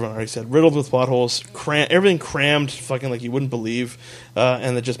 as everyone already said, riddled with plot holes. Everything crammed, fucking like you wouldn't believe,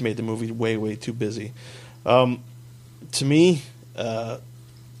 and it just made the movie way, way too busy. To me, well,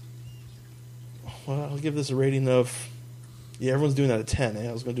 I'll give this a rating of. Yeah, everyone's doing that at 10.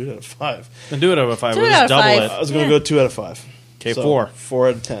 I was going to do it at a 5. Then do it over 5. Do We'll it just out of double 5. it. I was going to go 2 out of 5. Okay, So, 4. 4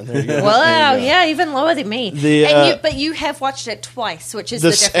 out of 10. There you go. Wow, There you go. yeah, even lower than me. But You have watched it twice, which is the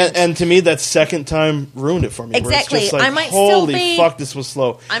This, difference. and to me, that second time ruined it for me. where it's Exactly. just like, I might still holy be- fuck, this was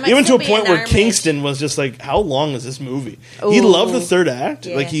slow. I might Even to still a be point in where Armitage. Kingston was just like, how long is this movie? He Ooh. loved the third act.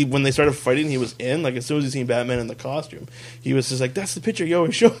 Yeah. Like when they started fighting, he was in. Like as soon as he seen Batman in the costume, he was just like, that's the picture you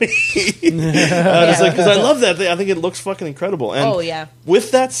always show me. Just like, because I love that thing. I think it looks fucking incredible. And Oh, yeah.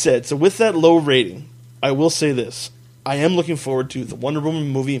 with that said, so with that low rating, I will say this. I am looking forward to the Wonder Woman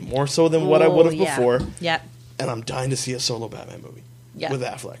movie more so than what I would have yeah. before. Yeah, And I'm dying to see a solo Batman movie Yeah. with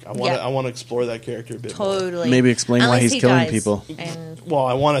Affleck. I want Yeah. to. I want to explore that character a bit more. totally. Maybe explain why Unless he's he killing dies. people. And Well,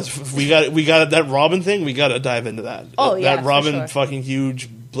 I want to. We got that Robin thing. We got to dive into that. Oh, yeah, that for Robin sure. fucking huge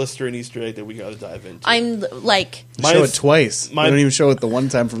blister and Easter egg that we got to dive into. I'm like, My- Show it twice. my- They don't even show it the one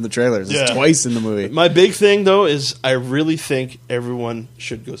time from the trailers. It's Yeah. twice in the movie. My big thing though is I really think everyone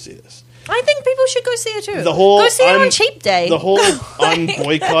should go see this. I think people should go see it too. The whole go see it I'm- on cheap day. The whole I'm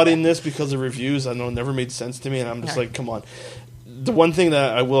boycotting this because of reviews. I know it never made sense to me, and I'm just No. like, come on. The one thing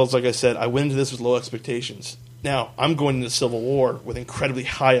that I will is, like I said, I went into this with low expectations. Now I'm going into Civil War with incredibly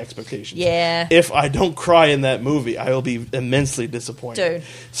high expectations. Yeah. If I don't cry in that movie, I will be immensely disappointed. Dude.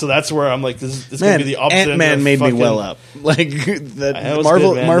 So that's where I'm like, this is going Man, to be the opposite. end Ant-Man of made me fucking- well up. Like That was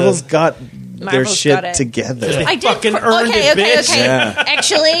Marvel, good, man. Marvel's got their Marvel's shit got it. together. I did fucking cr- earned okay, it, okay, bitch. okay. Yeah.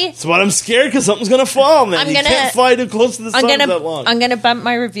 Actually, That's why I'm scared because something's going to fall, man. I'm You gonna- can't fly too close to the sun I'm that long. gonna bump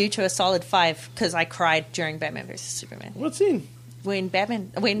my review to a solid 5 because I cried during Batman vs Superman What scene? when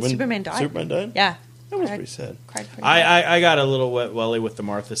Superman died. Superman died? Yeah, That was Cried- pretty sad. cried pretty hard. I got a little wet welly with the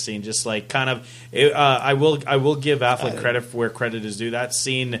Martha scene. Just like kind of, I will give Affleck credit for where credit is due. That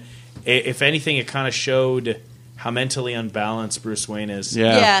scene, if anything, it kind of showed how mentally unbalanced Bruce Wayne is.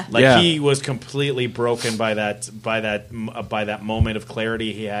 Yeah. Like he was completely broken by that moment of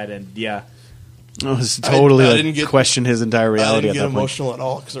clarity he had, and yeah, I was totally I didn't get- question his entire I reality didn't at get that point. emotional at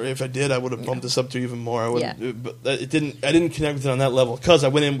all because if I did, I would have bumped this up to even more. I would, Yeah. but it didn't. I didn't connect with it on that level because I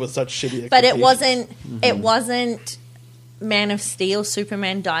went in with such shitty. But it expectations. wasn't. Mm-hmm. It wasn't Man of Steel,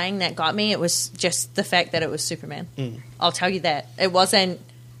 Superman dying that got me. It was just the fact that it was Superman. I'll tell you that it wasn't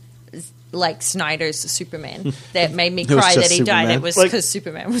like Snyder's Superman that made me It was cry just that he died. Superman. It was Like, because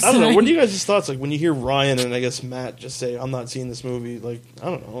Superman was. I don't know. dying. What are you guys' thoughts? Like when you hear Ryan and I guess Matt just say, "I'm not seeing this movie." Like I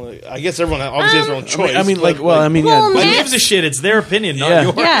don't know. Like, I guess everyone obviously has their own choice. I mean, but, like, well, I mean, Well, yeah. who Matt- gives a shit? It's their opinion, not Yeah.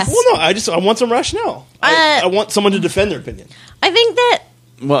 yours. Yeah. well, no. I want some rationale. I want someone to defend their opinion. I think that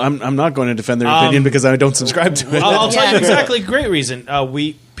Well, I'm not going to defend their opinion because I don't subscribe to it. I'll tell Yeah. you exactly. Great reason.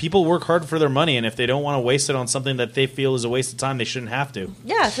 People work hard for their money, and if they don't want to waste it on something that they feel is a waste of time, they shouldn't have to.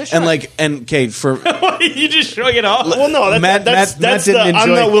 yeah, for sure. and Kate, for You just shrugging it off. Well, no, Matt that's the. didn't I'm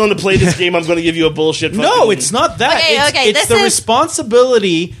enjoy- not willing to play this game. I'm going to give you a bullshit. No, fucking- it's not that. Okay, it's okay, it's this the is-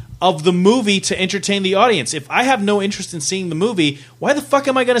 responsibility of the movie to entertain the audience. If I have no interest in seeing the movie, why the fuck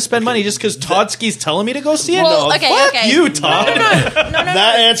am I going to spend money just because Toddski's telling me to go see it? Well, no, okay, fuck okay. you, Todd. no.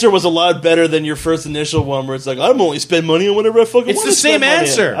 That answer was a lot better than your first initial one, where it's like I'm only spend money on whatever I fucking. It's want the to spend same money on.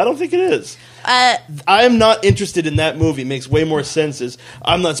 answer. I don't think it is. Uh, I am not interested in that movie. It makes way more sense. Is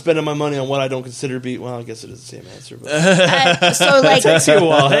I'm not spending my money on what I don't consider to be. Well, I guess it is the same answer. But. so like. Takes you a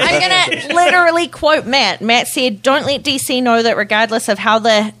while. Hey? I'm gonna literally quote Matt. Matt said, "Don't let DC know that regardless of how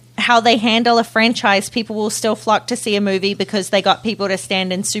they handle a franchise, people will still flock to see a movie because they got people to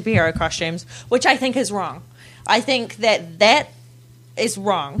stand in superhero costumes," which I think is wrong. I think that is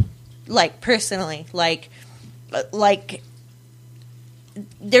wrong. Like personally, like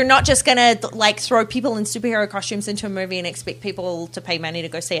they're not just gonna like throw people in superhero costumes into a movie and expect people to pay money to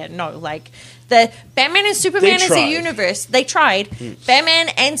go see it. No, like the Batman and Superman They as a tried. universe, they tried. Batman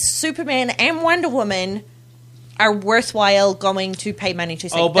and Superman and Wonder Woman are worthwhile going to pay money to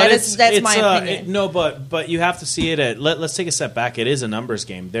see. Oh, but that's my opinion. no, but you have to see it at. Let's take a step back. It is a numbers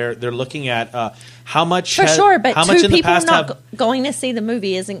game. They're looking at how much For sure, but how two much in the people past not have. going to see the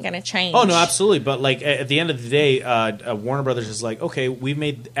movie isn't going to change. Oh no, absolutely. But like at the end of the day, Warner Brothers is like, okay, we've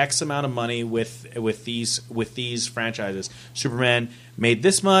made X amount of money with these franchises: Superman, made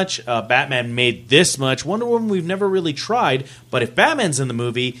this much, Batman made this much, Wonder Woman we've never really tried, but if Batman's in the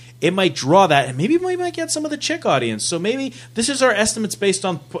movie, it might draw that, and maybe we might get some of the chick audience. So maybe this is our estimates based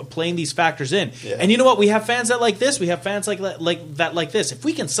on playing these factors in. Yeah. And you know what? We have fans that like this. We have fans like this. If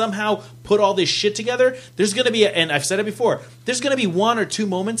we can somehow put all this shit together, there's going to be, and I've said it before, there's going to be one or two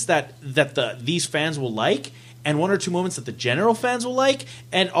moments that these fans will like, and one or two moments that the general fans will like,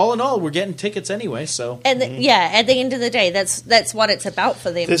 and all in all, we're getting tickets anyway. So, And at the end of the day, that's what it's about for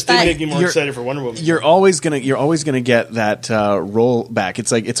them. This But- did make me more excited for Wonder Woman. You're always gonna get that roll back.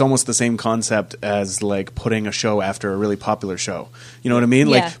 It's almost the same concept as like putting a show after a really popular show. You know what I mean?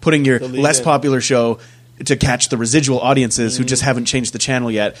 Yeah. Like putting your The lead less in. popular show to catch the residual audiences who just haven't changed the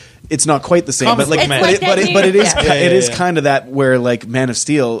channel yet. It's not quite the same, but like, It's like that it is here. it is Yeah. kind of that where like Man of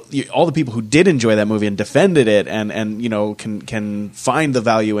Steel, all the people who did enjoy that movie and defended it and you know can find the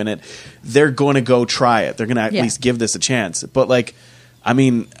value in it, they're going to go try it. They're going to at Yeah. least give this a chance. But like, I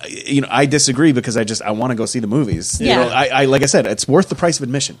mean, you know, I disagree because I want to go see the movies. Yeah. You know, I like I said, it's worth the price of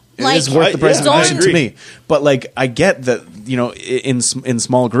admission. It Like- is worth the price of Yeah, I admission to agree. me. But like, I get that, you know, in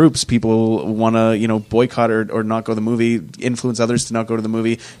small groups, people want to, you know, boycott or not go to the movie, influence others to not go to the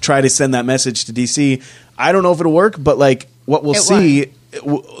movie, try to send that message to DC. I don't know if it'll work, but like, what we'll It see.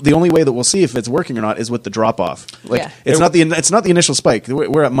 The only way that we'll see if it's working or not is with the drop off. Like Yeah. it's not the initial spike.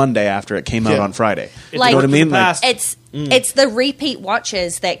 We're at Monday after it came out Yeah. on Friday. Like- you know what I mean? Like, It's the repeat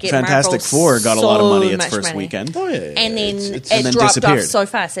watches that get Fantastic Marvel Four got a lot of money its much first money. weekend. Oh yeah, And then It's- it and then dropped disappeared. off so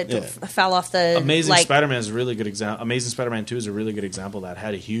fast. It Yeah. fell off the Amazing like, Spider-Man is a really good example. Amazing Spider-Man 2 is a really good example that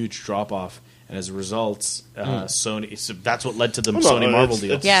had a huge drop off, and as a result, Sony. So that's what led to the Oh, no, Sony Marvel it's,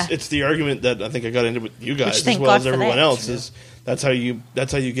 deal. It's, Yeah. it's the argument that I think I got into with you guys as thank well God as for everyone that. else is that's how you get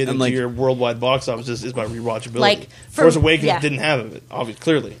And, into like- your worldwide box office is by rewatchability. Like, for- Force Awakens yeah. didn't have it, obviously,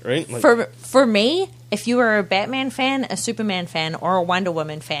 clearly, right? Like, for me, if you were a Batman fan, a Superman fan, or a Wonder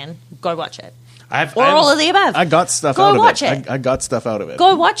Woman fan, go watch it. Or all of the above. I got stuff Go out of watch it. it. I got stuff out of it.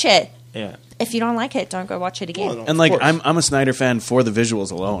 Go watch it. Yeah. If you don't like it, don't go watch it again. Well, no. And like Of course. I'm a Snyder fan for the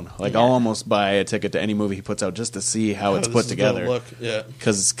visuals alone. Like I'll Yeah. almost buy a ticket to any movie he puts out just to see how it's this put is gonna together. Look, yeah.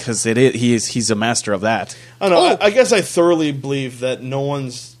 Because he's a master of that. I don't know. Oh. I guess I thoroughly believe that no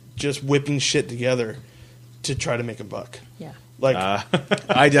one's just whipping shit together to try to make a buck. Yeah. Like,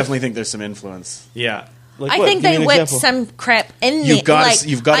 I definitely think there's some influence. Yeah. like I what? think Give me they an whipped example. some crap in You've there. got Like,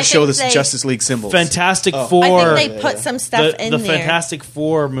 to I show think this they- Justice League symbols. Fantastic I Four. think they put some stuff in the there. Fantastic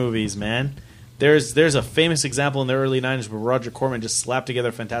Four movies, man. There's a famous example in the early 90s where Roger Corman just slapped together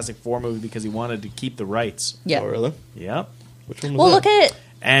a Fantastic Four movie because he wanted to keep the rights. Yeah. Oh, really? Yep. Which one was Well, that? look at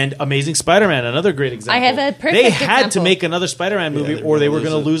And Amazing Spider-Man, another great example. I have a perfect They had to example. make another Spider-Man movie, they or they were were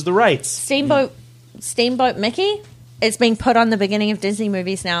gonna going to lose lose the rights. Steamboat Mickey. It's being put on the beginning of Disney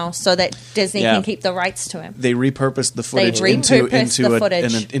movies now, so that Disney Yeah. can keep the rights to him, They repurposed the footage repurposed the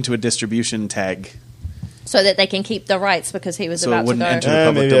footage. into a distribution tag. so that they can keep the rights because he was So it about to wouldn't go. enter the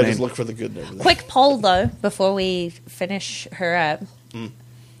public maybe I domain. just look for the good and everything. Quick poll though, before we finish her up.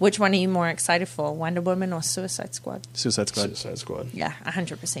 Which one are you more excited for, Wonder Woman or Suicide Squad? Suicide Squad. Suicide Squad. Yeah,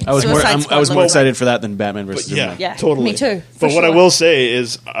 100%. I was more Squad more looks- excited for that than Batman But versus yeah, Superman. Yeah, totally. me too, for But what I sure. will say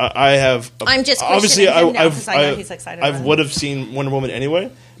is, I have. I'm just obviously questioning him now I've 'cause I know he's excited I about it. would have seen Wonder Woman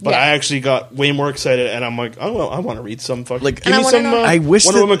anyway, but Yeah. I actually got way more excited, and I'm like, oh, well, I want to read some fucking. Like- give And I me wanna some. know- I wish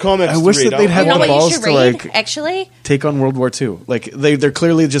Wonder that- Woman comics. I wish to read. that they'd have You know the what balls you should to, read? like- Actually, Take on World War II. Like they're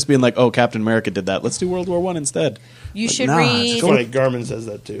clearly just being like, oh, Captain America did that. Let's do World War I instead. you Like, should nah, read. just It's go funny, Garmin says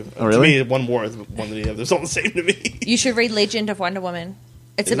that too. Oh, really? To me, one more is one that you have. They're all the same to me. You should read Legend of Wonder Woman.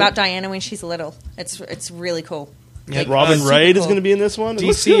 It's Is about it? Diana when she's little. It's really cool. Like, Robin super Wright is cool. going to be in this one. It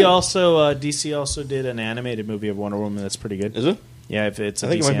looks DC good. also did an animated movie of Wonder Woman that's pretty good. Is it? Yeah, if it's a I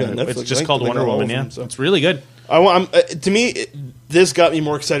think it DC might be on animated- Netflix. It's I just think called they Wonder got all Woman. of Yeah, them, so. it's really good. To me, this got me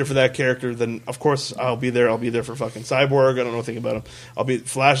more excited for that character than, of course, I'll be there. I'll be there for fucking Cyborg. I don't know anything about him.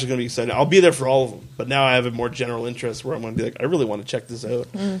 Flash is going to be excited. I'll be there for all of them. But now I have a more general interest where I'm going to be like, I really want to check this out.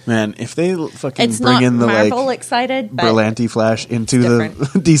 Man, if they fucking It's bring not in the Marvel like excited, but Berlanti Flash into the different.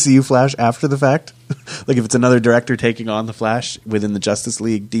 DCU Flash after the fact, like if it's another director taking on the Flash within the Justice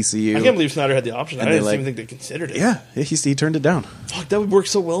League DCU, I can't believe Snyder had the option. I And didn't they, even like- think they considered it. yeah, he turned it down. Fuck, that would work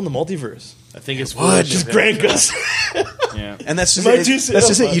so well in the multiverse. I think it's What? Just Grant Gus. Yeah. And that's just Might it. you say- That's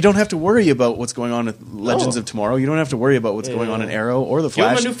just oh, it. You don't have to worry about what's going on with Legends No. of Tomorrow. You don't have to worry about what's going on in Arrow or the Give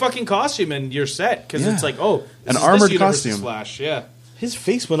him Flash. a new fucking costume and you're set because Yeah. it's like, oh, An this is armored this universe's costume. Flash, yeah. His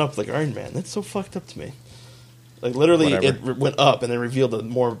face went up like Iron Man. That's so fucked up to me. Like literally, Whatever. it went up and then revealed a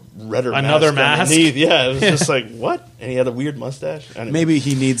more redder Another mask. mask? underneath. Yeah, it was just like what? And he had a weird mustache. Anyway. Maybe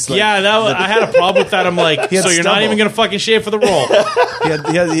he needs. Like, Yeah, I had a problem with that. I'm like, He had so you're not stubble. even going to fucking shave for the role.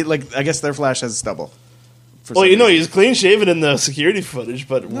 he had, like I guess their Flash has stubble. For Well, some you know, reason. he's clean shaven in the security footage,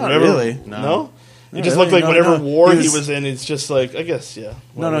 but whatever. really. No. It Not just really. looked like No, whatever no. war He he was- was in. It's just like, I guess, yeah.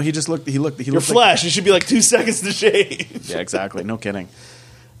 No, whatever. he just looked. He looked. Your looked Flash. It should be like 2 seconds to shave. Like, yeah, exactly. No kidding.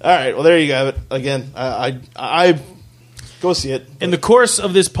 All right. Well, there you have it. Again, I go see it. In the course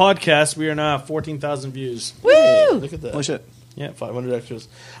of this podcast, we are now at 14,000 views. Hey, look at that. Holy shit. Yeah, 500 extras.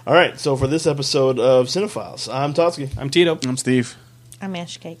 All right. So for this episode of Cinephiles, I'm Totsky. I'm Tito. I'm Steve. I'm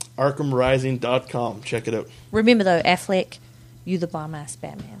Ash Cake. ArkhamRising.com. Check it out. Remember though, Affleck, you the bomb ass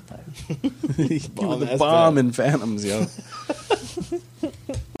Batman though. You were the Bomb-ass bomb bad. in Phantoms, yo.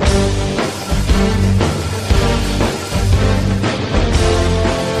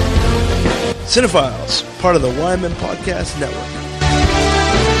 Cinephiles, part of the Wyman Podcast Network.